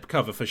the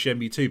slipcover for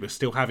Shenmue 2, but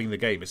still having the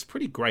game is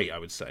pretty great, I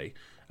would say.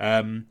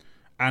 And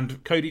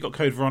Cody got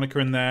Code Veronica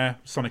in there,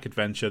 Sonic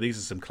Adventure. These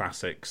are some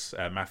classics,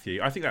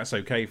 Matthew. I think that's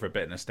okay for a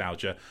bit of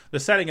nostalgia. The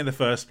selling in the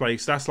first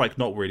place, that's like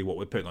not really what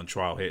we're putting on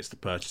trial here. It's the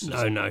purchases.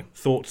 No.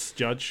 Thoughts,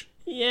 Judge?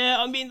 Yeah,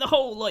 I mean, the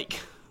whole,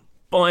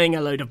 buying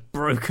a load of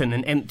broken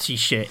and empty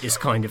shit is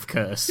kind of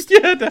cursed.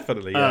 Yeah,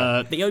 definitely.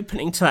 Yeah. The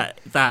opening to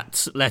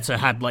that letter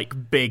had,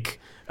 big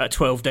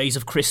 12 Days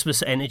of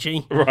Christmas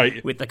energy.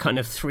 Right. With the kind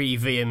of 3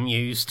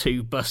 VMUs,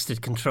 2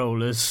 busted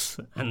controllers,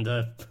 and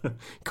a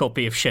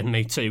copy of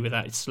Shenmue 2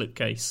 without its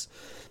slipcase.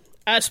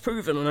 As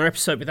proven on our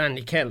episode with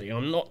Andy Kelly,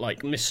 I'm not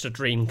like Mr.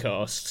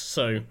 Dreamcast,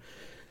 so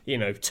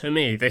To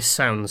me, this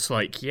sounds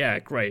like, yeah,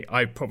 great.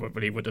 I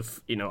probably would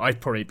have, I'd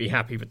probably be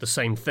happy with the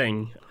same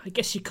thing. I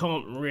guess you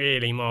can't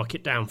really mark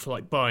it down for,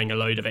 like, buying a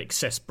load of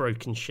excess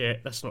broken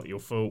shit. That's not your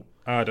fault.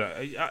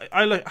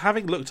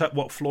 Having looked up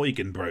what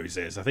Floygan Bros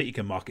is, I think you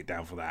can mark it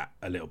down for that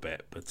a little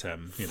bit. But,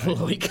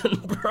 Floygan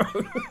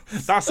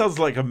Bros. That sounds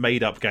like a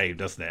made-up game,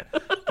 doesn't it?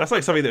 That's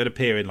like something that would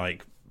appear in,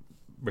 like,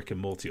 Rick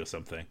and Morty or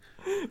something.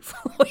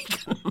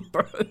 Floygan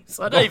Bros.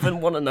 I don't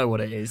even want to know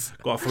what it is.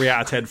 Got a 3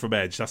 out of 10 from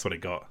Edge. That's what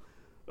it got.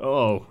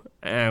 Oh,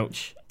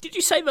 ouch. Did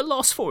you say the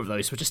last 4 of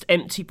those were just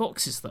empty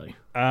boxes, though?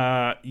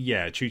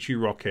 Yeah, Choo Choo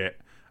Rocket,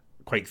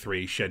 Quake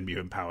 3, Shenmue,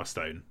 and Power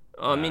Stone.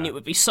 I mean, it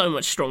would be so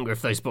much stronger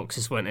if those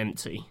boxes weren't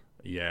empty.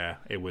 Yeah,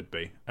 it would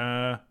be.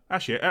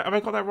 Actually, have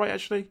I got that right,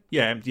 actually?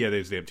 Yeah,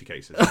 those are the empty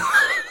cases.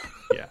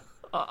 Yeah.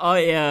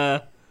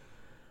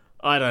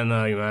 I don't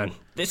know, man.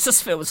 This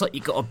just feels like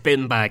you got a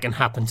bin bag and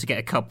happened to get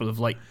a couple of,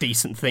 like,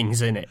 decent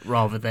things in it,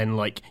 rather than,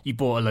 like, you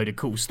bought a load of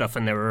cool stuff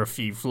and there were a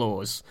few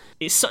flaws.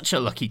 It's such a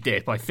lucky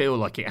dip. I feel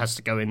like it has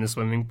to go in the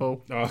swimming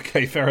pool.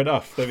 Okay, fair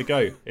enough. There we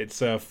go. It's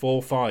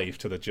 4-5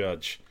 to the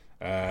judge.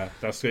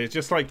 That's it's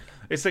just like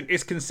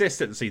it's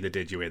consistency that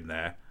did you in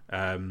there.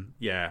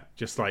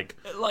 Just like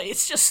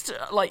it's just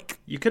like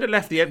you could have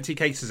left the empty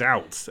cases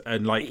out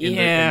and like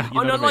I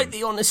don't like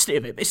the honesty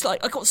of it. It's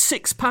like I got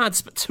 6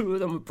 pads, but 2 of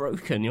them were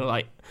broken. You're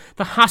like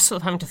the hassle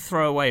of having to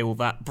throw away all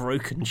that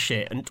broken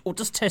shit or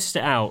just test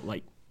it out.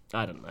 Like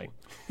I don't know,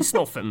 it's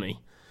not for me.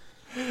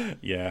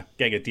 Yeah,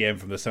 getting a DM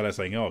from the seller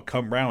saying, "Oh,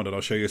 come round and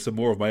I'll show you some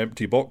more of my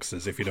empty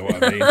boxes," if you know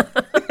what I mean.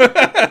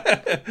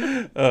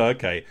 Oh,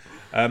 okay.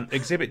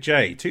 Exhibit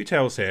J, 2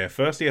 tales here.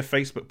 Firstly, a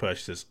Facebook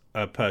purchase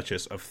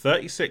of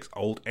 36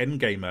 old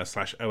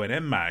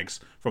Endgamer/ONM mags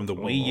from the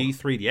Wii U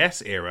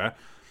 3DS era.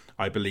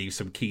 I believe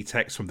some key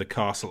text from the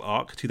Castle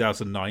Arc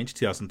 2009 to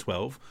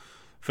 2012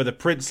 for the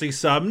princely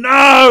sum.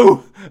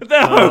 No,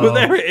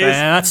 there it is.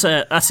 Yeah,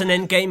 that's an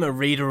Endgamer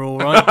reader, all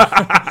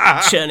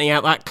right. Churning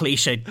out that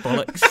cliched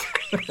bollocks.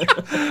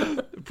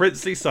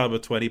 Princely sum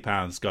of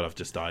 £20. God, I've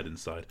just died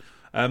inside.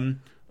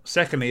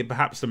 Secondly,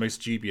 perhaps the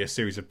most dubious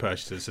series of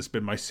purchases has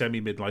been my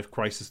semi-midlife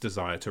crisis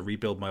desire to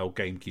rebuild my old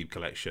GameCube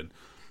collection.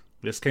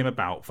 This came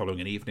about following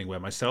an evening where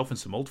myself and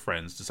some old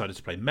friends decided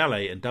to play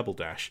Melee and Double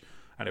Dash,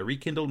 and it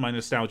rekindled my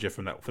nostalgia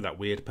for that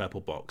weird purple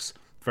box.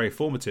 Very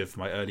formative for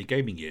my early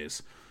gaming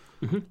years.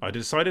 Mm-hmm. I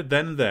decided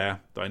then and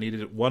there that I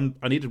needed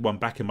one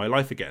back in my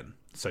life again.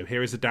 So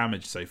here is the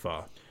damage so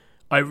far.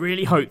 I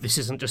really hope this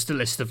isn't just a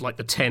list of like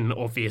the 10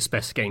 obvious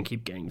best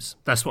GameCube games.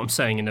 That's what I'm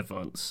saying in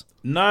advance.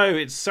 No,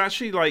 it's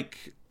actually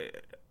like...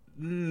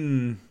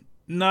 No,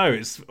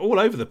 it's all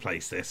over the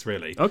place, this,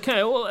 really.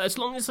 Okay, well, as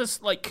long as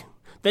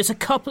there's a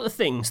couple of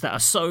things that are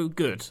so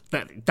good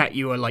that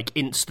you are like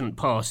instant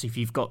pass if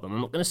you've got them.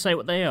 I'm not going to say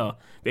what they are,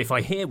 but if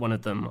I hear one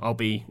of them,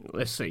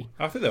 let's see.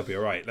 I think they'll be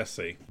all right. Let's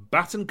see.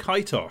 Baton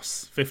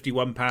Kaitos,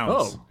 £51.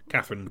 Oh,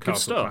 Catherine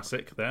Castle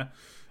Classic there.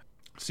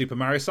 Super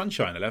Mario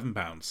Sunshine,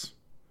 £11.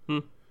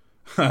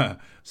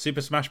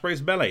 Super Smash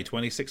Bros. Melee,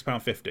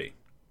 £26.50.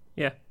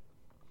 Yeah.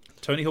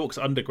 Tony Hawk's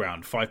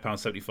Underground,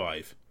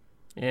 £5.75.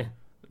 Yeah.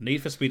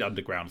 Need for Speed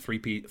Underground,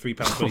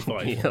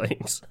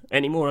 £3.25.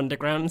 Any more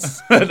Undergrounds?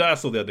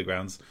 That's all the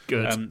Undergrounds.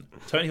 Good.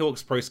 Tony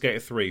Hawk's Pro Skater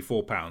 3,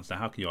 £4. Now,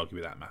 how can you argue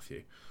with that,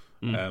 Matthew?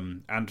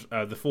 And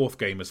the fourth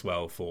game as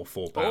well for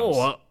 £4.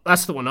 Oh,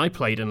 that's the one I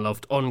played and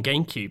loved on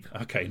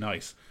GameCube. Okay,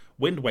 nice.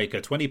 Wind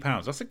Waker,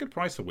 £20. That's a good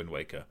price for Wind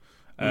Waker.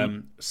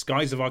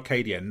 Skies of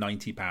Arcadia,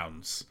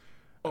 £90.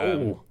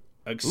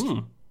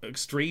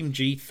 Extreme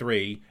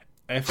G3,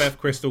 FF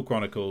Crystal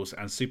Chronicles,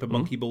 and Super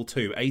Monkey Ball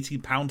 2,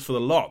 £18 for the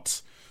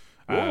lot.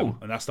 And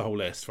that's the whole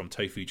list from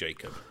Tofu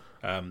Jacob.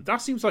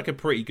 That seems like a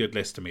pretty good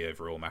list to me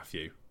overall,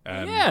 Matthew.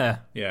 Yeah.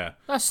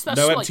 That's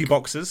no empty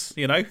boxes,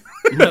 you know?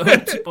 No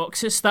empty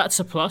boxes, that's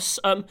a plus.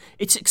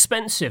 It's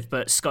expensive,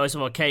 but Skies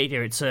of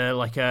Arcadia, it's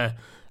a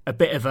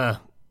bit of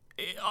a...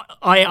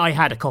 I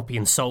had a copy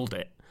and sold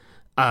it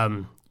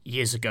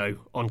years ago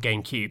on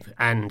GameCube,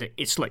 and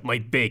it's like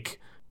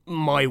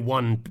my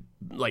one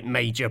like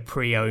major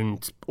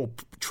pre-owned or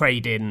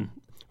trade-in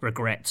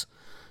regret.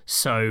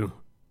 So,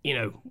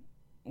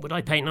 would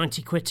I pay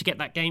 £90 to get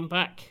that game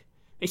back?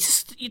 It's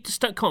just you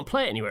can't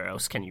play it anywhere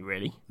else, can you?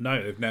 Really?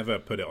 No, they've never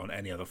put it on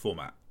any other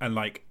format. And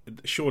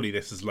surely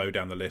this is low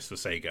down the list for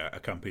Sega, a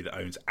company that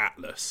owns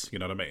Atlas. You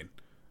know what I mean?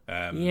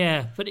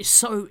 Yeah, but it's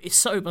so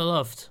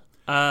beloved.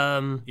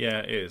 Yeah,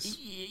 it is.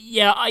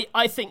 Yeah,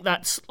 I think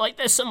that's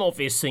there's some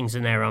obvious things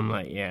in there. I'm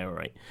like, yeah, all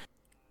right.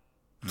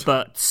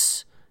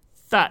 But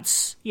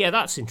that's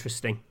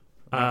interesting.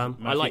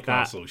 I like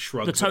Castle that.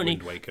 Shrugs the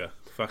Wind Waker.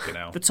 Fucking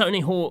hell. The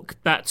Tony Hawk.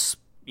 That's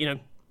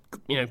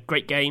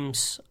great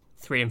games.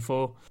 3 and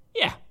 4.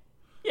 Yeah,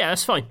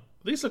 that's fine.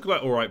 These look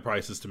like all right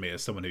prices to me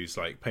as someone who's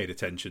paid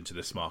attention to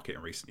this market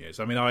in recent years.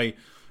 I mean,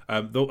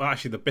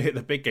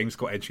 the big games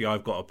got entry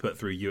I've got to put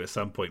through you at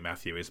some point,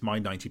 Matthew, is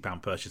my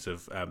 £90 purchase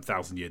of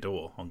Thousand Year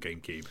Door on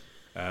GameCube.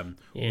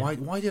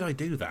 Why did I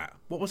do that?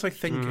 What was I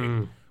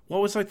thinking?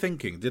 What was I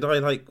thinking?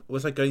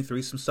 Was I going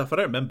through some stuff? I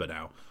don't remember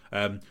now.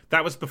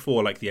 That was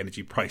before the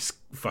energy price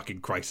fucking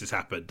crisis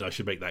happened. I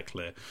should make that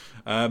clear.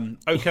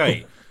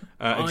 Okay.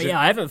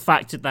 I haven't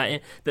factored that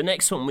in. The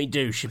next one we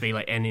do should be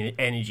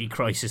energy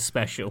crisis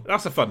special.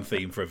 That's a fun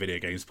theme for a video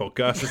games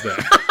podcast, isn't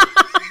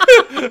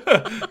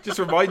it? Just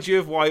remind you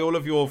of why all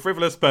of your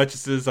frivolous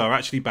purchases are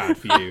actually bad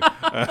for you.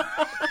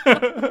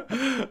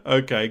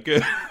 Okay,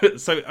 good.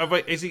 So,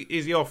 is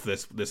he off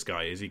this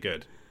guy? Is he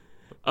good?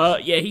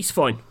 Yeah, he's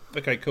fine.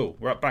 Okay, cool.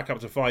 We're back up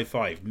to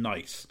 5-5.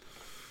 Nice.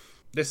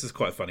 This is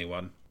quite a funny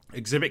one.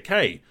 Exhibit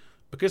K.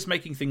 Because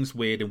making things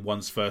weird in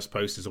one's first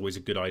post is always a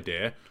good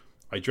idea,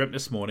 I dreamt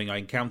this morning I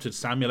encountered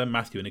Samuel and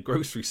Matthew in a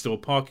grocery store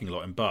parking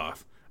lot in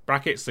Bath.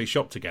 Brackets, they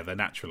shop together,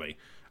 naturally.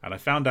 And I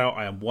found out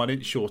I am 1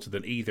 inch shorter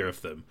than either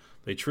of them.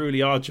 They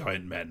truly are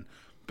giant men.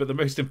 But the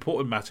most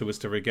important matter was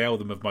to regale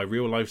them of my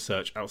real-life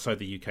search outside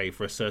the UK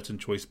for a certain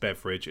choice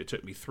beverage. It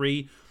took me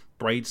 3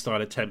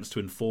 braid-style attempts to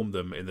inform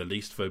them in the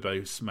least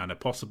verbose manner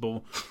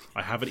possible.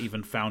 I haven't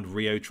even found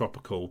Rio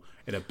Tropical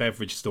in a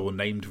beverage store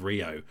named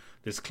Rio.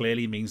 This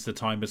clearly means the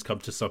time has come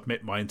to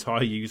submit my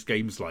entire used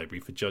games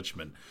library for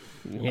judgment.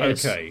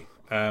 Yes. Okay,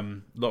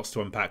 lots to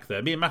unpack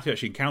there. Me and Matthew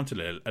actually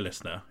encountered a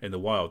listener in the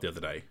wild the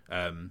other day,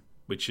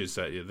 which is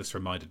this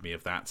reminded me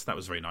of that. That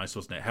was very nice,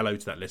 wasn't it? Hello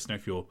to that listener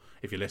if you're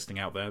listening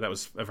out there. That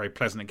was a very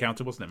pleasant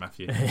encounter, wasn't it,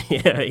 Matthew?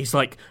 Yeah, he's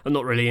like, I'm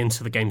not really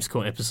into the Games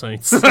Court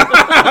episodes.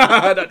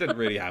 That didn't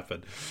really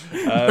happen.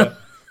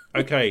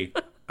 Okay,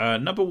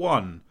 number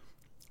 1,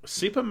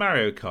 Super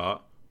Mario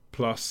Kart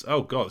plus.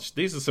 Oh gosh,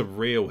 these are some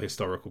real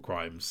historical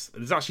crimes.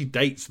 There's actually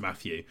dates,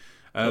 Matthew.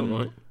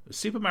 Right.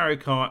 Super Mario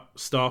Kart,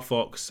 Star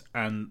Fox,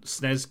 and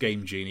SNES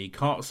Game Genie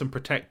carts and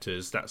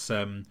protectors. That's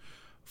 $40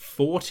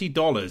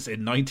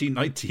 in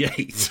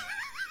 1998.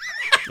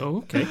 Oh,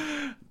 okay.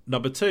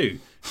 Number 2,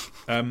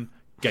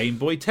 Game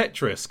Boy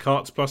Tetris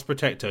carts plus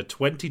protector,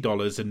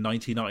 $20 in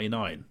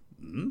 1999.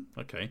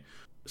 Okay.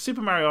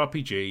 Super Mario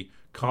RPG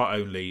cart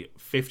only,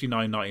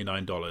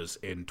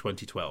 $59.99 in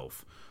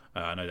 2012.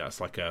 I know that's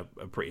like a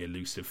pretty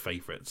elusive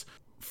favourite.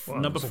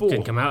 Well, Number it 4.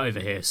 didn't come out over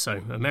here, so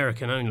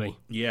American only.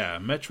 Yeah,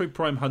 Metroid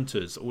Prime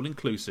Hunters, all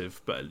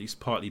inclusive, but at least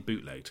partly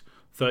bootlegged.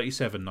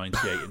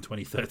 $37.98 in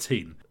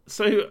 2013.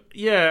 So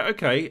yeah,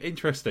 okay,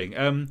 interesting.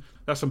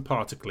 That's some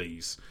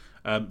Particles.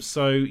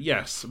 So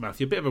yes,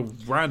 Matthew, a bit of a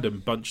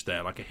random bunch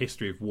there, like a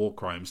history of war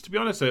crimes. To be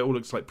honest, it all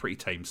looks like pretty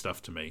tame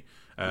stuff to me.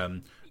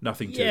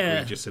 Nothing too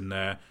egregious in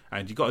there,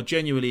 and you got a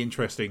genuinely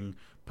interesting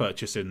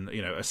purchase in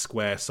a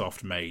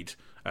Squaresoft made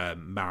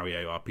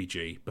Mario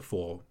RPG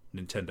before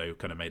Nintendo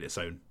kind of made its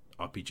own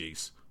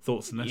RPGs.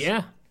 Thoughts on this?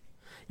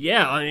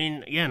 Yeah, I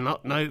mean,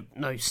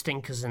 no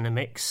stinkers in the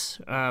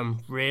mix,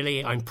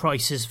 really. I mean,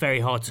 price is very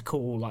hard to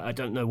call. Like, I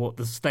don't know what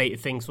the state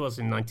of things was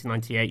in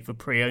 1998 for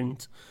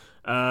pre-owned.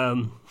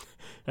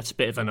 That's a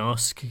bit of an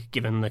ask,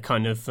 given the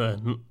kind of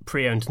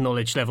pre-owned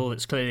knowledge level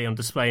that's clearly on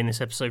display in this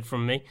episode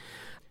from me.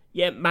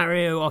 Yeah,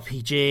 Mario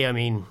RPG, I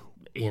mean,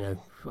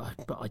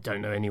 but I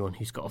don't know anyone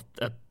who's got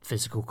a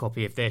physical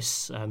copy of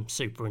this.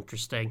 Super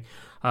interesting.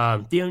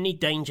 The only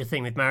danger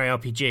thing with Mario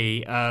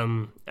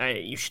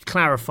RPG, you should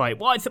clarify.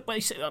 Well,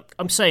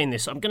 I'm saying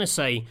this. I'm going to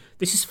say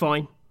this is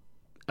fine.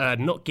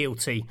 Not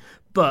guilty.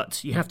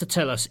 But you have to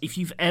tell us if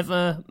you've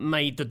ever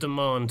made the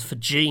demand for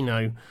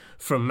Geno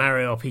from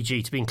Mario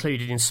RPG to be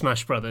included in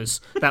Smash Brothers.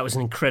 That was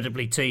an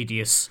incredibly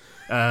tedious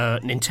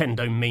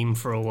Nintendo meme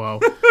for a while.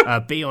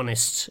 Be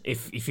honest.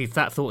 If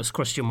that thought has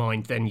crossed your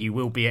mind, then you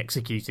will be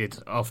executed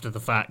after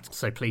the fact.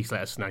 So please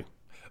let us know.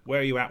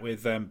 Where are you at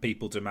with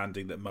people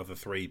demanding that Mother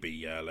 3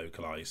 be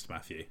localised,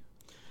 Matthew?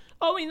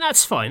 I mean,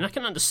 that's fine. I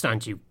can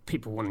understand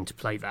people wanting to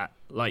play that.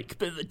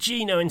 But the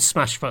Geno in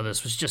Smash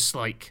Brothers was just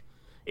like.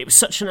 It was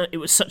such a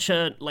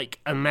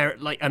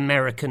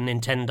American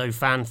Nintendo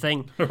fan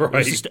thing. Right. It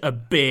was just a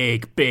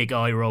big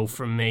eye roll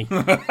from me.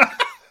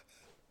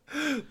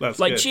 That's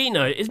good.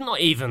 Geno is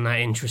not even that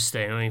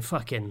interesting. I mean,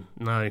 fucking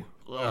no.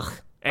 Ugh.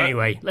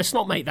 Anyway, let's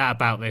not make that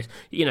about this.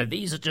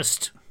 These are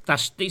just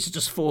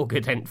 4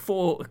 good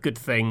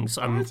things.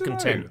 I'm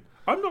content.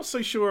 I'm not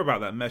so sure about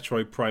that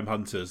Metroid Prime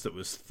Hunters that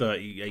was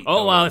 $38.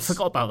 Oh, well, I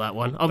forgot about that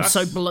one. I'm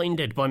so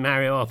blinded by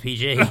Mario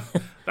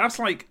RPG. That's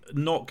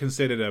not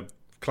considered a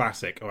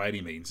classic by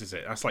any means, is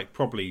it? That's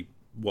probably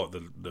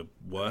the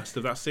worst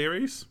of that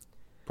series,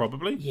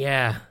 probably.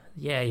 Yeah,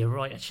 you're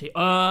right. Actually,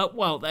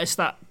 well, there's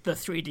the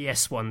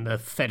 3DS one, the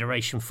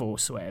Federation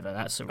Force or whatever.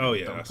 That's a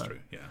really that's true.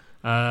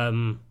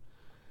 Yeah.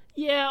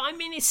 Yeah, I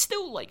mean, it's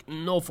still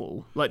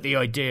novel, the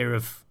idea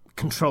of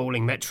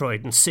controlling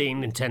Metroid and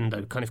seeing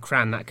Nintendo kind of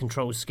cram that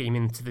control scheme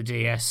into the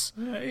DS.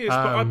 Yeah, it is.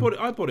 But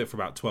I bought it for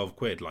about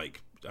 £12, I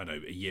don't know,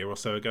 a year or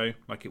so ago.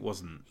 It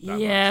wasn't that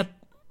much.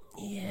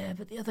 Yeah,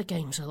 but the other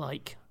games are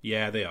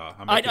Yeah, they are.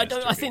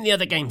 I think the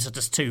other games are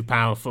just too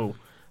powerful.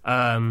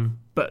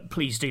 But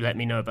please do let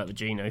me know about the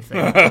Geno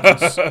thing.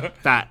 Because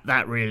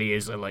that really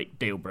is a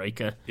deal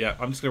breaker. Yeah,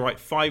 I'm just gonna write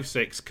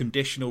 5.6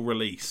 conditional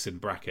release in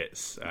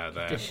brackets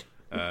there.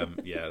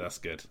 Yeah, that's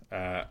good.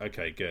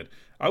 Okay, good.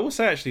 I will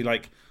say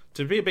actually,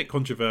 to be a bit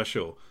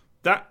controversial,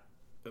 that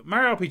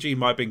Mario RPG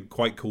might have been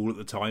quite cool at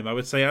the time. I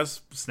would say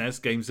as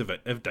SNES games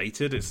have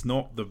dated, it's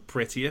not the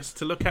prettiest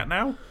to look at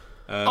now.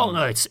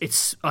 No,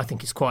 it's. I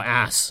think it's quite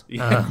ass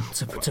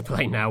to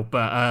play now,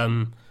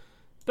 but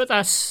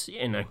that's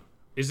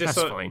that's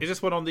fine. Is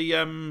this one on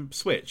the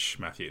Switch,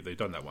 Matthew? They've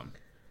done that one.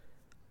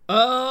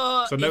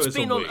 It's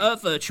been on a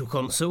Virtual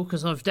Console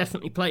because I've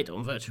definitely played it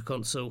on Virtual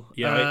Console.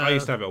 Yeah, I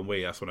used to have it on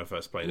Wii. That's when I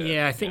first played it.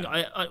 Yeah, I think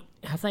I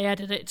have they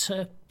added it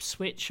to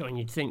Switch, or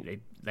you'd think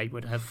they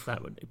would have.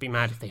 That would be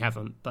mad if they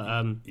haven't. But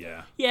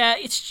yeah,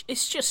 it's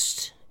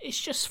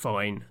just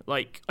fine.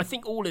 Like I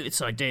think all of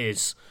its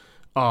ideas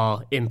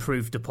are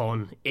improved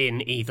upon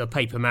in either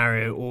Paper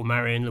Mario or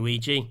Mario and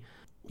Luigi.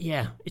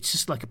 Yeah, it's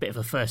just like a bit of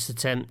a first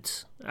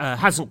attempt.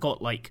 Hasn't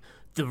got like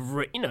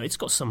it's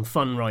got some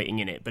fun writing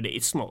in it, but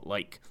it's not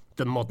like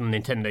the modern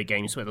Nintendo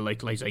games where the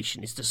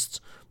localization is just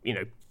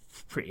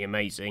pretty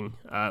amazing.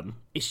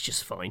 It's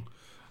just fine.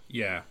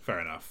 Yeah, fair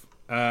enough.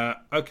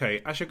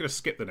 Okay, actually I'm going to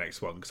skip the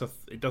next one because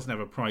it doesn't have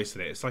a price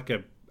in it. It's like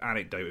an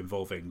anecdote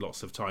involving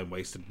lots of time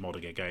wasted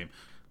modding a game.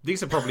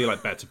 These are probably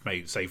like better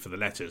made, say, for the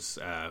letters,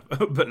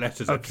 but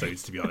letters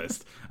episodes, to be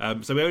honest.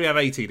 So we only have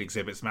 18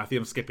 exhibits, Matthew.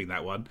 I'm skipping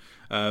that one.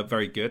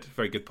 Very good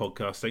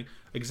podcasting.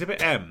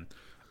 Exhibit M.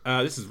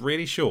 This is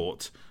really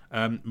short.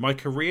 My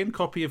Korean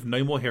copy of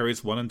No More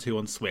Heroes 1 and 2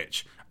 on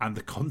Switch and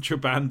the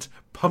contraband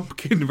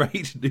pumpkin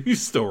raid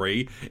news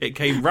story it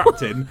came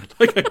wrapped in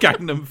like a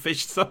Gangnam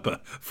Fish supper.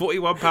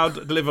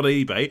 £41 delivered on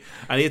eBay,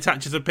 and he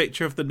attaches a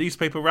picture of the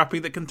newspaper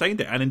wrapping that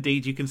contained it, and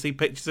indeed you can see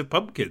pictures of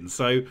pumpkins.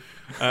 So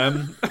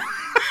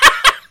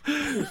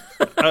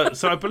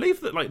so I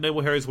believe that like No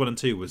More Heroes 1 and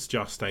 2 was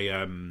just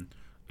a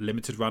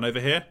limited run over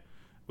here,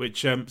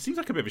 which seems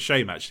like a bit of a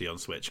shame actually on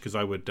Switch, because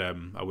I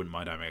wouldn't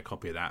mind having a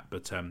copy of that,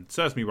 but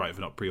serves me right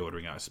for not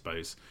pre-ordering it, I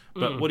suppose.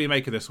 But what do you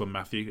make of this one,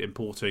 Matthew?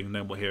 Importing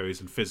No More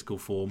Heroes in physical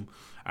form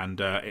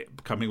and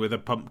it coming with a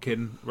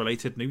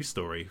pumpkin-related news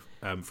story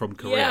from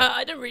Korea. Yeah,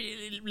 I don't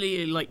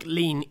really like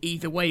lean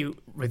either way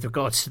with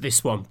regards to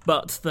this one,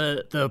 but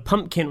the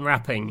pumpkin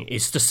wrapping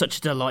is just such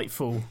a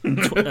delightful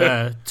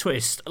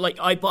twist. Like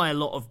I buy a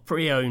lot of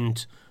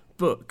pre-owned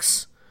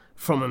books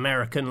from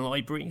American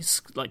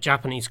libraries, like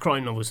Japanese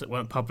crime novels that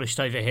weren't published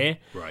over here.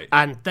 Right.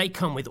 And they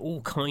come with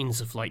all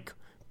kinds of like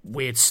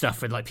weird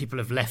stuff where like people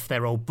have left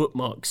their old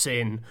bookmarks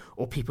in,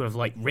 or people have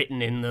like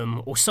written in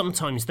them, or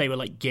sometimes they were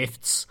like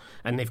gifts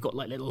and they've got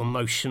like little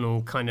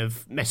emotional kind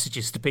of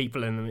messages to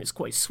people in them. It's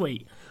quite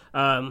sweet.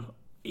 Yeah,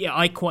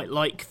 I quite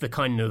like the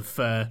kind of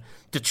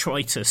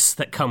detritus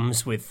that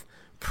comes with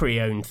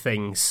pre-owned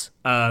things,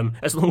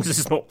 as long as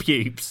it's not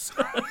pubes.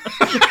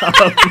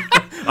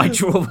 I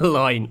draw the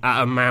line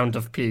at a mound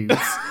of pubes.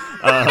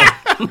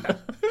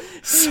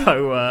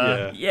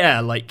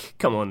 Yeah, like,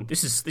 come on,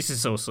 this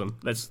is awesome.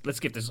 Let's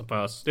give this a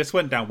pass. This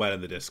went down well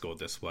in the Discord.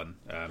 This one,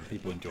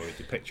 people enjoyed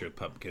the picture of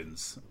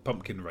pumpkins,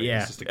 pumpkin race.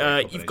 Yeah,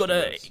 you've got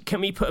a.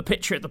 Can we put a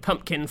picture of the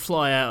pumpkin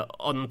flyer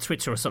on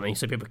Twitter or something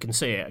so people can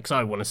see it? Because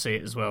I want to see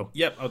it as well.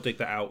 Yep, I'll dig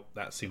that out.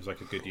 That seems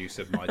like a good use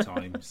of my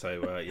time.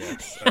 So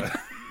yes.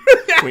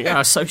 We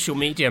are a social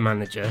media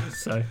manager,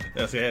 so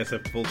yes, yeah, it's a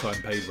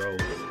full-time paid role.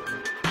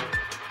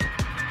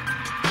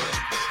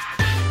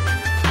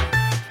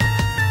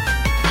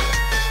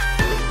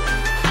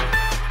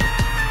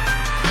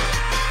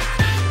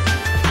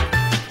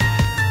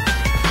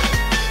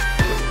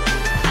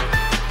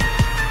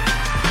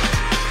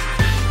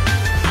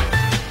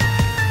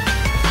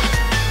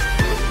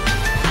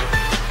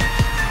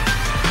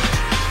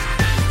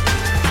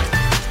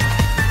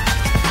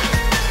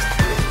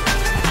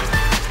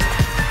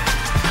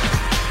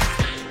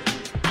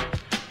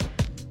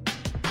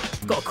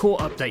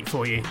 Court update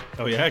for you.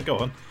 Oh yeah, go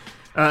on.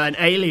 An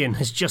alien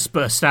has just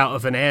burst out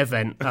of an air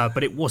vent,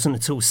 but it wasn't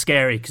at all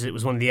scary because it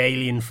was one of the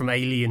alien from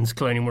Aliens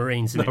Colonial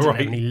Marines, and it didn't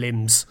have any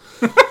limbs.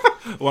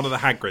 One of the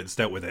Hagrids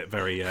dealt with it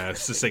very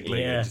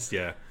succinctly.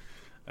 Yeah.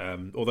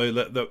 Although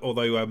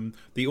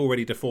the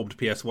already deformed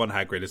PS1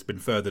 Hagrid has been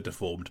further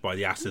deformed by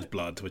the acid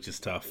blood, which is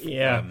tough.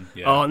 Yeah.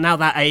 Oh, now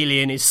that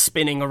alien is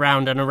spinning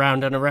around and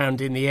around and around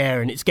in the air,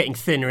 and it's getting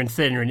thinner and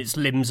thinner, and its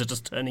limbs are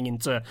just turning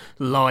into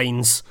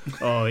lines.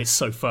 Oh, it's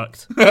so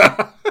fucked.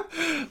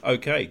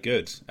 Okay,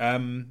 good.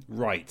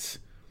 Right.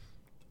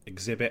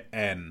 Exhibit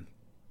N.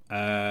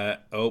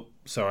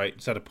 Sorry,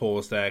 just had a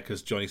pause there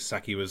because Johnny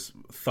Sasaki was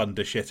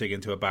thunder shitting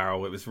into a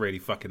barrel. It was really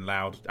fucking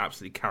loud.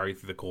 Absolutely carried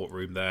through the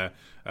courtroom there.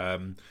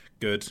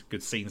 Good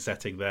scene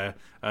setting there.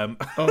 I've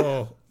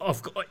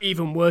got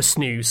even worse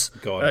news.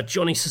 Go on.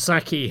 Johnny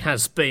Sasaki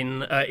has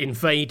been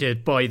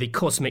invaded by the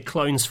cosmic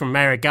clones from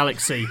Mario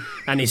Galaxy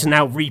and is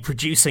now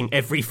reproducing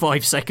every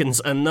 5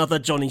 seconds another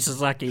Johnny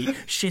Sasaki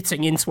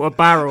shitting into a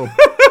barrel.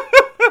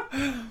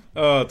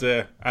 Oh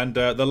dear. And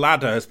the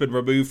ladder has been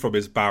removed from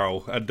his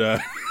barrel, and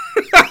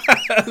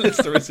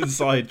Lister is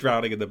inside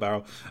drowning in the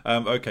barrel.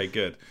 Okay,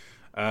 good.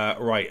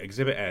 Right,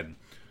 Exhibit N.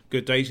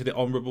 Good day to the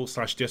Honourable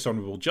 /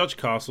 Dishonourable Judge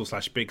Castle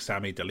 / Big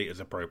Sammy. Delete as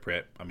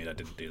appropriate. I mean, I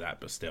didn't do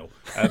that, but still.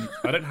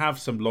 I don't have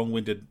some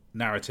long-winded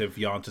narrative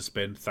yarn to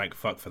spin. Thank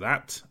fuck for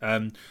that.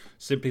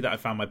 Simply that I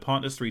found my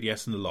partner's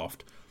 3DS in the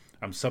loft.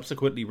 and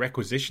subsequently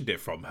requisitioned it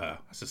from her.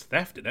 That's just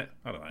theft, isn't it?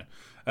 I don't know.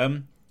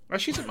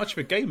 As she isn't much of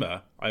a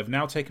gamer, I have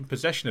now taken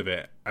possession of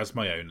it as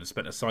my own and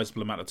spent a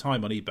sizable amount of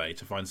time on eBay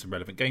to find some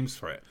relevant games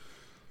for it.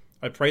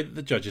 I pray that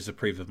the judges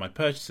approve of my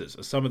purchases,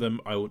 as some of them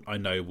I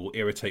know will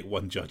irritate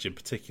one judge in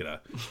particular.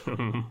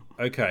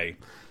 Okay.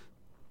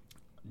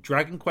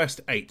 Dragon Quest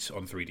VIII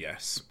on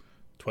 3DS,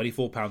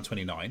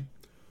 £24.29.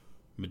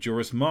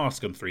 Majora's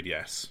Mask on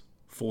 3DS,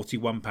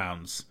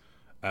 £41.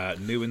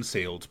 New and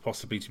sealed,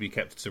 possibly to be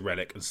kept as a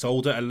relic, and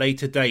sold at a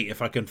later date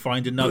if I can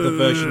find another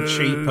version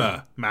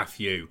cheaper,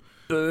 Matthew.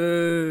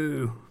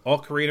 Boo!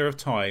 Ocarina of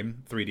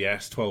Time,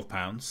 3DS,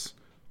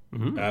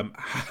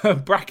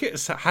 £12.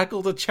 Brackets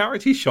haggled a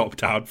charity shop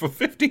down for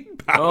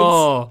 £15.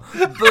 Oh,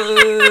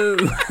 boo!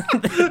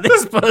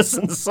 This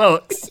person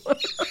sucks.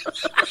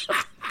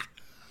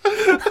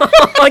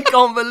 I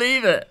can't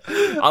believe it.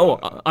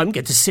 Oh, I'm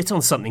going to sit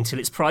on something till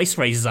its price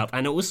raises up,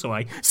 and also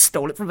I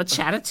stole it from a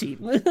charity.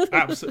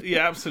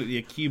 absolutely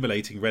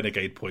accumulating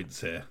renegade points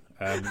here.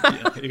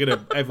 You're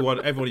gonna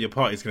everyone in your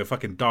party is gonna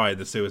fucking die in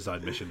the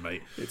suicide mission,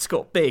 mate. It's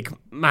got big.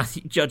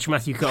 Judge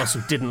Matthew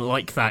Castle didn't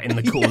like that in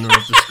the corner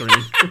of the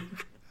screen.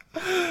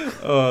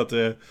 Oh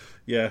dear.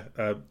 Yeah,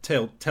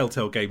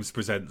 Telltale Games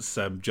presents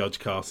Judge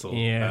Castle.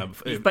 Yeah,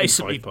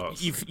 basically,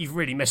 you've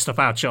really messed up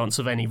our chance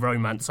of any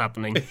romance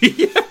happening.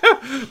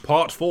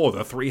 Part 4,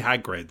 the 3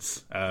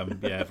 Hagrids.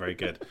 Yeah, very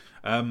good.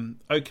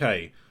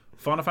 Okay,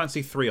 Final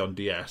Fantasy 3 on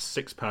DS,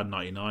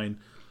 £6.99.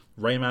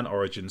 Rayman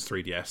Origins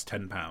 3DS,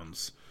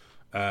 £10.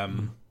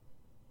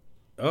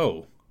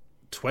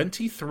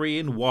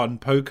 23-in-1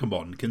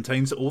 Pokemon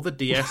contains all the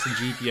DS and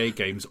GBA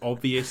games,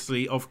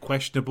 obviously of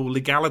questionable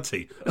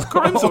legality. There's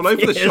crimes all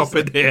over the shop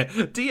in here.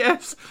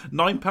 DS,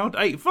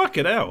 £9.8.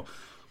 Fucking hell.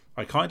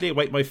 I kindly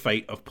await my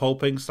fate of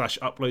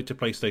pulping/upload to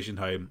PlayStation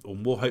Home, or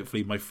more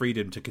hopefully my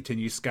freedom to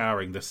continue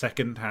scouring the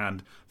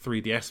second-hand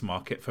 3DS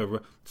market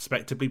for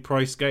respectably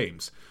priced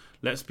games.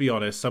 Let's be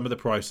honest, some of the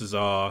prices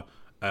are...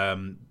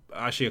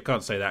 actually, I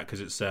can't say that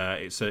because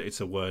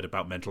it's a word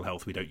about mental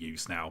health we don't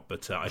use now.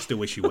 But I still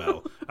wish you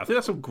well. I think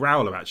that's from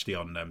Growler actually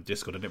on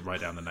Discord. I didn't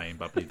write down the name,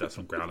 but I believe that's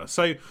from Growler.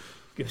 So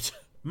good,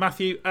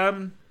 Matthew.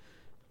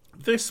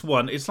 This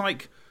one is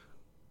like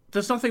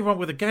there's nothing wrong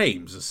with the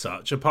games as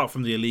such, apart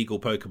from the illegal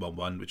Pokemon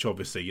one, which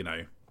obviously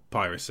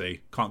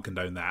piracy, can't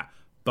condone that.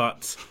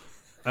 But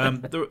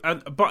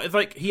but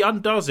like he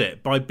undoes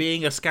it by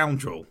being a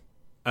scoundrel.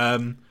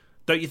 Don't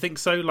you think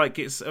so? Like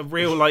it's a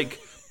real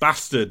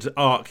bastard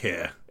arc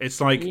here.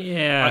 It's like,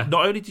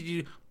 not only did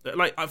you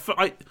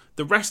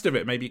the rest of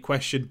it made me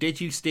question: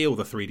 did you steal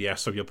the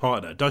 3DS from your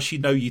partner? Does she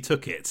know you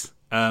took it?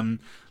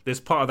 There's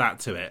part of that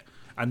to it,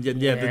 and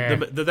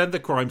then the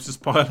crimes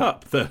just pile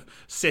up. The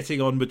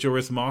sitting on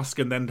Majora's Mask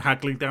and then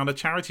haggling down a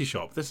charity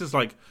shop. This is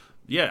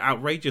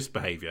outrageous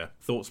behaviour.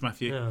 Thoughts,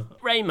 Matthew? Yeah.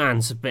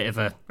 Rayman's a bit of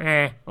a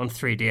on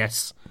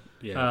 3DS.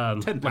 Yeah,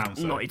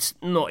 £10.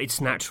 Not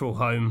its natural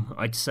home,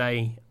 I'd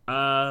say.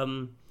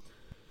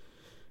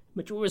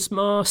 Majora's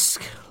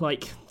Mask,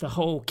 the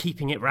whole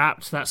keeping it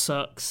wrapped, that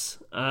sucks.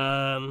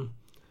 I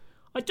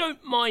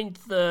don't mind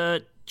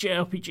the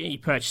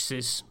JRPG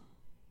purchases.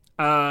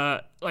 I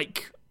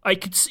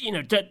could see,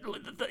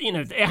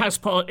 it's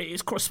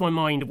crossed my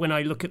mind when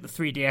I look at the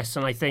 3DS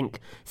and I think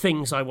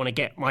things I want to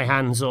get my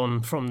hands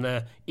on from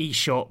the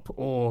eShop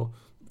or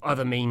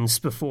other means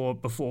before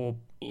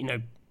we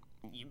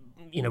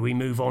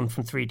move on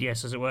from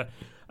 3DS, as it were.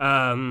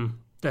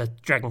 The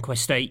Dragon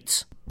Quest VIII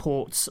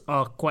ports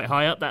are quite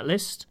high up that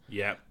list.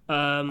 Yeah,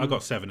 I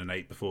got 7 and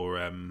 8 before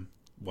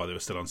while they were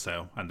still on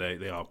sale, and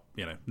they are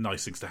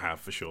nice things to have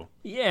for sure.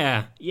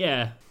 Yeah.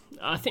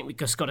 I think we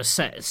just got to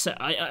set.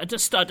 I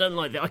don't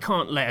like that. I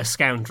can't let a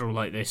scoundrel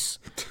like this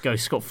go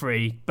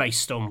scot-free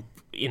based on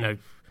a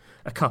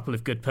couple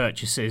of good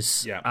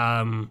purchases.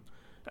 Yeah.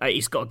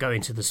 He's got to go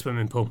into the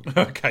swimming pool.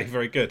 Okay,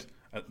 very good.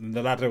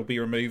 The ladder will be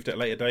removed at a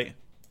later date.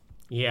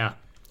 Yeah.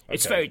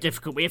 It's very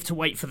difficult. We have to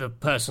wait for the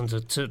person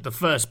the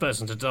first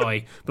person to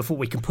die before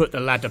we can put the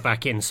ladder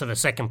back in, so the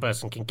second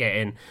person can get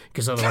in.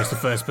 Because otherwise, the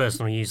first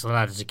person will use the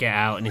ladder to get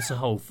out, and it's a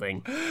whole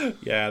thing.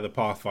 Yeah, the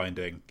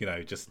pathfinding,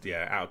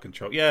 out of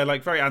control. Yeah,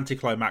 very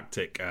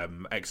anticlimactic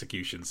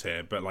executions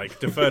here, but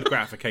deferred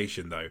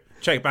gratification though.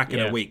 Check back in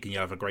a week, and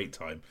you'll have a great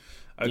time.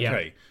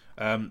 Okay,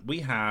 we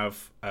have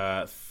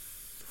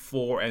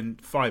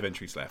 5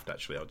 entries left.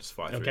 Actually, I'll just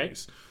fire through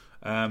these.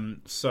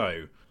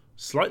 So.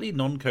 Slightly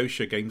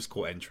non-kosher Games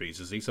Court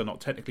entries, as these are not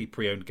technically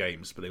pre-owned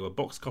games, but they were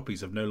box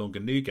copies of no longer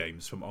new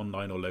games from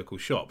online or local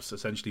shops,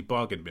 essentially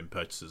bargain bin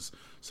purchases.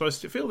 So I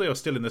feel they are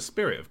still in the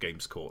spirit of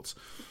Games Court.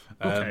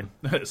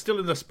 Still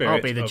in the spirit.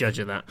 I'll be the judge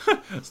of that.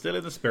 Still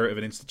in the spirit of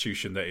an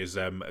institution that is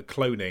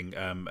cloning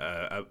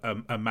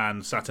a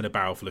man sat in a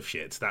barrel full of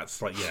shit.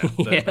 That's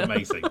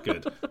amazing.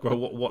 Good. Well,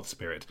 what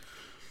spirit?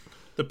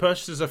 The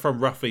purchases are from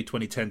roughly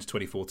 2010 to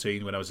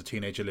 2014, when I was a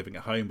teenager living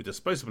at home with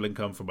disposable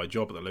income from my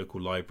job at the local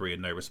library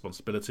and no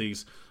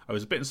responsibilities. I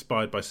was a bit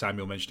inspired by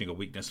Samuel mentioning a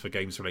weakness for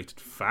games related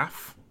to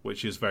faff,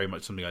 which is very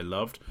much something I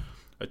loved.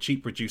 A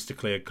cheap reduced to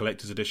clear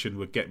collector's edition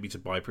would get me to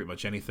buy pretty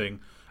much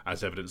anything,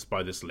 as evidenced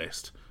by this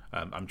list.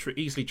 I'm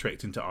easily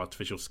tricked into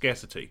artificial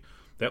scarcity.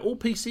 They're all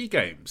PC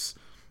games.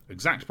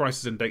 Exact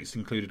prices and dates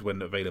included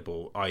when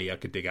available, i.e. I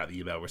could dig out the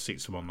email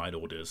receipts from online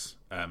orders.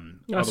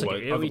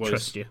 Okay. We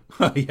trust you.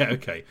 Yeah,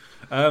 okay.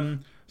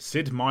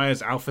 Sid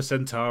Meier's Alpha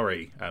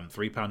Centauri,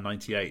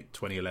 £3.98,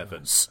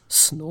 2011.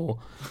 Snore.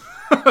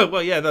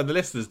 Well, yeah, the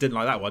listeners didn't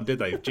like that one, did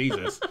they?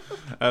 Jesus.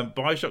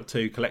 Bioshock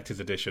 2 Collector's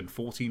Edition,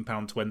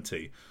 £14.20,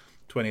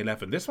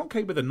 2011. This one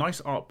came with a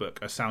nice art book,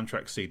 a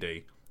soundtrack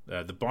CD,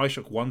 the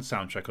Bioshock 1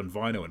 soundtrack on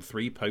vinyl, and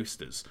 3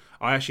 posters.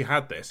 I actually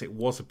had this. It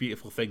was a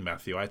beautiful thing,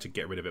 Matthew. I had to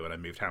get rid of it when I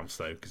moved house,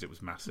 though, because it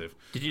was massive.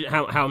 Did you?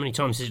 How many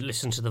times did you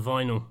listen to the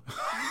vinyl?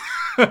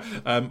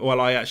 Well,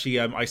 I actually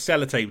I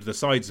sellotaped the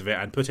sides of it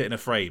and put it in a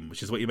frame,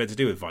 which is what you're meant to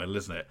do with vinyl,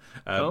 isn't it?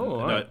 Right.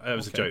 No, it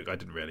was a joke. I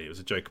didn't really. It was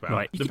a joke about.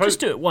 Right, you could just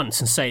do it once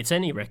and say it's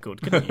any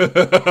record, couldn't you?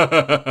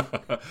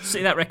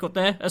 See that record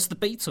there? That's the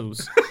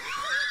Beatles.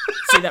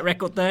 See that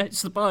record there?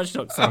 It's the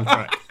Bioshock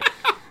soundtrack.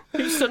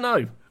 Who's to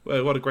know?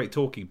 Well, what a great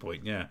talking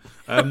point, yeah.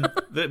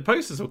 The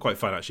posters were quite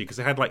fun, actually, because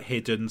they had, like,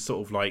 hidden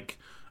sort of, like,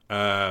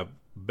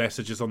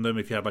 messages on them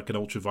if you had, like, an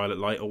ultraviolet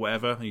light or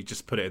whatever, and you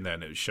just put it in there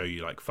and it would show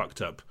you, like,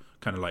 fucked up,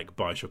 kind of like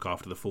Bioshock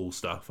After the Fall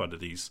stuff under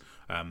these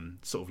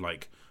sort of,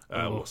 like,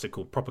 what's it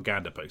called,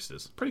 propaganda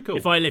posters. Pretty cool.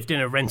 If I lived in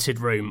a rented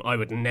room, I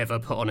would never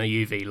put on a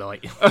UV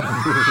light.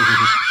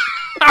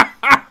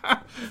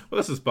 Well,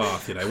 this is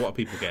Bath, you know. What are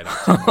people getting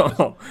up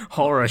to?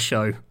 Horror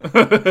show.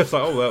 It's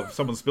like, oh, well,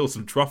 someone spilled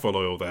some truffle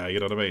oil there, you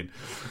know what I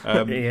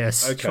mean?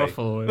 Yes, okay.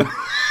 truffle oil.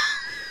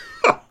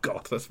 Oh,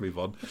 God, let's move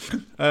on.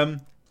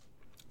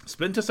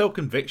 Splinter Cell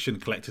Conviction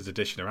Collector's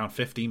Edition, around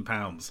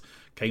 £15.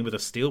 Came with a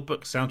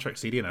Steelbook soundtrack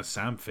CD and a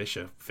Sam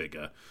Fisher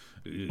figure.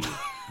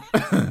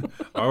 I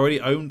already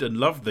owned and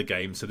loved the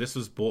game, so this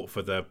was bought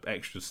for the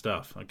extra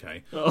stuff.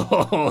 Okay.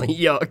 Oh,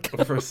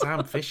 yuck. For a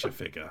Sam Fisher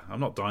figure. I'm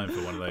not dying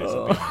for one of those, to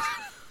be honest.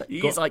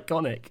 He's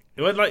iconic.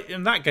 Well, like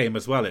in that game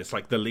as well, it's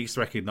like the least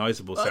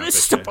recognisable Sam This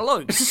is Fisher. a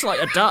bloke. It's just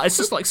like a dad. It's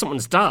just like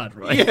someone's dad,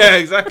 right? Yeah,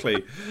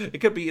 exactly. It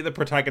could be the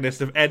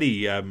protagonist of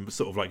any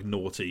sort of like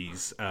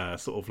noughties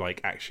sort of like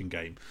action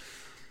game.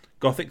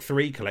 Gothic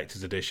 3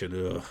 Collector's Edition,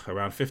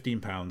 around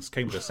 £15.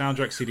 Came with a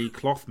soundtrack CD,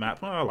 cloth map.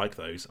 Oh, I like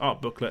those.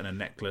 Art booklet and a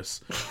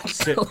necklace.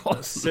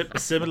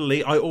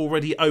 Similarly, I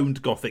already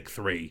owned Gothic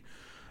 3.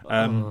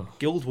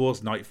 Guild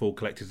Wars Nightfall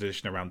Collector's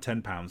Edition, around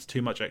 £10.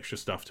 Too much extra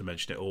stuff to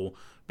mention it all,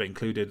 but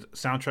included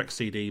soundtrack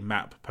CD,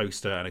 map,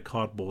 poster, and a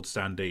cardboard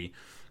standee.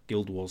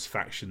 Guild Wars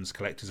Factions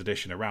Collector's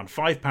Edition, around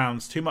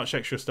 £5. Too much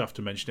extra stuff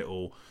to mention it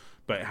all,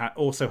 but it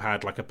also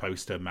had like a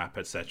poster, map,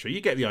 etc. You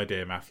get the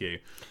idea, Matthew.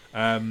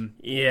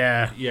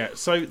 Yeah.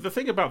 So the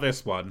thing about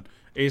this one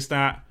is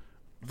that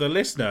the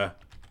listener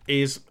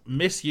is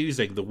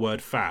misusing the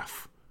word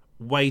faff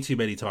way too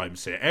many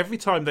times here. Every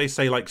time they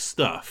say like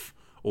stuff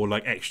or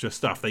like extra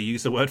stuff, they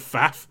use the word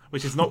faff,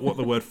 which is not what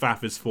the word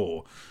faff is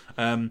for.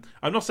 I'm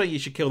not saying you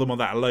should kill them on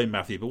that alone,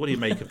 Matthew, but what do you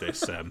make of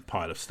this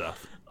pile of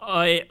stuff?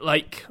 I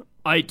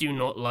do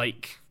not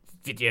like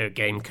video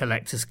game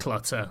collector's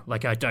clutter.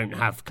 Like, I don't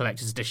have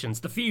collector's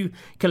editions. The few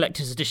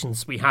collector's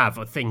editions we have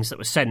are things that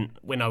were sent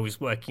when I was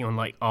working on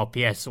like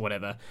RPS or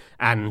whatever,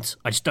 and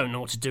I just don't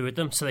know what to do with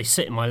them, so they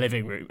sit in my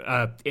living room,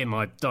 in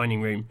my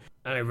dining room,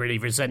 and I really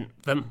resent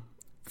them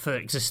for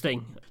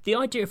existing. The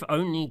idea of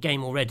owning a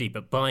game already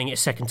but buying it a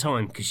second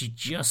time because you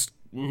just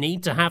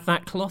need to have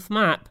that cloth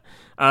map,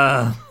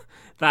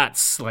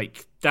 that's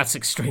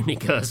extremely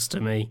cursed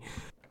to me.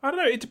 I don't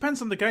know, it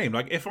depends on the game.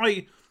 Like if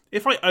I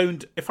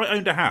owned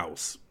a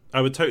house,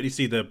 I would totally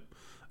see the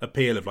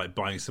appeal of like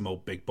buying some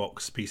old big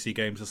box PC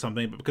games or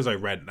something, but because I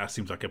rent, that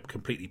seems like a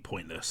completely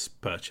pointless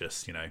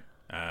purchase, you know.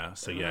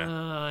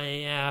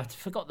 I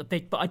forgot the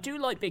big, but I do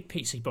like big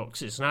PC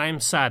boxes, and I am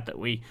sad that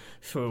we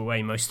threw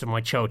away most of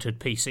my childhood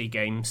PC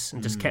games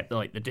and just kept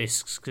like the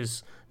discs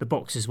because the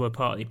boxes were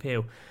part of the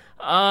appeal.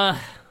 I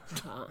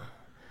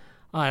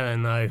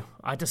don't know.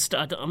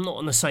 I'm not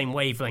on the same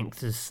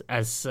wavelength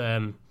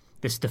as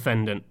this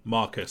defendant.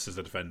 Marcus is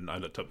the defendant. I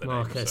looked up the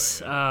name.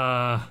 So,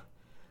 yeah.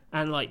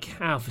 And like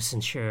Alpha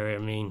Centauri, I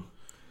mean,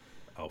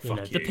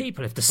 fuck the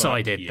people have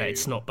decided that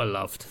it's not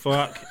beloved.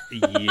 Fuck you.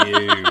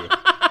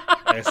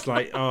 It's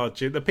like,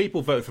 the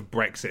people voted for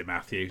Brexit,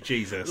 Matthew.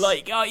 Jesus.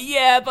 Like,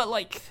 but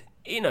like,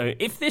 you know,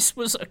 if this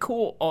was a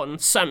court on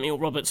Samuel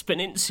Roberts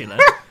Peninsula,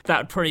 that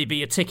would probably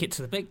be a ticket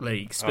to the big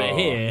leagues. But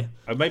here,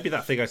 and maybe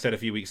that thing I said a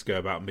few weeks ago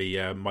about me,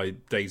 my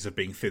days of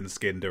being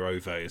thin-skinned are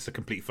over. It's a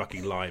complete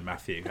fucking lie,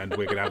 Matthew. And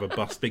we're gonna have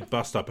a big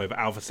bust up over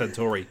Alpha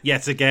Centauri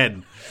yet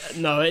again.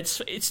 No,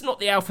 it's not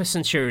the Alpha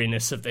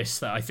Centauriness of this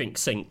that I think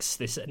sinks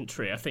this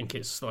entry. I think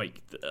it's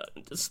like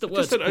it's the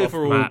worst just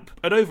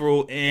an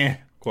overall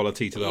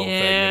quality to the whole thing.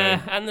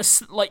 Yeah, and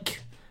this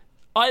like.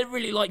 I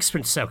really like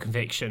Splinter Cell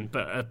Conviction,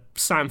 but a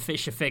Sam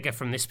Fisher figure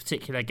from this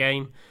particular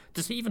game,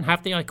 does he even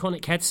have the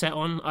iconic headset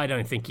on? I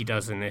don't think he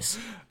does in this.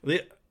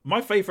 My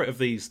favourite of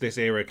this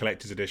era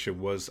collector's edition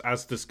was,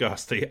 as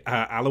discussed, the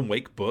Alan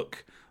Wake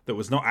book, that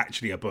was not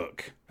actually a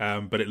book,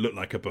 but it looked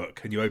like a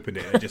book, and you opened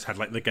it and it just had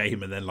like the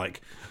game and then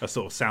like a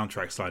sort of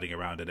soundtrack sliding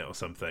around in it or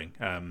something.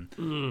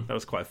 That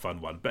was quite a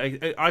fun one.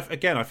 But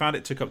I found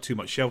it took up too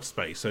much shelf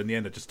space, so in the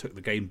end I just took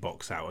the game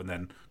box out and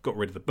then got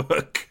rid of the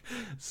book.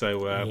 So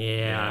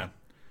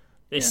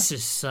This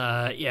is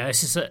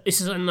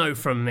a no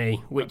from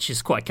me, which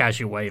is quite a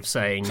casual way of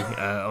saying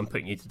I'm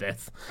putting you to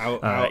death.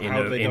 How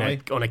do they die?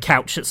 On a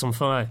couch that's on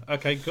fire.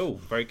 Okay, cool,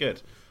 very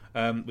good.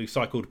 We've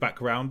cycled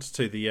back around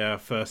to the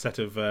first set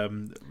of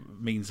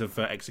means of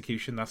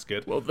execution. That's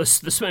good. Well, the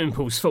swimming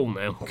pool's full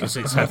now because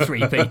it's had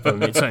 3 people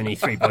and it's only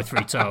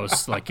 3x3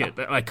 tiles.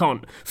 I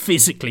can't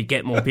physically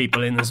get more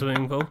people in the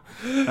swimming pool.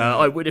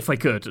 I would if I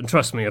could, and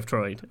trust me, I've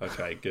tried.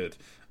 Okay, good.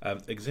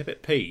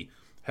 Exhibit P.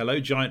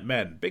 Hello, giant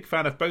men. Big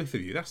fan of both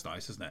of you. That's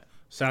nice, isn't it?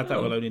 Sad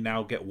that we'll only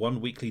now get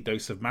 1 weekly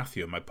dose of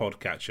Matthew on my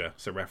podcatcher.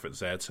 So reference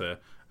there to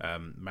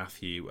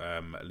Matthew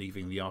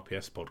leaving the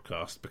RPS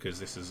podcast because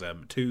this is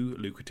too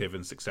lucrative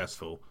and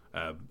successful.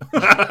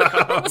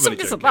 What's so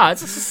busy about?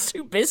 This is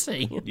too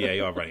busy. Yeah,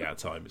 you are running out of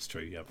time. It's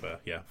true. You have,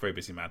 very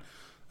busy man.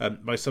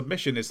 My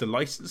submission is the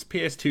licensed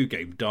PS2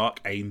 game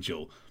Dark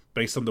Angel,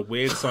 based on the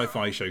weird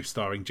sci-fi show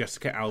starring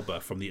Jessica Alba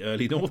from the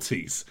early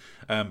noughties,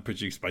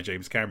 produced by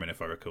James Cameron,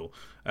 if I recall.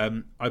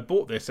 I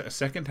bought this at a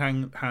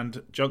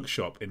second-hand junk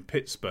shop in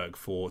Pittsburgh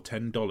for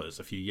 $10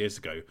 a few years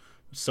ago,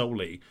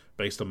 solely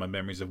based on my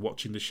memories of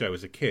watching the show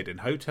as a kid in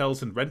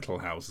hotels and rental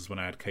houses when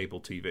I had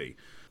cable TV,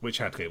 which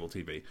had cable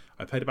TV.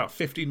 I played about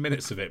 15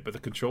 minutes of it, but the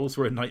controls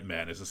were a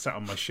nightmare and has sat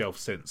on my shelf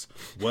since.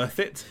 Worth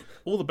it?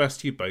 All the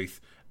best to you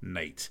both,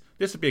 Nate.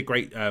 This would be a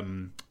great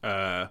 1-2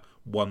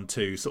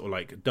 sort of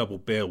like double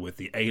bill with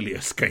the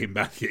Alias game,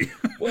 Matthew.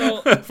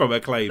 Well, from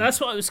Acclaim. That's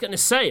what I was going to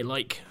say.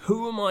 Like,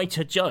 who am I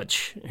to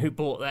judge who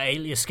bought the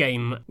Alias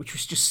game, which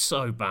was just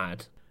so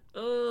bad?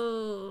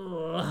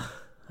 Oh,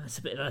 that's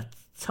a bit of a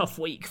tough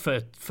week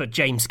for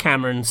James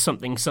Cameron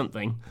something.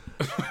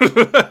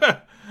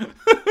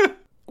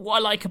 What I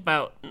like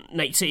about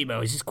Nate's email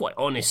is he's quite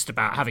honest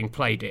about having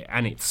played it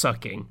and it's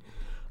sucking.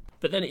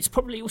 But then it's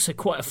probably also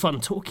quite a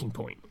fun talking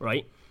point,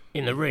 right?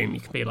 In the room,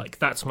 you can be like,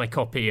 that's my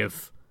copy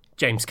of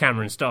James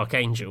Cameron's Dark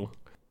Angel.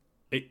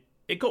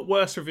 It got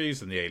worse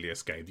reviews than the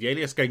Alias game. The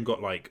Alias game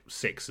got like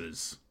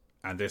 6s,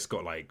 and this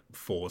got like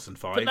 4s and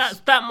 5s.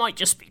 But that might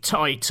just be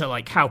tied to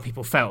like how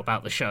people felt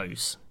about the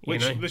shows.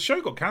 The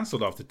show got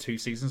cancelled after 2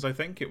 seasons, I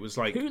think. It was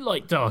like... Who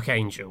liked Dark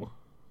Angel?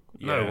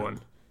 Yeah, no one.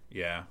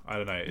 Yeah, I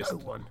don't know. No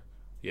one.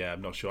 Yeah,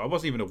 I'm not sure. I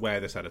wasn't even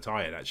aware this had a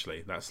tie-in,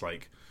 actually. That's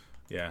like...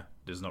 Yeah,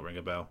 does not ring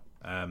a bell.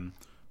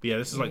 But yeah,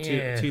 this is like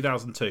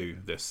 2002,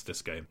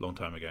 this game, long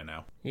time ago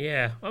now.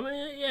 Yeah, I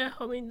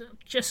mean,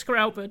 Jessica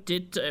Alba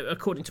did,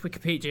 according to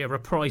Wikipedia,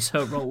 reprise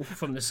her role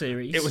from the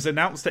series. It was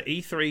announced at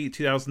E3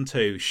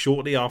 2002,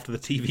 shortly after the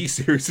TV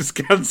series was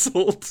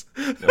cancelled.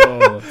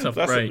 Oh, tough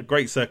That's break. a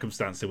great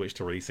circumstance in which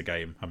to release a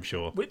game, I'm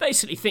sure. We're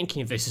basically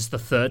thinking of this as the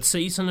 3rd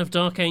season of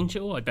Dark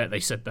Angel. I bet they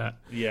said that.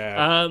 Yeah,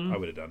 I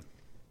would have done.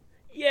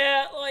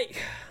 Yeah, like,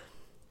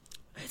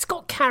 it's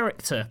got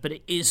character, but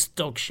it is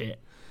dog shit.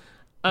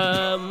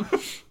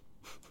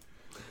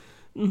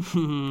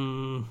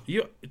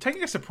 You're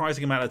taking a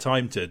surprising amount of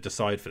time to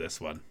decide for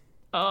this one.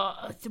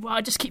 Well,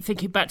 I just keep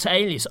thinking back to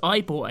Alias. I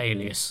bought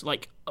Alias.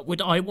 Like,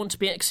 would I want to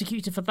be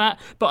executed for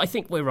that? But I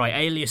think we're right.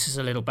 Alias is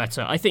a little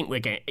better. I think we're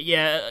getting...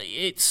 Yeah,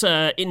 it's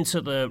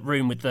Into the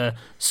Room with the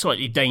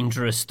slightly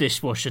dangerous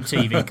dishwasher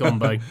TV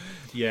combo.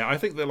 Yeah, I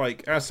think that,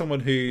 like, as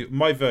someone who...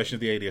 My version of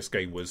the Alias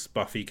game was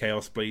Buffy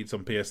Chaos Bleeds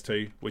on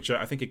PS2, which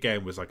I think,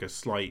 again, was like a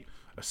slight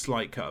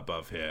cut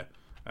above here.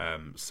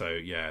 So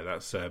yeah,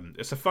 that's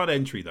it's a fun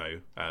entry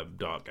though,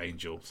 Dark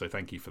Angel. So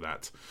thank you for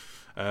that.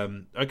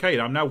 Okay,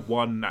 I'm now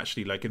one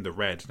actually like in the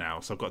red now,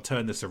 so I've got to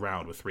turn this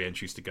around with 3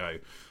 entries to go.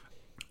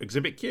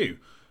 Exhibit Q.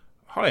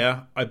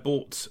 Hiya, I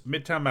bought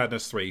Midtown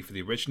Madness 3 for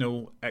the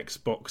original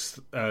Xbox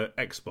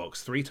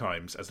 3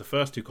 times as the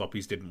first 2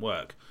 copies didn't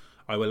work.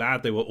 I will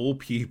add they were all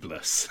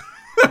pubeless.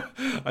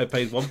 I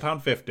paid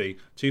 £1.50,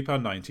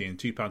 £2.90 and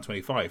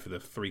 £2.25 for the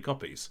 3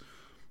 copies.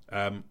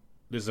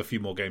 There's a few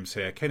more games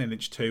here. Kane and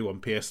Lynch 2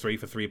 on PS3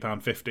 for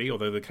 £3.50,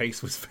 although the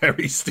case was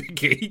very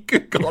sticky.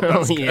 Good God,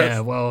 that's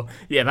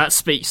that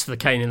speaks to the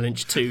Kane and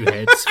Lynch 2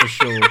 heads for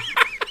sure.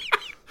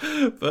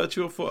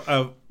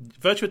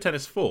 Virtua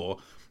Tennis 4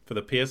 for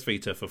the PS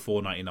Vita for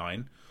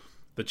 $4.99.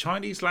 The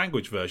Chinese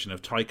language version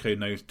of Taiko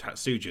no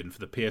Tatsujin for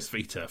the PS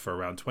Vita for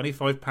around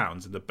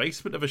 £25 in the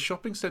basement of a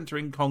shopping centre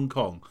in Hong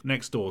Kong,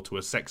 next door to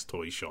a sex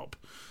toy shop.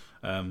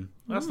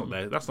 That's not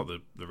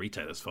the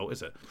retailer's fault,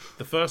 is it?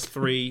 The first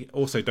 3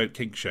 also don't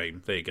kink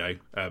shame. There you go.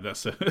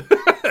 That's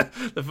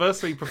the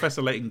first 3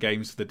 Professor Layton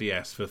games for the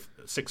DS for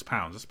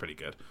 £6. That's pretty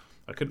good.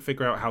 I couldn't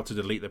figure out how to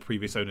delete the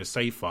previous owner's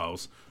save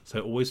files, so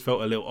it always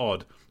felt a little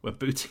odd when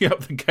booting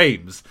up the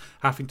games,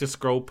 having to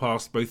scroll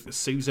past both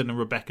Susan and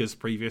Rebecca's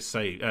previous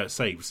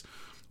saves.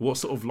 What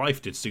sort of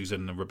life did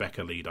Susan and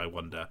Rebecca lead, I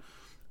wonder?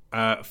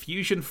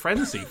 Fusion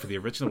Frenzy for the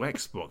original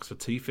Xbox for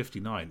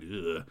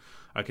 $2.59. Ugh.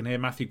 I can hear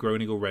Matthew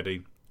groaning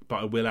already,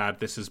 but I will add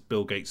this is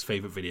Bill Gates'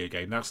 favourite video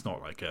game. That's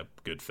not like a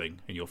good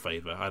thing in your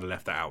favour. I'd have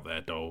left that out there,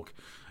 dog.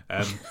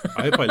 I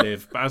hope I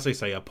live, but as they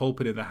say, a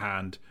pulpit in the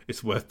hand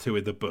is worth two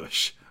in the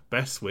bush.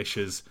 Best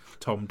wishes,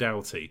 Tom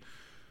Doughty.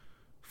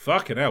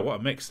 Fucking hell, what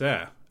a mix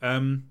there.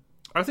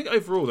 I think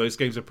overall those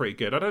games are pretty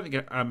good. I don't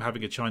think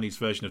having a Chinese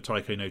version of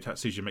Taiko no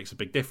Tatsuya makes a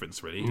big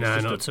difference, really. It's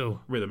not at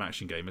all. Rhythm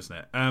action game, isn't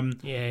it?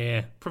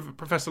 Yeah.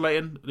 Professor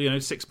Layton,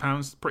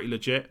 £6, pretty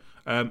legit.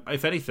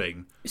 If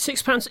anything,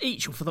 £6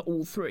 each for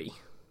all three.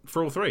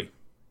 For all three.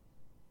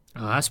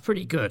 Oh, that's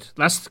pretty good.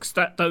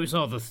 Those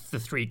are the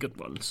three good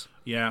ones.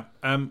 Yeah.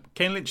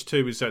 Kane Lynch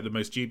 2 is the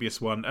most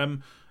dubious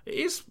one. It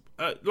is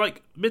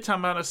like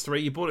Midtown Madness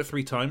 3. You bought it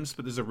 3 times,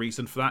 but there's a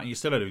reason for that, and you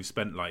still only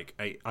spent like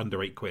under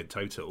 £8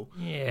 total.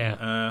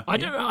 Yeah. I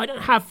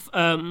don't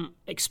have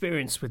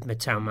experience with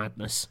Midtown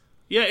Madness.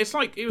 Yeah, it's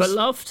like it was, but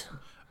loved.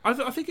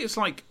 I think it's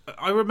like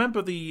I remember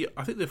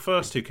I think the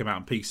first 2 came out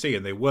on PC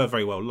and they were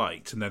very well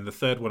liked, and then the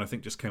third one I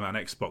think just came out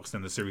on Xbox.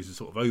 Then the series was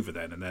sort of over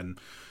then, and then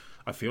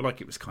I feel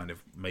like it was kind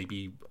of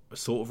maybe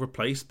sort of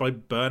replaced by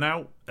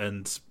Burnout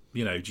and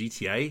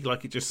GTA.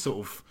 Like it just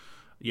sort of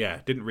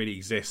didn't really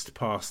exist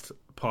past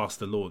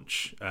the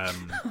launch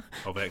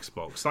of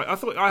Xbox. Like I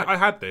thought I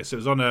had this. It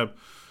was on I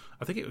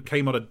think it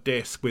came on a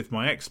disc with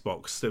my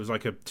Xbox. There was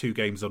like a 2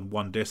 games on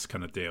 1 disc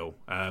kind of deal.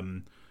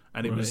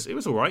 And it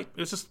was all right. It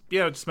was just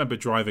I just remember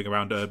driving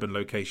around urban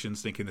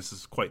locations thinking this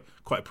is quite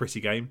a pretty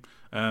game.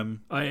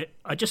 I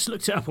just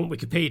looked it up on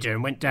Wikipedia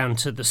and went down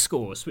to the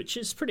scores, which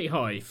is pretty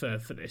high for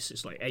this.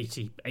 It's like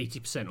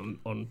 80%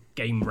 on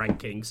game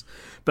rankings,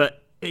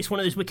 but it's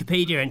one of those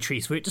Wikipedia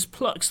entries where it just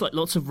plucks like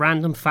lots of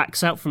random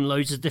facts out from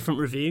loads of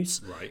different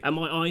reviews. Right. And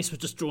my eyes were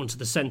just drawn to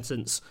the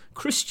sentence: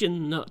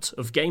 Christian Nutt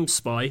of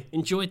GameSpy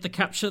enjoyed the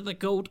Capture the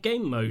Gold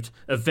game mode,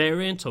 a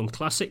variant on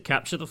classic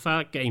Capture the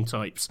Flag game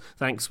types.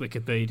 Thanks,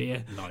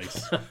 Wikipedia.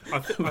 Nice.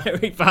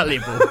 Very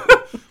valuable.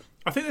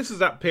 I think this is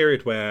that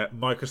period where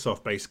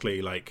Microsoft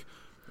basically like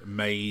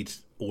made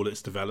all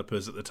its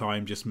developers at the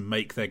time just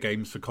make their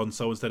games for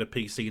console instead of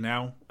PC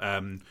now.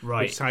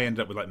 Right. Which is how you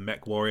ended up with like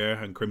Mech Warrior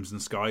and Crimson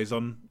Skies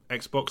on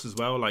Xbox as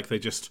well. Like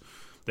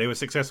they were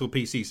successful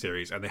PC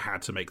series and they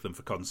had to make them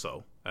for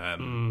console.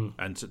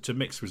 And to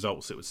mixed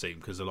results, it would seem,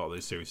 because a lot of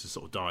those series have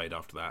sort of died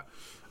after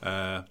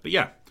that. But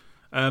yeah.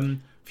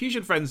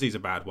 Fusion Frenzy's a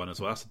bad one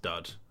as well. That's a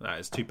dud. That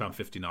is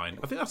 £2.59. I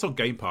think that's on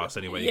Game Pass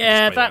anyway.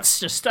 Yeah,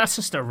 that's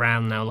just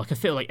around now. Like I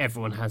feel like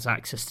everyone has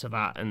access to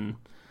that, and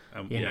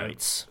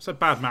it's a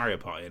bad Mario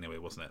Party anyway,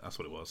 wasn't it? That's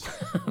what it was.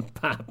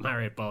 Bad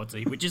Mario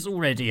Party, which is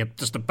already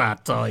just a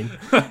bad time.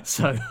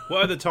 So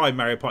well, at the time,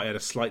 Mario Party had a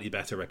slightly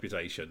better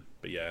reputation,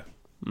 but yeah.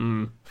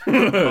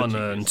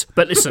 Unearned.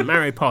 But listen,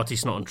 Mario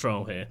Party's not on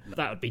trial here.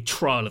 That would be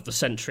trial of the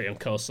century on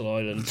Castle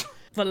Island.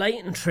 The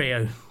Layton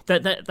trio.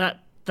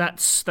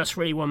 That's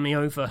really won me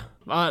over.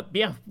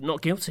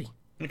 Not guilty.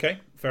 Okay,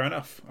 fair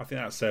enough. I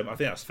think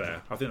that's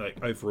fair. I think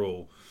like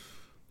overall,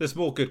 there's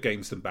more good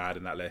games than bad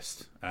in that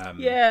list.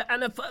 And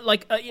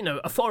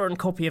a foreign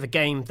copy of a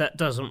game that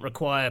doesn't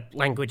require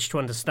language to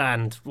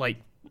understand, like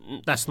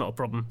that's not a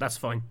problem. That's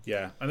fine.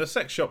 Yeah, and the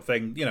sex shop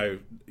thing,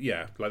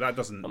 like that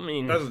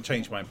doesn't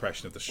change my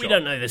impression of the shop. We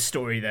don't know the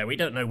story there. We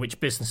don't know which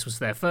business was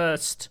there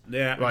first.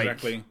 Yeah,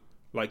 exactly.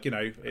 Like,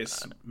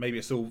 maybe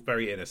it's all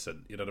very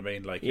innocent. You know what I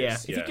mean? Like,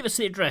 if you give us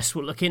the address,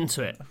 we'll look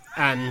into it.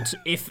 And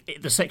if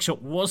the sex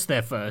shop was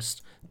there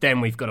first,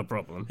 then we've got a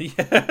problem.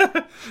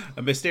 Yeah.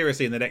 And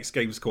mysteriously, in the next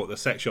Games Court, the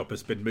sex shop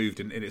has been moved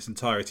in its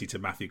entirety to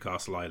Matthew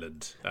Castle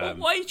Island.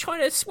 Why are you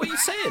trying to? What are you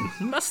saying?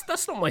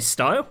 That's not my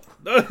style.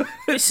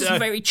 This is a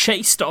very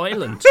chaste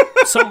island.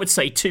 Some would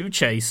say too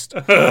chaste.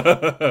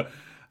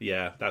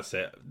 Yeah, that's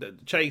it.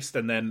 Chaste,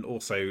 and then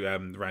also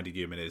Randy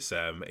Newman is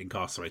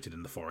incarcerated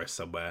in the forest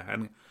somewhere,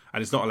 and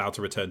is not allowed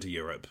to return to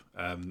Europe.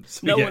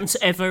 One's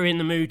ever in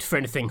the mood for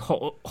anything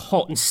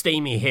hot and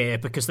steamy here,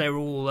 because they're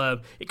all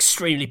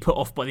extremely put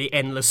off by the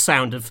endless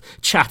sound of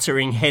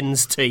chattering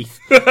hen's teeth.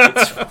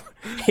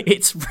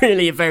 It's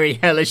really a very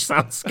hellish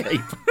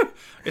soundscape.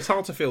 It's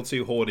hard to feel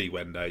too horny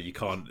when you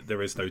can't.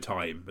 There is no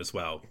time as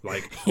well.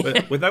 Like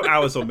with no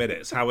hours or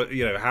minutes. How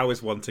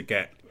is one to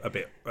get a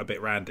bit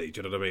randy? Do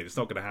you know what I mean? It's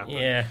not going to happen.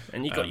 Yeah,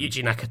 and you got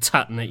Yuji Naka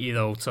tutting at you the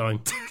whole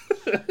time.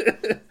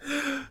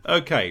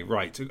 Okay,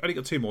 right. Only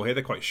got 2 more here.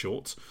 They're quite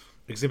short.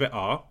 Exhibit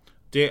R.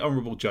 Dear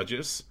Honourable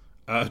Judges.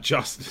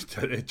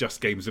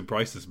 Just Games and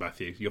Prices,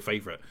 Matthew. Your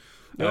favourite.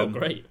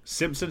 Great.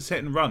 Simpsons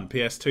Hit and Run,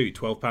 PS2,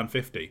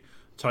 £12.50.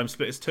 Time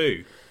Splitters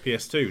 2,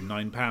 PS2,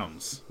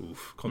 £9.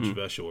 Oof,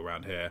 controversial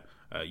around here.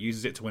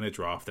 Uses it to win a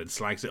draft, then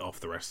slags it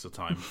off the rest of the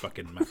time.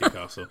 Fucking Matthew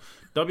Castle.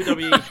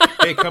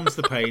 WWE, Here Comes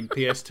the Pain,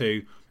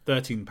 PS2,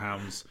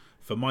 £13.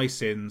 For My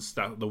Sins,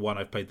 that's the one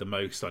I've played the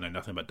most. I know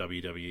nothing about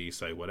WWE,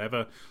 so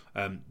whatever.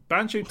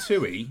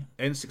 Banjo-Tooie,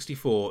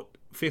 N64,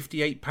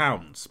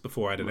 £58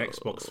 before I had an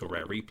Xbox for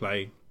Rare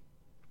Replay.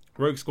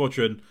 Rogue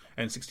Squadron,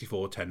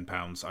 N64,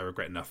 £10. I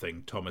regret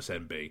nothing. Thomas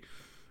MB.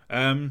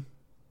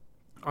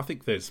 I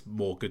think there's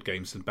more good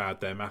games than bad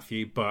there,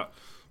 Matthew, but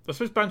I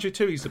suppose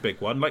Banjo-Tooie's the big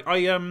one. Like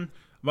I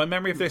My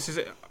memory of this is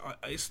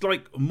it's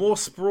like more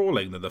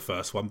sprawling than the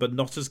first one, but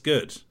not as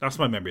good. That's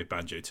my memory of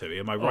Banjo-Tooie.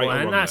 Am I right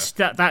or wrong?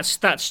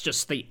 That's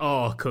just the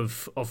arc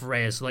of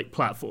Rare's like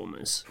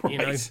platformers. Right. You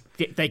know,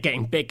 they're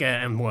getting bigger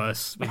and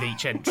worse with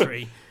each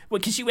entry. Well,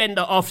 because you end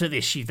up after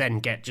this, you then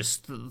get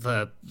just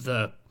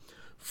the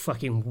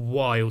fucking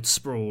wild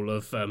sprawl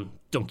of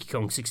Donkey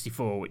Kong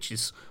 64, which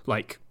is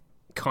like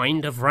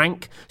kind of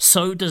rank,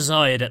 so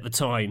desired at the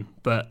time,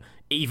 but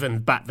even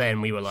back then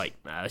we were like,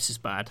 nah, this is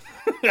bad.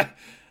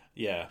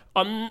 Yeah,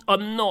 I'm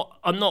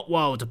not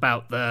wild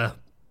about the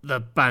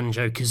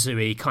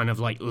Banjo-Kazooie kind of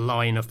like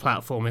line of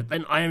platformers.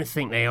 And I don't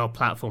think they are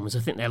platformers. I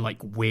think they're like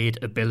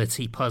weird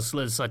ability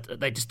puzzlers.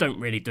 They just don't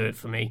really do it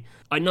for me.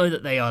 I know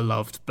that they are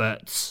loved,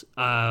 but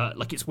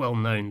like it's well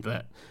known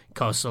that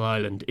Castle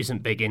Island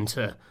isn't big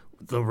into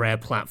the Rare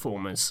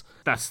platformers.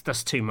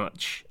 That's too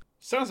much.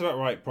 sounds about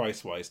right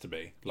price-wise to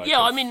me. Like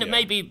yeah, I mean,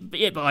 maybe,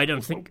 yeah, but I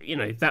don't think,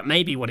 that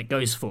may be what it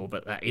goes for,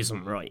 but that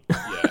isn't right.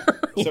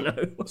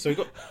 Yeah. So we've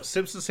got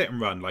Simpsons Hit and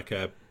Run, like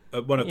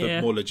one of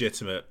the more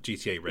legitimate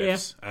GTA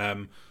riffs.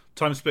 Yeah.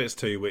 Time Splitters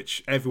 2,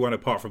 which everyone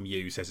apart from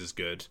you says is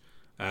good.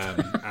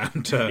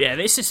 Yeah,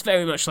 this is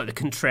very much like the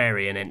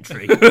contrarian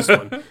entry. This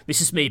one,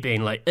 this is me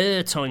being like,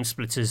 Time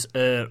Splitters,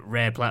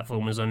 Rare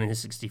platformers on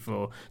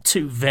N64.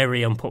 Two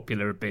very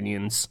unpopular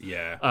opinions.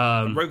 Yeah,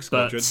 Rogue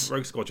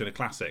Squadron, a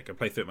classic. I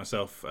played through it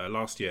myself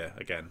last year.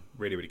 Again,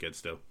 really, really good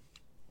still.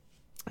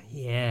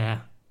 Yeah,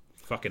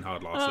 fucking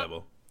hard last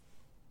level.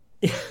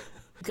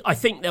 I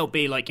think there'll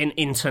be like an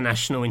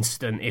international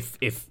incident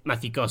if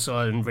Matthew Castle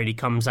Island really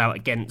comes out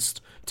against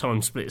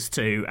Time Splitters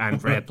 2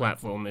 and Rare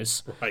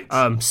platformers.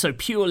 Right. So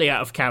purely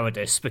out of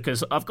cowardice,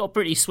 because I've got a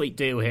pretty sweet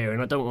deal here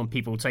and I don't want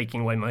people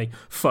taking away my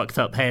fucked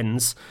up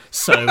hens.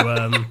 So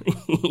we'll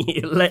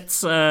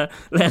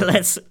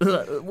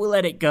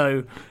let it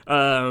go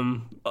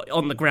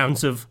on the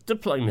grounds of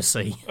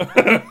diplomacy.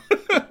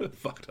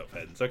 Fucked up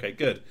hens. Okay,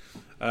 good.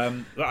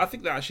 I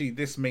think that actually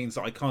this means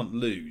that I can't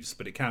lose,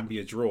 but it can be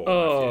a draw.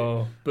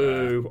 Oh,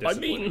 boo! I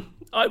mean,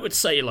 I would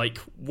say like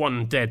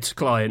one dead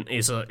client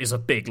is a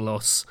big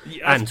loss,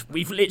 and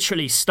we've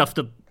literally stuffed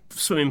a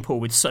swimming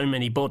pool with so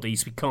many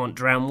bodies we can't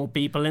drown more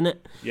people in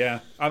it. Yeah,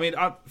 I mean,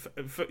 I'm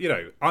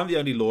the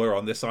only lawyer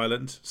on this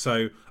island,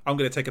 so I'm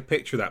going to take a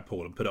picture of that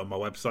pool and put it on my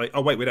website.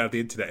 Oh wait, we don't have the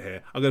internet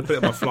here. I'm going to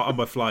put it on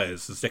my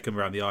flyers and stick them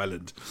around the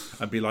island,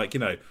 and be like,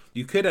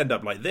 you could end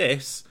up like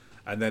this.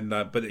 And then,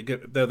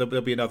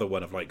 there'll be another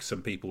one of like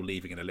some people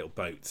leaving in a little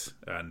boat,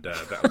 and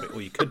or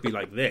you could be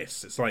like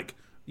this. It's like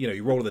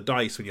you roll the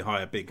dice when you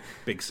hire big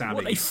Sammy.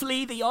 Well, they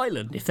flee the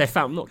island if they're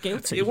found not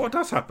guilty. What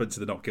does happen to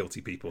the not guilty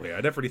people here?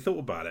 I never really thought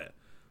about it.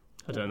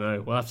 I don't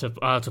know.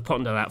 I'll have to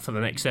ponder that for the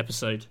next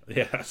episode.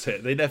 Yeah, that's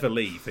it. They never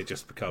leave. They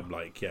just become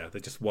they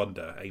just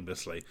wander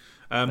aimlessly.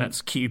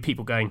 That's cue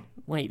people going,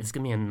 wait, there's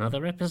going to be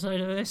another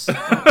episode of this?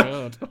 Oh,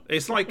 God.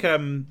 It's like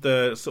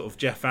the sort of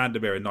Jeff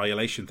Vandermeer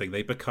Annihilation thing.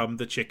 They become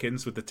the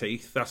chickens with the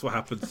teeth. That's what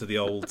happens to the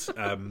old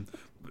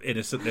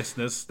innocent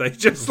listeners. They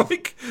just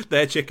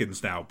they're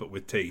chickens now, but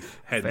with teeth.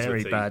 Hens Very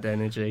with teeth. Bad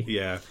energy.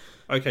 Yeah.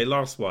 Okay,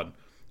 last one.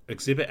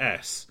 Exhibit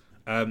S.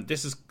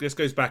 This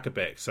goes back a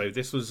bit. So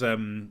this was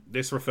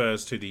this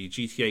refers to the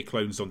GTA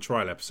Clones on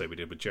Trial episode we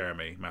did with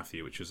Jeremy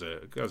Matthew, which was a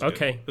good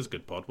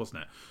pod,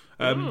 wasn't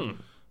it?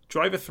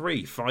 Driver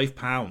 3,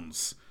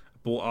 £5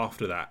 bought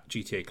after that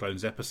GTA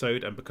Clones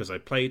episode, and because I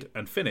played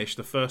and finished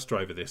the first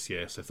Driver this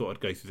year, so I thought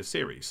I'd go through the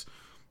series.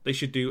 They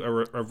should do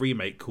a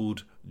remake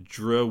called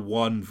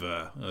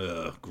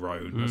Drawanver.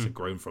 Groan. That's a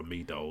groan from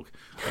me, dog.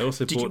 I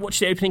also Did you watch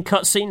the opening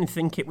cutscene and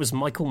think it was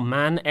Michael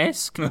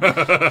Mann-esque?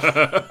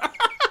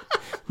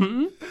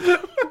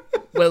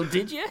 Well,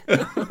 did you?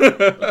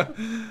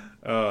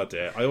 Oh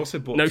dear! I also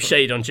bought. No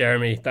shade on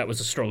Jeremy. That was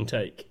a strong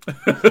take.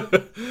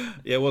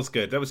 Yeah, it was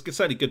good. That was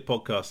certainly good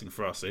podcasting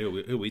for us.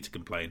 Who are we to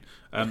complain?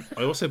 I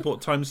also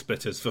bought Time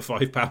Splitters for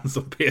 £5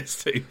 on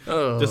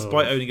PS2,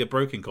 despite owning a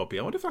broken copy.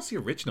 I wonder if that's the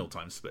original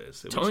Time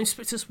Splitters. Time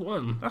Splitters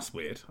 1. That's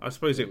weird. I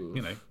suppose it.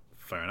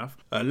 Fair enough.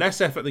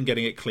 Less effort than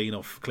getting it cleaned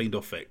off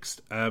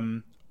fixed.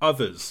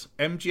 Others.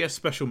 MGS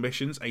Special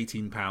Missions,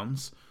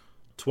 £18.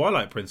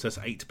 Twilight Princess,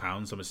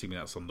 £8. I'm assuming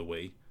that's on the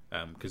Wii,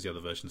 because the other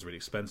version's really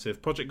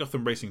expensive. Project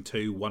Gotham Racing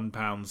 2,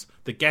 £1.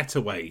 The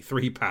Getaway,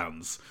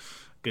 £3.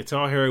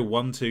 Guitar Hero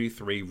 1, 2,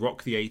 3,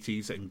 Rock the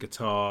 80s, and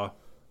Guitar...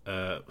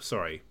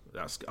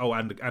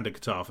 and a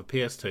guitar for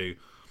PS2,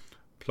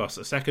 plus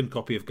a second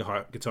copy of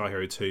Guitar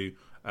Hero 2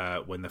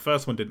 when the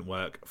first one didn't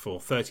work, for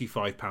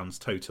 £35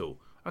 total.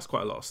 That's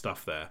quite a lot of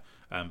stuff there.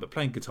 But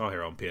playing Guitar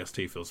Hero on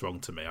PS2 feels wrong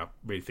to me. I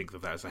really think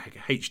that is a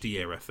HD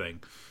era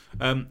thing.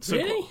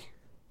 Really?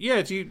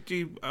 Yeah, do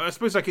you? I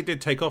suppose it did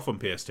take off on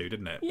PS2,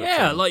 didn't it?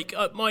 Yeah,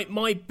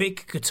 my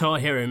big Guitar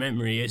Hero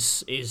memory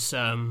is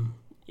the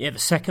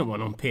second one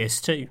on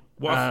PS2.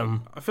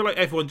 Well, I feel like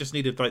everyone just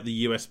needed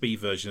the USB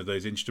version of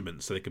those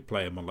instruments so they could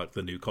play them on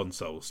the new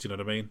consoles. Do you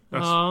know what I mean?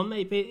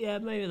 Maybe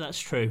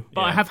that's true.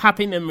 But I have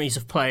happy memories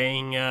of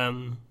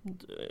playing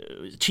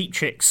Cheap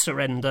Trick's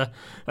Surrender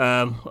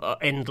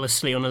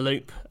endlessly on a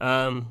loop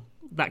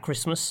that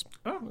Christmas.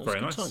 Oh,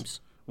 very nice.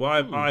 Times.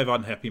 Well, I have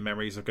unhappy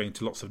memories of going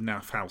to lots of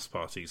NAF house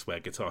parties where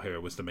Guitar Hero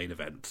was the main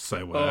event.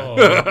 So I'd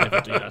never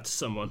do that to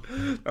someone.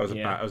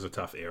 that was a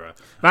tough era.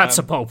 That's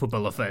a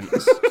palpable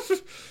offence.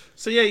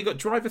 So yeah, you got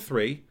Driver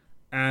 3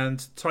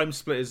 and Time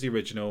Splitters the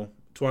original,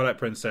 Twilight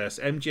Princess,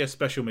 MGS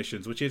Special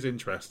Missions, which is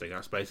interesting.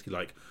 That's basically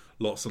like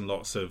lots and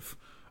lots of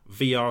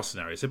VR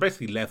scenarios. So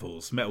basically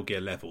levels, Metal Gear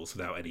levels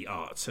without any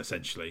art,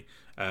 essentially.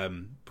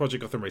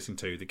 Project Gotham Racing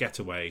 2, The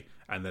Getaway,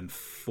 and then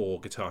 4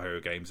 Guitar Hero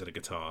games and a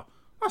guitar.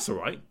 That's all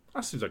right.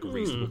 That seems like a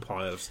reasonable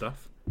pile of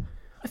stuff.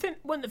 I think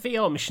when the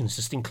VR missions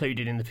just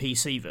included in the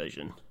PC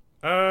version.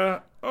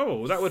 That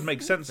would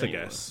make sense, I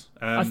guess.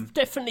 I've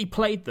definitely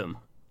played them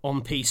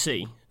on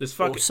PC.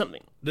 Or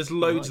something. There's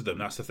loads of them.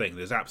 That's the thing.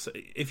 There's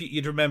absolutely, if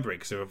you'd remember it,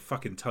 because there were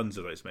fucking tons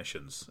of those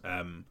missions.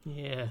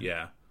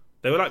 Yeah.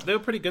 They were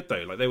pretty good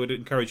though. Like they would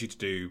encourage you to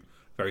do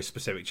very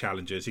specific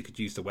challenges. You could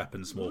use the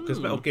weapons more because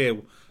Metal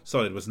Gear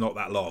Solid was not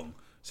that long.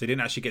 So you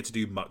didn't actually get to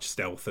do much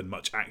stealth and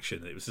much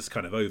action. It was just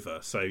kind of over.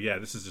 So yeah,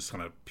 this is just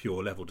kind of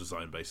pure level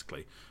design,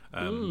 basically.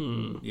 Yeah.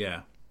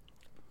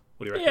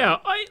 What do you reckon? Yeah,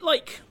 I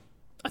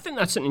think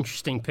that's an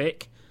interesting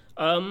pick.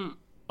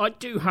 I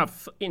do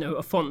have,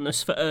 a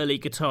fondness for early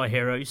Guitar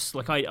Heroes.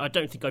 Like I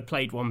don't think I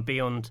played one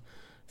beyond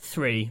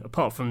 3,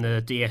 apart from the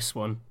DS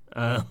one.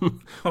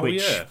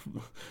 Managed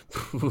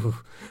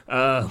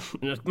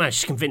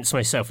to convince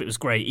myself it was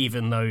great,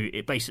 even though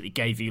it basically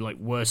gave you like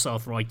worse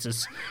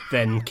arthritis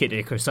than Kid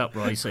Icarus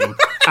Uprising.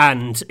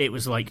 And it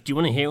was like, do you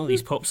want to hear all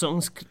these pop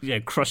songs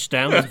crushed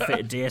down with a fit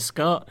of DS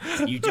cart?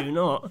 You do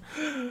not.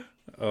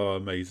 Oh,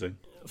 amazing.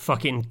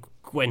 Fucking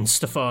Gwen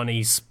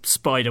Stefani's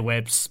spider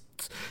webs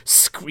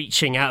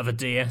screeching out of a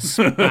DS.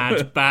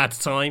 Bad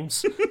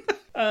times.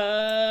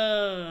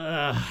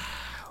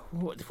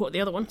 What are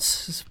the other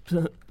ones?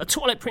 A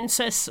Twilight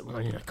Princess.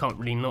 I can't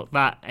really knock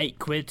that.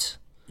 £8.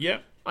 Yeah.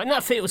 And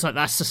that feels like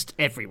that's just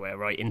everywhere,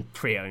 right? In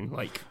pre-owned,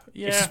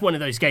 it's just one of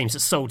those games that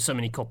sold so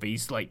many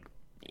copies. Like,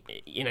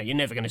 you're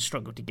never going to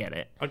struggle to get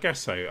it. I guess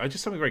so. I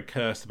just something very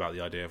cursed about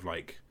the idea of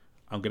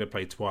I'm going to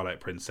play Twilight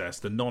Princess,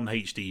 the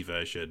non-HD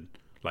version,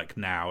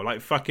 now,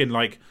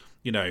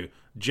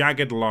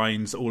 jagged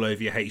lines all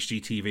over your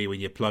HDTV when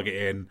you plug it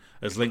in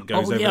as Link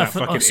goes over that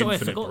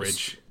infinite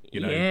bridge.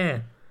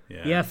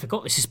 Yeah, I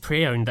forgot this is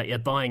pre-owned that you're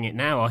buying it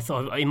now. I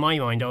thought, in my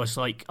mind, I was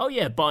like, oh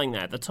yeah, buying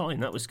that at the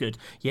time, that was good.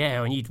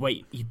 Yeah, and you'd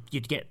wait,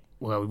 you'd get,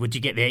 would you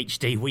get the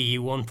HD Wii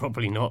U one?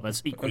 Probably not.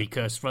 That's equally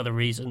cursed for other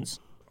reasons.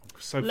 I'm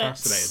so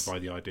fascinated by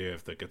the idea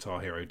of the Guitar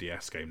Hero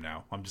DS game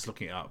now. I'm just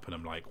looking it up and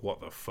I'm like,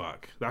 what the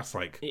fuck? That's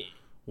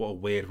what a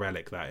weird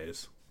relic that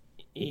is.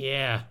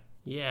 Yeah,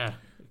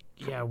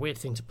 weird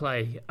thing to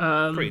play.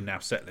 Pretty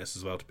naff set list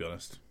as well, to be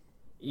honest.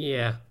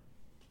 Yeah.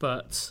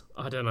 But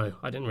I don't know.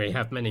 I didn't really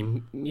have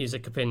many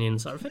music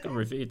opinions. I think I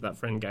reviewed that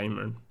for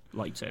Endgamer and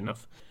liked it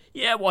enough.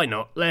 Yeah, why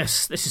not?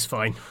 This is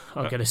fine.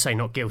 I'm going to say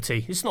not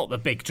guilty. It's not the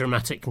big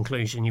dramatic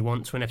conclusion you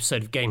want to an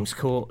episode of Games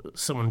Court.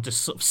 Someone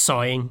just sort of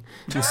sighing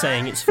and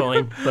saying it's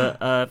fine. But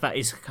that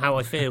is how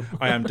I feel.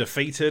 I am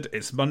defeated.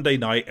 It's Monday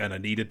night and I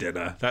need a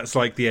dinner. That's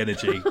like the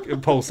energy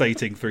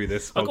pulsating through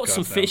this podcast. I've got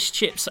some fish,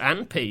 chips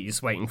and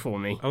peas waiting for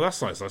me. Oh,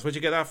 that's nice. Where'd you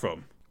get that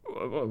from?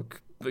 Well,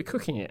 they're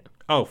cooking it.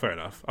 Oh, fair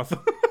enough. I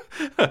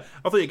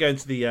thought you're going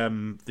to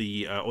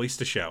the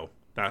oyster shell.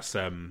 That's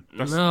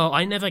No,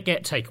 I never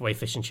get takeaway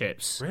fish and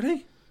chips.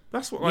 Really?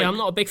 That's what. Yeah, I'm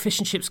not a big fish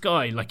and chips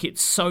guy.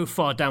 It's so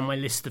far down my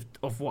list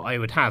of what I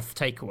would have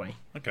takeaway.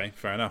 Okay,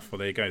 fair enough. Well,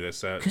 there you go.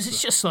 Because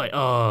it's just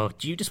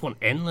do you just want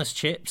endless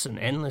chips and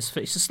endless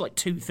fish? It's just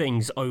two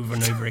things over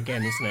and over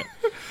again, isn't it?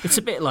 It's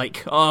a bit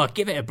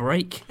give it a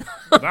break.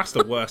 That's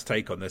the worst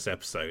take on this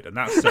episode, and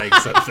that's saying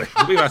something.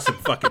 We've had some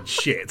fucking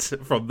shit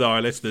from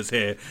our listeners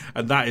here,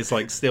 and that is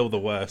still the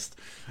worst.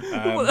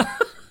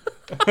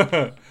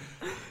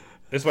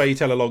 This way you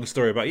tell a long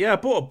story about, I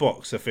bought a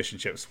box of fish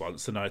and chips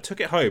once and I took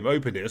it home,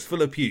 opened it, it was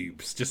full of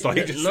pubes.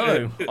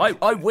 No,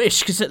 I wish,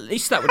 because at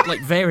least that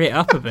would vary it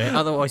up a bit.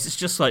 Otherwise it's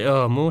just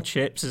more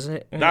chips, is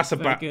it? That's a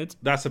bad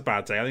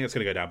day. I think it's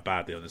going to go down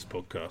badly on this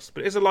podcast.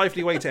 But it's a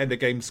lively way to end a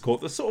Games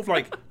Court that's sort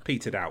of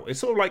petered out. It's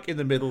sort of in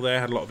the middle there,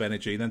 had a lot of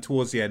energy. And then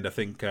towards the end, I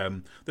think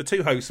the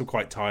two hosts were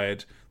quite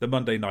tired. The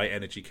Monday night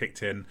energy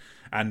kicked in.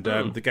 And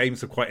the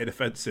games were quite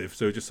inoffensive.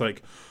 So just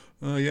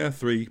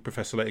 3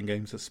 Professor Layton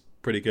games, that's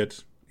pretty good.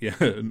 Yeah,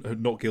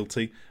 not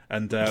guilty.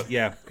 And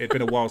it'd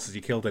been a while since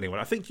you killed anyone.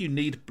 I think you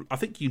need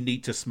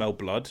to smell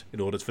blood in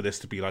order for this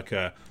to be a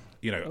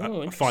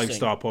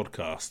 5-star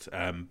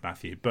podcast,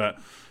 Matthew.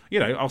 But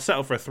I'll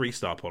settle for a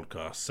 3-star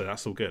podcast, so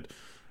that's all good.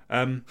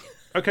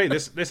 Okay,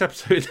 this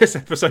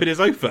episode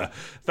is over.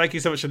 Thank you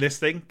so much for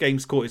listening.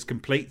 Games Court is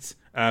complete.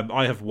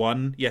 I have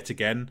won yet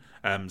again.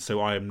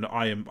 So I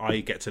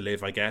get to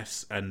live, I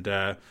guess, and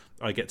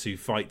I get to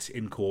fight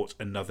in court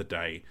another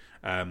day.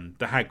 The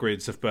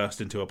Hagrids have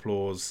burst into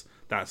applause.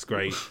 That's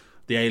great.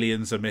 The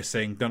aliens are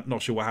missing.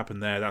 Not sure what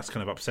happened there. That's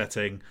kind of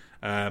upsetting.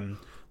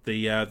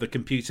 The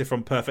computer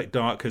from Perfect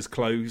Dark has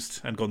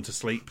closed and gone to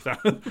sleep.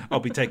 I'll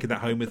be taking that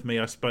home with me,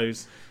 I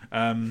suppose.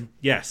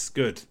 Yes,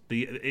 good.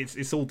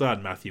 It's all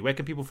done, Matthew. Where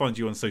can people find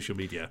you on social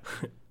media?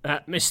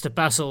 At Mr.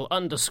 Basil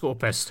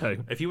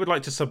 _Pesto. If you would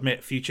like to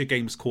submit future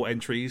Games Court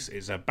entries,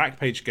 it's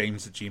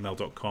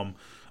backpagegames@gmail.com,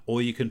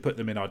 or you can put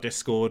them in our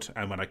Discord,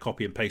 and when I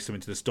copy and paste them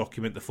into this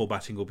document, the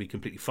formatting will be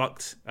completely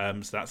fucked,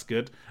 so that's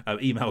good.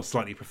 Email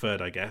slightly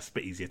preferred, I guess,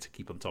 but easier to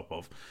keep on top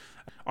of.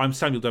 I'm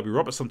Samuel W.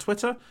 Roberts on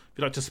Twitter. If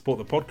you'd like to support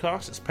the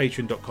podcast, it's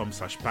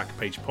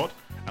patreon.com/backpagepod,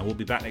 and we'll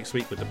be back next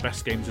week with the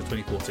best games of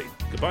 2014.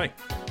 Goodbye.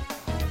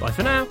 Bye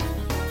for now.